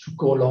insights to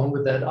go along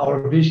with that.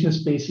 Our vision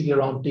is basically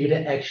around data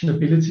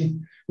actionability.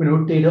 We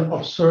know data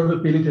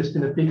observability has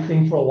been a big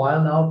thing for a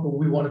while now, but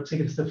we want to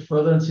take it a step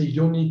further and say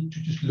you don't need to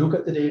just look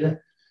at the data.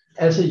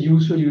 As a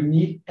user, you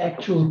need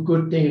actual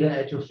good data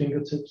at your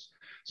fingertips.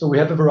 So we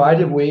have a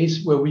variety of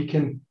ways where we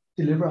can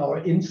deliver our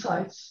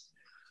insights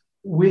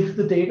with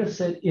the data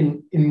set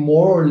in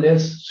more or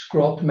less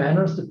scrubbed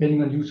manners,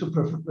 depending on user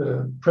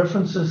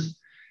preferences.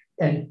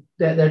 And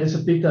that is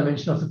a big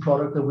dimension of the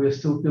product that we are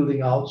still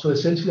building out. So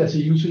essentially, as a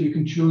user, you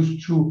can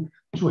choose to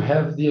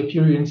have the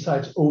APERIO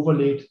insights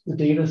overlaid the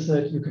data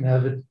set. You can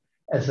have it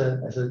as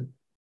a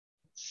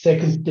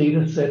second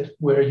data set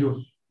where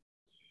you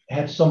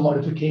have some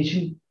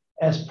modification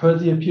as per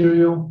the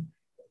APERIO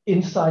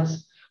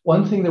insights.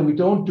 One thing that we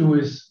don't do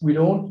is we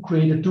don't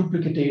create a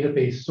duplicate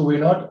database. So we're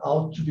not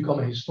out to become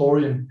a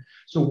historian.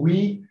 So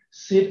we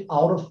sit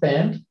out of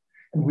band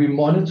and we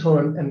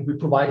monitor and we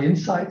provide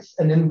insights,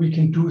 and then we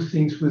can do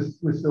things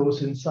with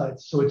those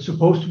insights. So it's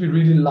supposed to be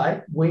really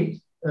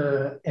lightweight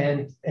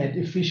and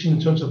efficient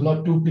in terms of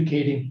not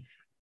duplicating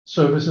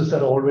services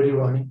that are already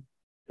running.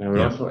 I would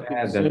also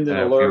add that send an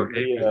alert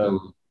via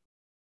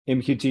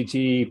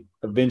MQTT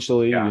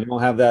eventually. You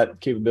don't have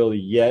that capability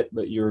yet,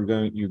 but you're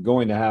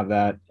going to have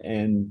that,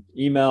 and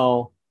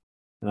email,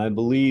 and I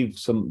believe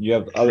you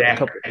have a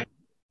couple.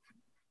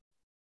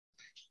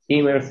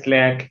 Email,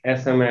 Slack,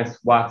 SMS,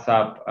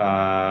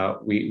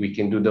 WhatsApp, we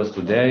can do those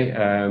today.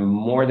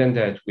 More than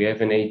that, we have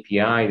an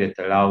API that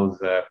allows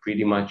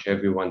pretty much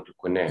everyone to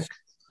connect.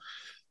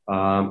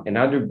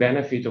 Another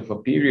benefit of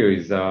APERIO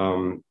is,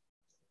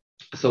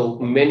 so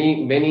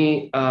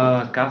many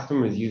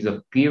customers use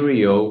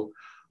APERIO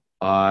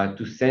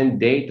to send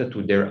data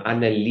to their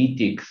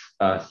analytics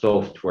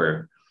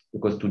software.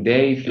 Because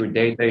today, if your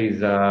data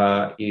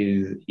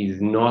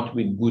is not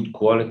with good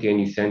quality and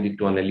you send it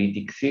to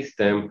analytics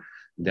system,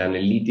 the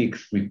analytics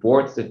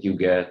reports that you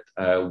get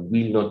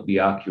will not be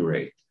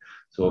accurate.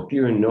 So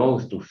APERIO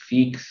knows to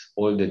fix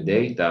all the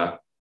data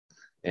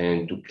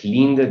and to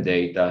clean the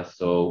data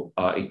so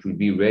it will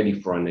be ready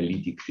for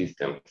analytic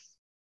systems.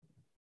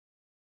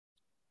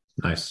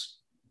 Nice.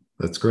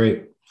 That's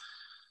great.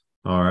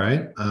 All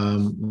right.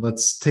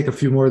 Let's take a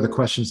few more of the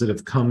questions that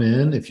have come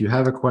in. If you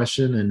have a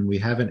question and we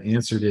haven't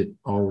answered it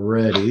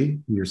already,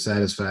 to your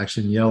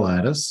satisfaction, yell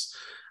at us.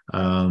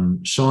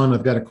 Sean,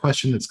 I've got a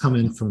question that's come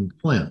in from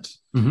Clint.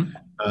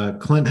 Mm-hmm.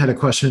 Clint had a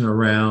question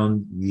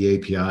around the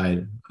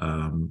API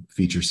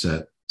feature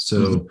set.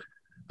 So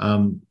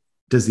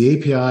does the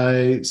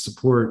API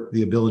support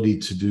the ability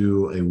to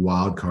do a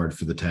wildcard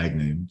for the tag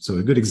name? So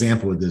a good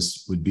example of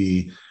this would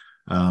be,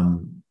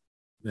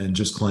 and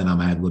just Clint,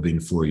 I'm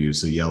ad-libbing for you,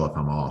 so yell if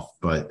I'm off.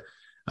 But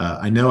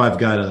I know I've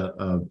got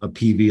a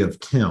PV of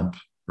temp,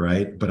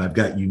 right? But I've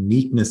got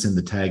uniqueness in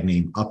the tag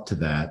name up to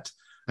that.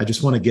 I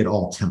just want to get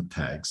all temp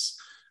tags,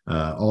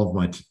 all of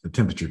my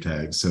temperature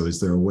tags. So is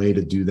there a way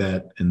to do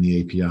that in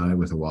the API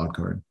with a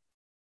wildcard?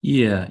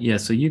 Yeah.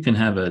 So you can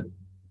have a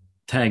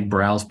tag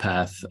browse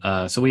path.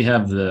 So we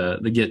have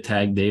the get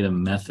tag data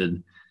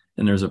method,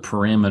 and there's a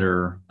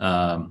parameter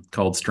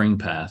called string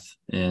path.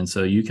 And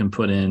so you can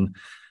put in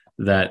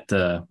that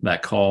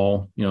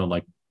call,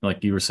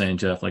 like you were saying,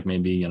 Jeff, like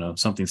maybe,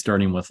 something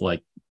starting with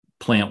like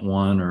plant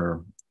 1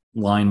 or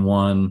line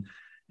 1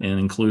 and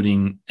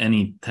including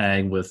any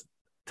tag with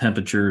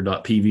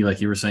temperature.pv,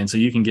 like you were saying. So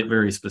you can get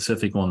very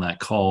specific on that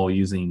call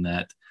using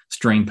that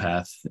string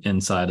path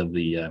inside of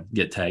the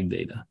get tag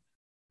data.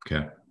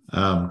 Okay.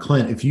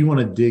 Clint, if you want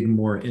to dig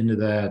more into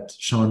that,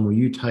 Sean, will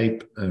you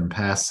type and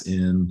pass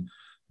in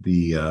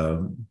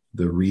the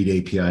read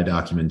API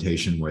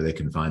documentation where they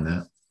can find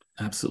that?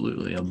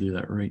 Absolutely. I'll do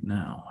that right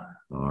now.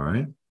 All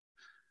right.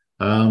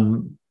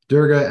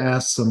 Durga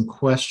asked some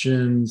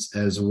questions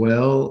as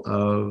well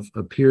of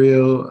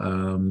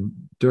APERIO.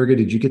 Durga,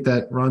 did you get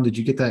that? Ron, did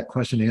you get that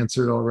question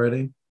answered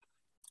already?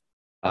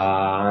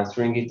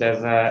 Answering it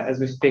as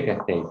we speak, I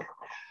think.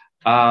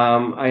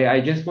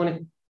 I just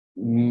wanted,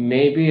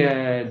 maybe,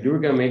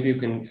 Durga, maybe you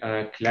can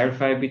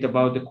clarify a bit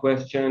about the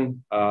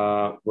question.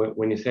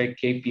 When you say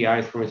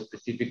KPIs from a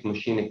specific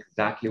machine,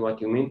 exactly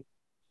what you mean?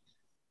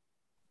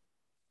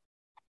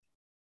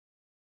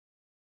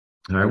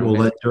 All right, we'll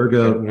let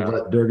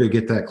Durga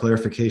get that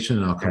clarification,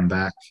 and I'll come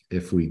back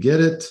if we get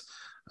it.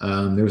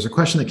 There was a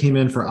question that came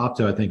in for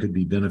Opto I think would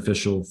be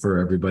beneficial for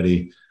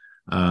everybody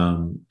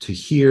to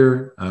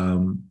hear.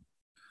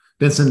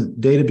 Benson,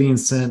 data being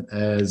sent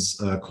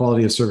as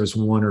quality of service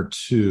 1 or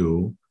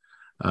 2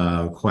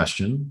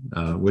 question.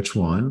 Which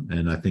one?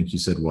 And I think you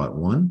said what,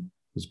 1?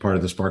 as part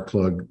of the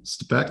Sparkplug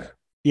spec?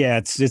 Yeah,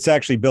 it's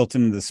actually built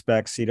into the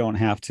specs. You don't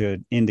have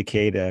to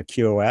indicate a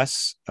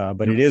QoS,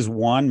 but it is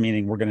one,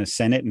 meaning we're going to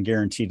send it and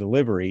guarantee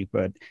delivery.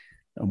 But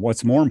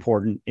what's more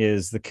important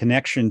is the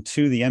connection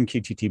to the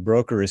MQTT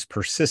broker is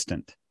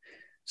persistent.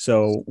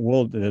 So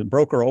the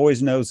broker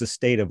always knows the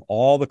state of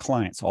all the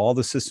clients, all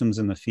the systems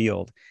in the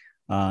field.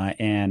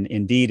 And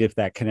indeed, if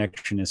that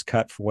connection is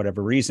cut for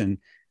whatever reason,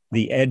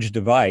 the edge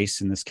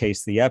device, in this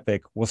case, the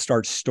Epic, will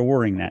start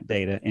storing that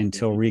data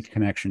until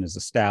reconnection is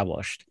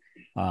established.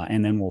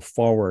 And then we'll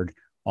forward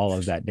all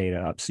of that data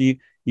up. So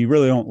you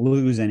really don't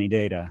lose any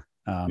data.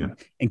 And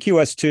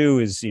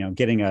QoS2 is,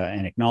 getting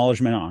an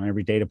acknowledgement on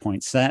every data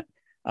point set.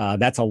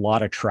 That's a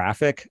lot of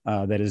traffic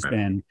that has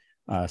been,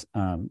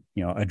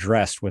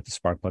 addressed with the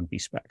Sparkplug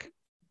B-Spec.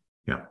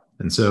 Yeah.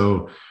 And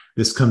so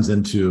this comes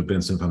into,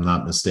 Benson, if I'm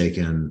not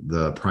mistaken,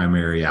 the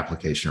primary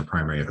application or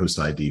primary host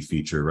ID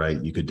feature,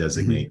 right? You could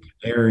designate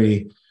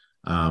Canary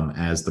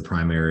as the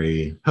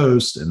primary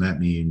host, and that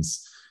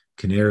means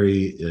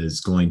Canary is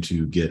going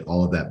to get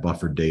all of that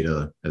buffered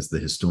data as the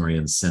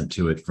historian sent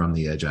to it from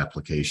the edge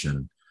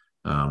application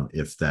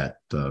if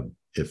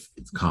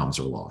comms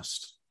are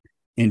lost.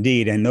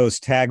 Indeed, and those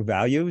tag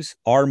values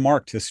are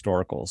marked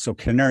historical, so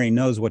Canary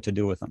knows what to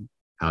do with them.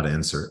 How to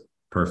insert.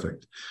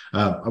 Perfect.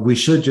 We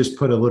should just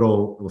put a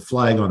little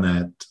flag on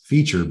that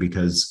feature,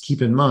 because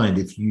keep in mind,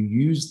 if you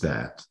use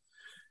that,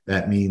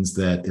 that means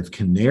that if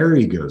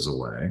Canary goes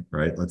away,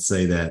 right? Let's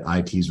say that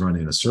IT is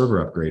running a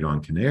server upgrade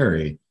on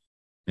Canary,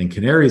 and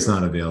Canary is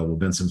not available,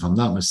 Benson, if I'm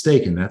not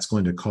mistaken, that's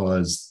going to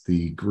cause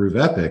the Groove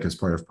Epic as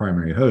part of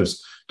primary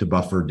host to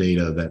buffer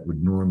data that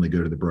would normally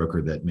go to the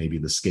broker that maybe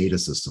the SCADA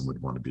system would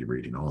want to be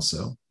reading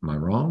also. Am I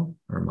wrong?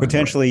 Or am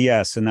Potentially, I right?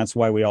 Yes. And that's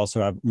why we also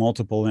have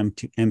multiple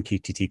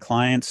MQTT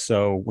clients.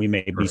 So we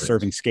may be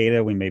serving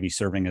SCADA, we may be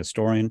serving a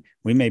historian,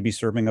 we may be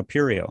serving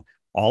APERIO.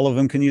 All of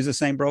them can use the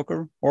same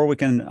broker, or we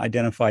can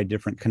identify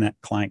different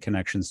client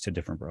connections to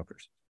different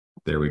brokers.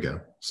 There we go.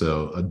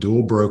 So a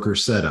dual broker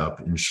setup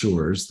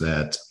ensures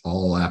that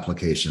all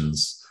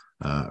applications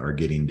are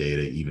getting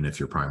data, even if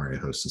your primary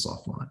host is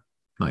offline.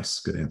 Nice,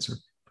 good answer.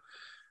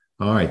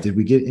 All right, did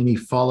we get any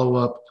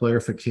follow-up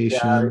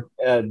clarification?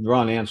 Yeah,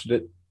 Ron answered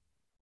it.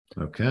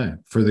 Okay,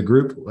 for the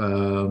group,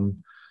 Ron,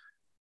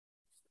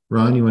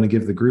 you want to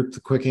give the group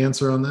the quick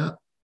answer on that?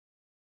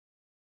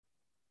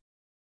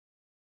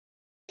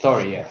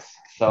 Sorry, yes.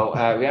 So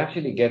we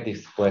actually get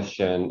this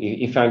question,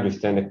 if I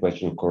understand the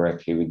question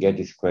correctly, we get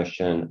this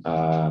question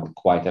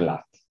quite a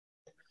lot.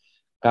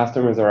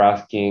 Customers are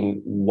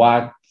asking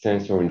what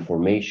sensor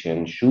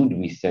information should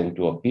we send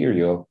to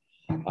APERIO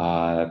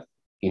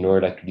in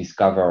order to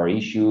discover our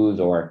issues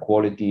or our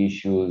quality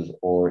issues,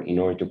 or in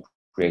order to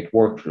create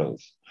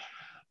workflows.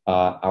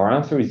 Our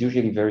answer is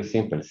usually very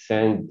simple: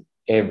 send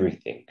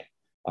everything.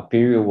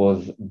 APERIO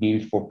was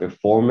built for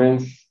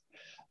performance.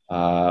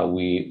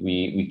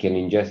 We can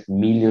ingest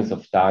millions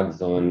of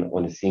tags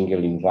on a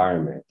single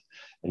environment.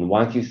 And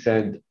once you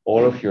send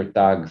all of your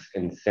tags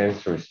and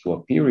sensors to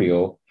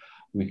APERIO,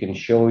 we can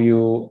show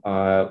you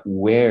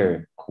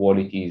where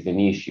quality is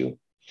an issue.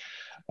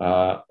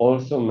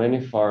 Also, many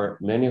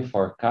of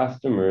our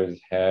customers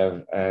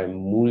have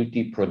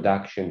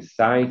multi-production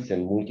sites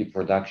and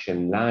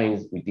multi-production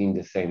lines within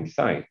the same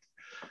site.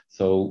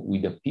 So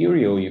with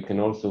APERIO, you can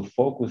also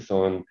focus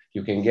on,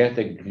 you can get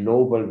a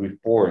global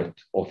report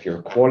of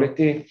your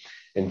quality,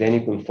 and then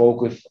you can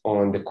focus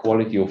on the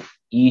quality of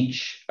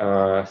each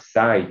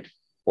site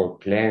or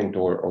plant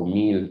or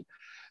mill.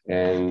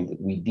 And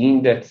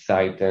within that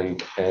site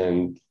and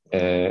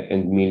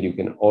mill, you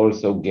can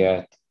also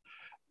get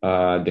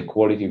the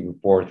quality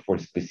report for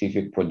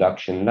specific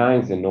production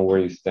lines and know where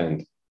you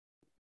stand.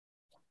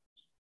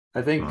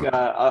 I think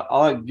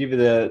I'll give you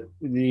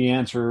the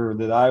answer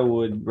that I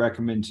would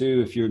recommend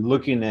too. If you're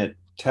looking at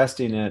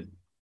testing it,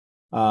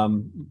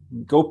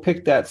 go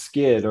pick that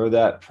skid or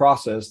that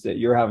process that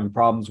you're having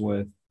problems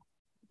with,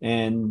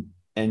 and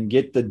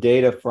get the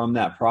data from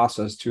that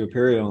process to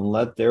APERIO and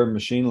let their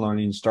machine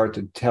learning start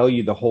to tell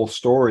you the whole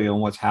story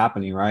on what's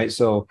happening, right?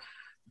 So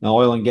now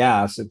oil and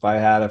gas, if I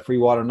had a free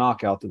water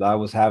knockout that I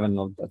was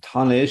having a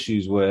ton of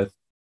issues with,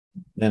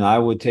 then I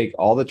would take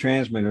all the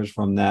transmitters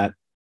from that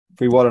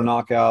free water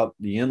knockout,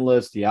 the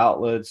inlets, the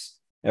outlets,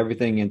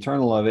 everything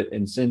internal of it,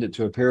 and send it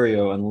to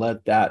APERIO and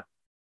let that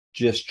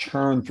just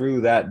churn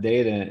through that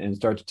data and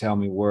start to tell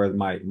me where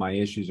my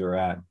issues are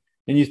at.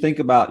 And you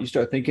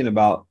start thinking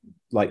about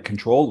like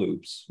control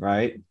loops,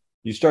 right?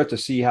 You start to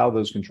see how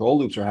those control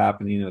loops are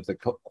happening at the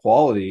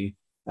quality.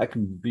 That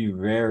can be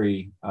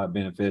very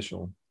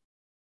beneficial.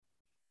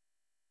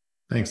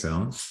 Thanks,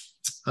 Alan.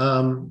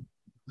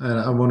 And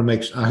I want to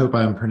make sure, I hope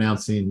I'm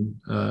pronouncing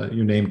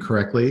your name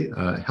correctly.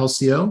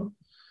 Helsio,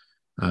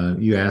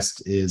 you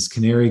asked, is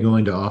Canary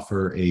going to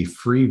offer a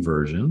free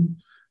version?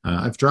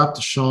 I've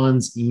dropped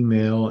Sean's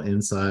email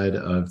inside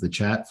of the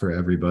chat for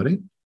everybody.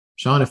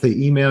 Sean, if they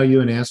email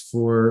you and ask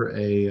for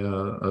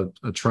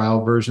a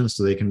trial version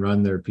so they can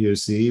run their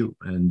POC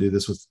and do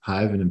this with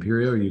Hive and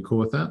APERIO, are you cool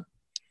with that?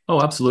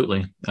 Oh,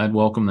 absolutely. I'd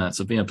welcome that.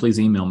 So yeah, please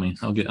email me.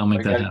 I'll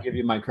make that happen. Give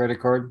you my credit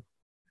card.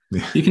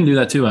 You can do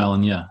that too,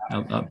 Alan. Yeah,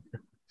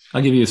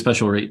 I'll give you a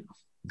special rate.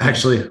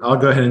 Actually, I'll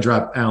go ahead and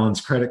drop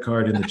Alan's credit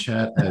card in the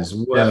chat as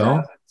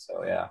well.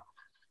 So yeah.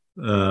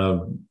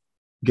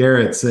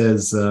 Garrett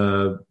says,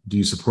 do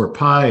you support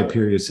Pi?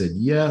 Aperio said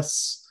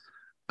yes.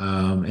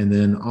 And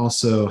then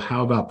also,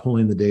 how about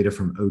pulling the data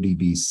from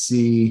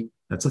ODBC?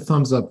 That's a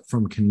thumbs up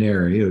from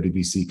Canary,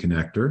 ODBC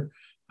connector.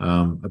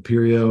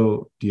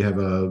 Aperio, do you have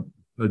a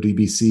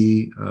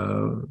ODBC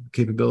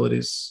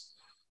capabilities?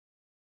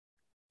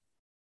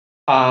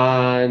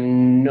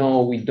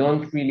 No, we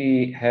don't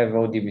really have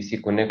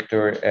ODBC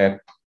connector.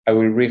 I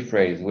will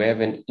rephrase. We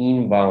have an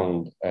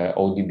inbound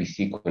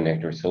ODBC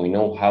connector, so we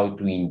know how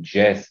to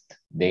ingest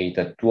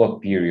data to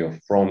Aperio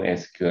from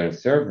SQL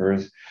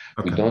servers.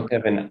 Okay. We don't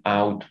have an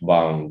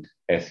outbound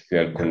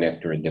SQL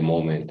connector at the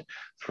moment.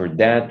 For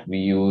that, we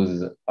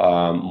use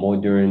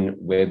modern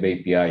web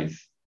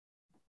APIs.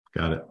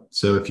 Got it.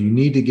 So if you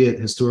need to get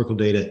historical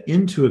data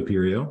into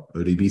Aperio,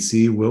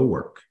 ODBC will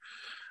work.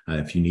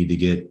 If you need to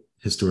get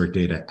historic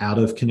data out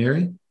of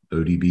Canary,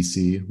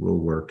 ODBC will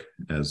work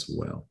as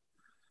well.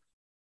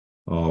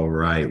 All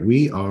right,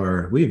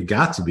 we've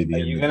got to be the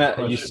end.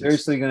 Are you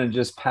seriously gonna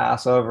just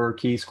pass over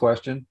Keith's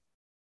question?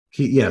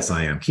 Keith, yes,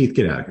 I am. Keith,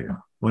 get out of here.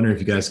 Wondering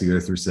if you guys could go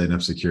through setting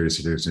up security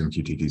certificates in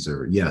MQTT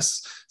server.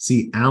 Yes.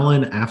 See,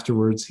 Alan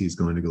afterwards, he's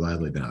going to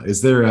gladly now.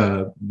 Does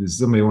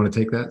somebody want to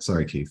take that?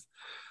 Sorry, Keith.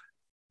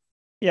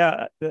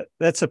 Yeah,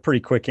 that's a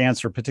pretty quick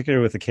answer,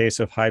 particularly with the case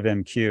of Hive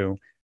MQ.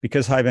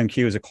 Because Hive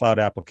MQ is a cloud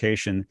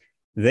application,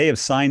 they have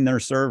signed their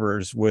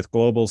servers with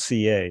global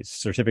CAs,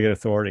 certificate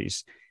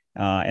authorities.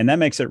 And that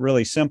makes it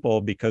really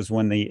simple because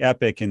when the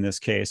Epic, in this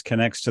case,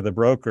 connects to the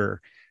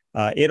broker,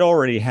 it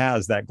already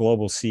has that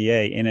global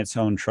CA in its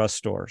own trust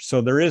store. So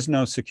there is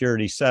no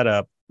security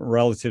setup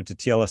relative to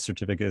TLS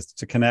certificates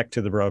to connect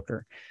to the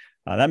broker.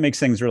 That makes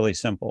things really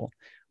simple.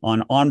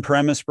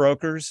 On-premise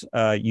brokers,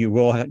 you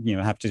will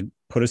have to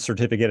put a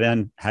certificate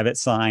in, have it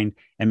signed,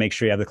 and make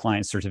sure you have the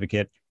client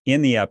certificate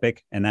in the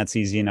Epic, and that's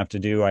easy enough to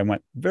do. I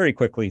went very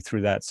quickly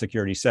through that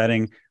security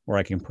setting where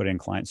I can put in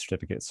client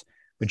certificates.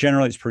 But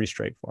generally, it's pretty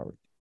straightforward.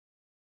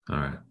 All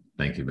right.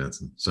 Thank you,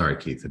 Benson. Sorry,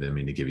 Keith. I didn't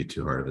mean to give you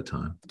too hard of a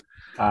time.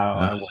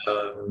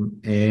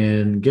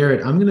 And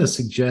Garrett, I'm going to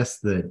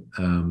suggest that,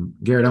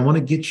 Garrett, I want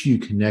to get you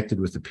connected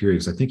with Aperio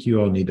because I think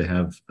you all need to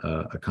have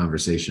a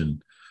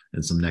conversation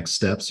and some next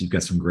steps. You've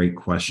got some great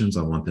questions.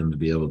 I want them to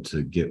be able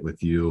to get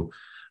with you.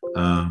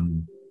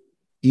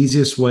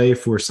 Easiest way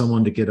for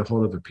someone to get a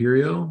hold of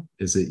Aperio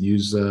is it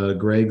use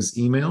Greg's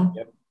email?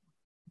 Yep.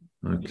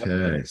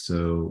 Okay, yep.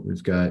 So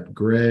we've got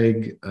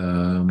Greg.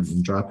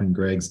 I'm dropping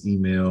Greg's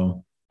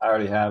email. I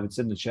already have. It's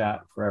in the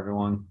chat for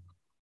everyone.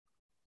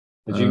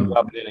 But you can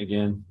drop it in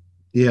again.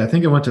 Yeah, I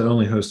think I went to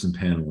only host and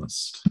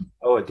panelist.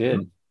 Oh, it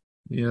did.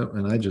 Yep,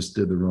 and I just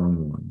did the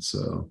wrong one.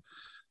 So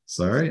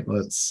sorry.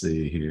 Let's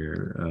see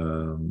here.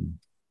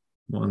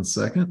 1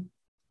 second.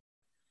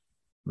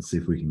 Let's see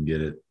if we can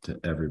get it to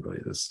everybody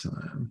this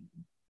time.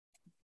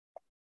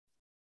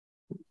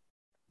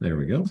 There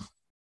we go.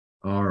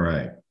 All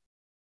right.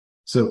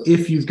 So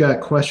if you've got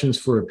questions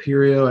for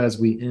Aperio as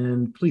we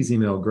end, please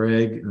email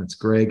Greg. That's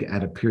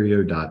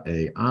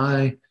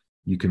greg@aperio.ai.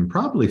 You can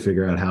probably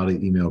figure out how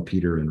to email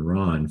Peter and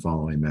Ron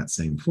following that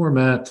same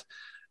format.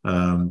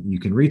 You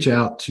can reach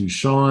out to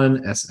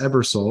Sean S.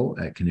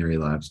 Ebersole at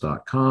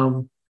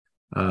CanaryLabs.com.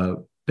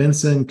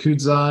 Benson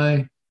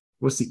Kudzai,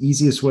 what's the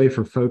easiest way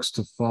for folks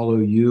to follow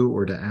you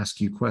or to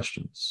ask you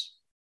questions?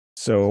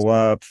 So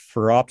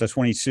for Opto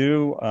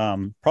 22,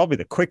 probably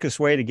the quickest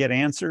way to get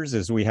answers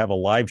is we have a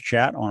live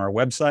chat on our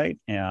website,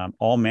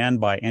 all manned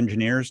by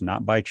engineers,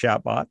 not by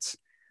chatbots.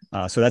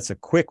 So that's a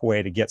quick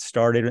way to get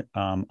started.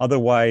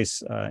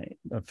 Otherwise,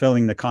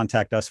 filling the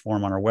contact us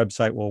form on our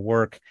website will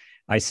work.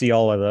 I see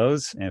all of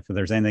those. And if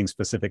there's anything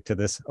specific to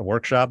this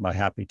workshop, I'm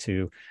happy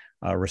to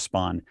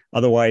respond.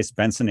 Otherwise,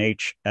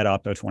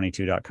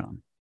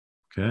 bensonh@opto22.com.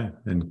 Okay.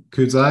 And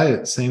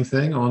Kudzai, same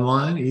thing,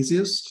 online,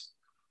 easiest?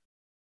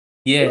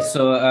 Yeah,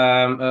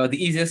 so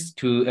the easiest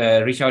to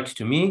reach out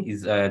to me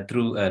is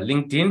through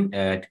LinkedIn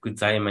at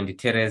Kudzai Mandi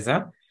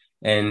Teresa.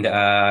 And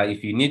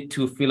if you need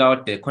to fill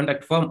out the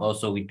contact form,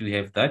 also we do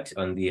have that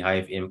on the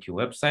Hive MQ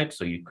website.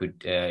 So you could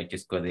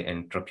just go there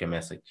and drop your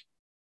message.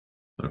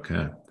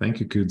 Okay. Thank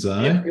you,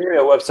 Kudzai. The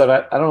Aperio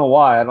website, I don't know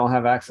why I don't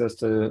have access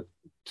to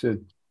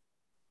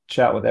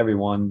chat with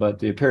everyone, but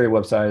the Aperio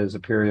website is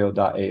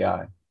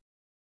aperio.ai.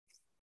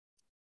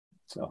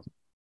 So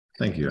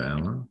thank you,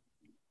 Alan.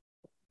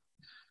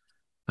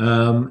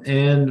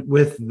 And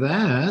with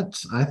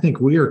that, I think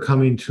we are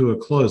coming to a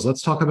close.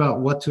 Let's talk about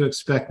what to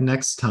expect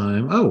next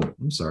time. Oh,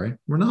 I'm sorry,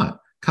 we're not.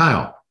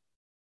 Kyle,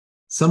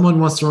 someone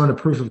wants to run a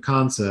proof of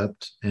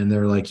concept and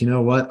they're like, you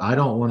know what? I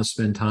don't want to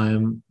spend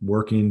time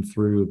working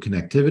through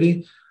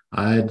connectivity.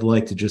 I'd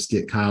like to just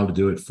get Kyle to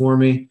do it for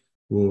me.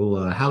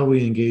 Well, how do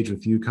we engage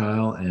with you,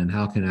 Kyle? And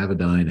how can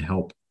Avadine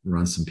help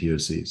run some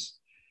POCs?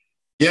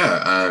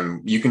 Yeah,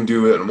 you can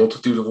do it in a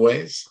multitude of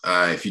ways.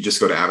 If you just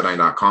go to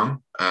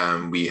avadine.com,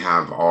 we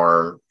have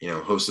our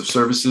host of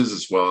services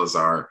as well as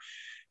our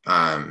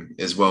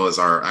as well as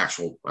our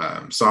actual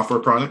software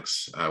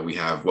products. We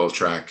have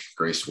WellTrack,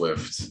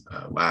 GraySwift,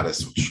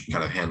 Lattice, which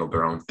kind of handle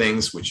their own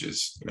things, which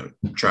is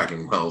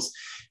tracking wells,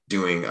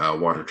 doing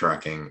water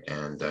tracking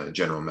and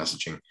general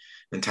messaging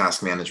and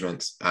task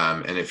management.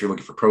 And if you're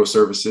looking for pro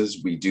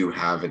services, we do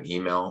have an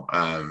email,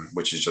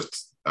 which is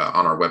just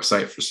on our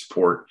website for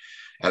support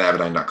at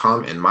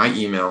avadine.com. And my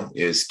email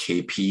is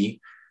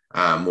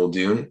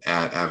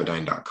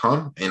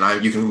kpmuldoon@avadine.com.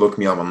 And you can look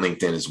me up on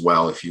LinkedIn as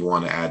well if you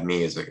want to add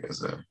me as a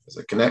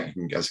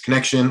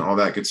connection, all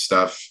that good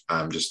stuff.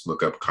 Just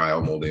look up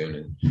Kyle Muldoon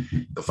and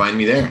you'll find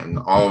me there. And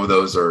all of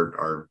those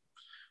are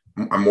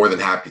I'm more than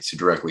happy to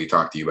directly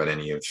talk to you about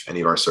any of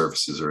our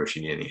services or if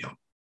you need any help.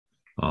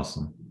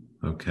 Awesome.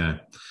 Okay.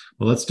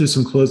 Well, let's do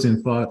some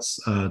closing thoughts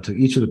to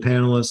each of the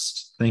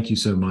panelists. Thank you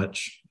so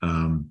much.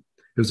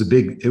 It was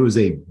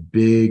a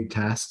big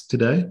task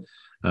today.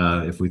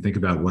 If we think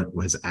about what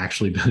has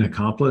actually been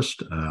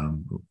accomplished,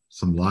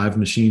 some live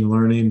machine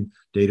learning,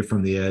 data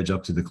from the edge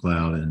up to the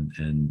cloud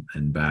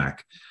and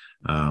back.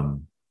 I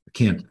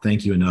can't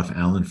thank you enough,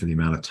 Alan, for the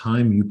amount of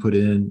time you put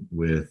in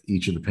with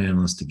each of the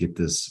panelists to get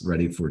this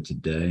ready for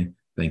today.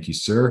 Thank you,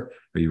 sir.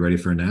 Are you ready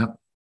for a nap?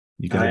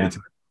 You got to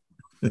be.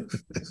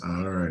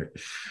 All right.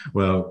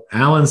 Well,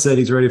 Alan said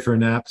he's ready for a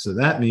nap. So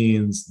that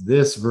means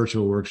this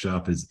virtual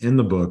workshop is in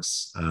the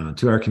books.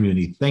 To our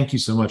community, thank you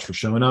so much for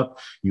showing up.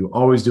 You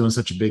always do in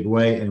such a big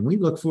way. And we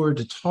look forward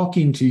to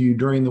talking to you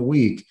during the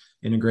week.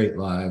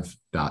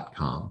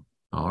 IntegrateLive.com.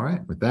 All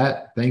right. With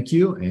that, thank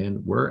you.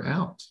 And we're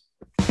out.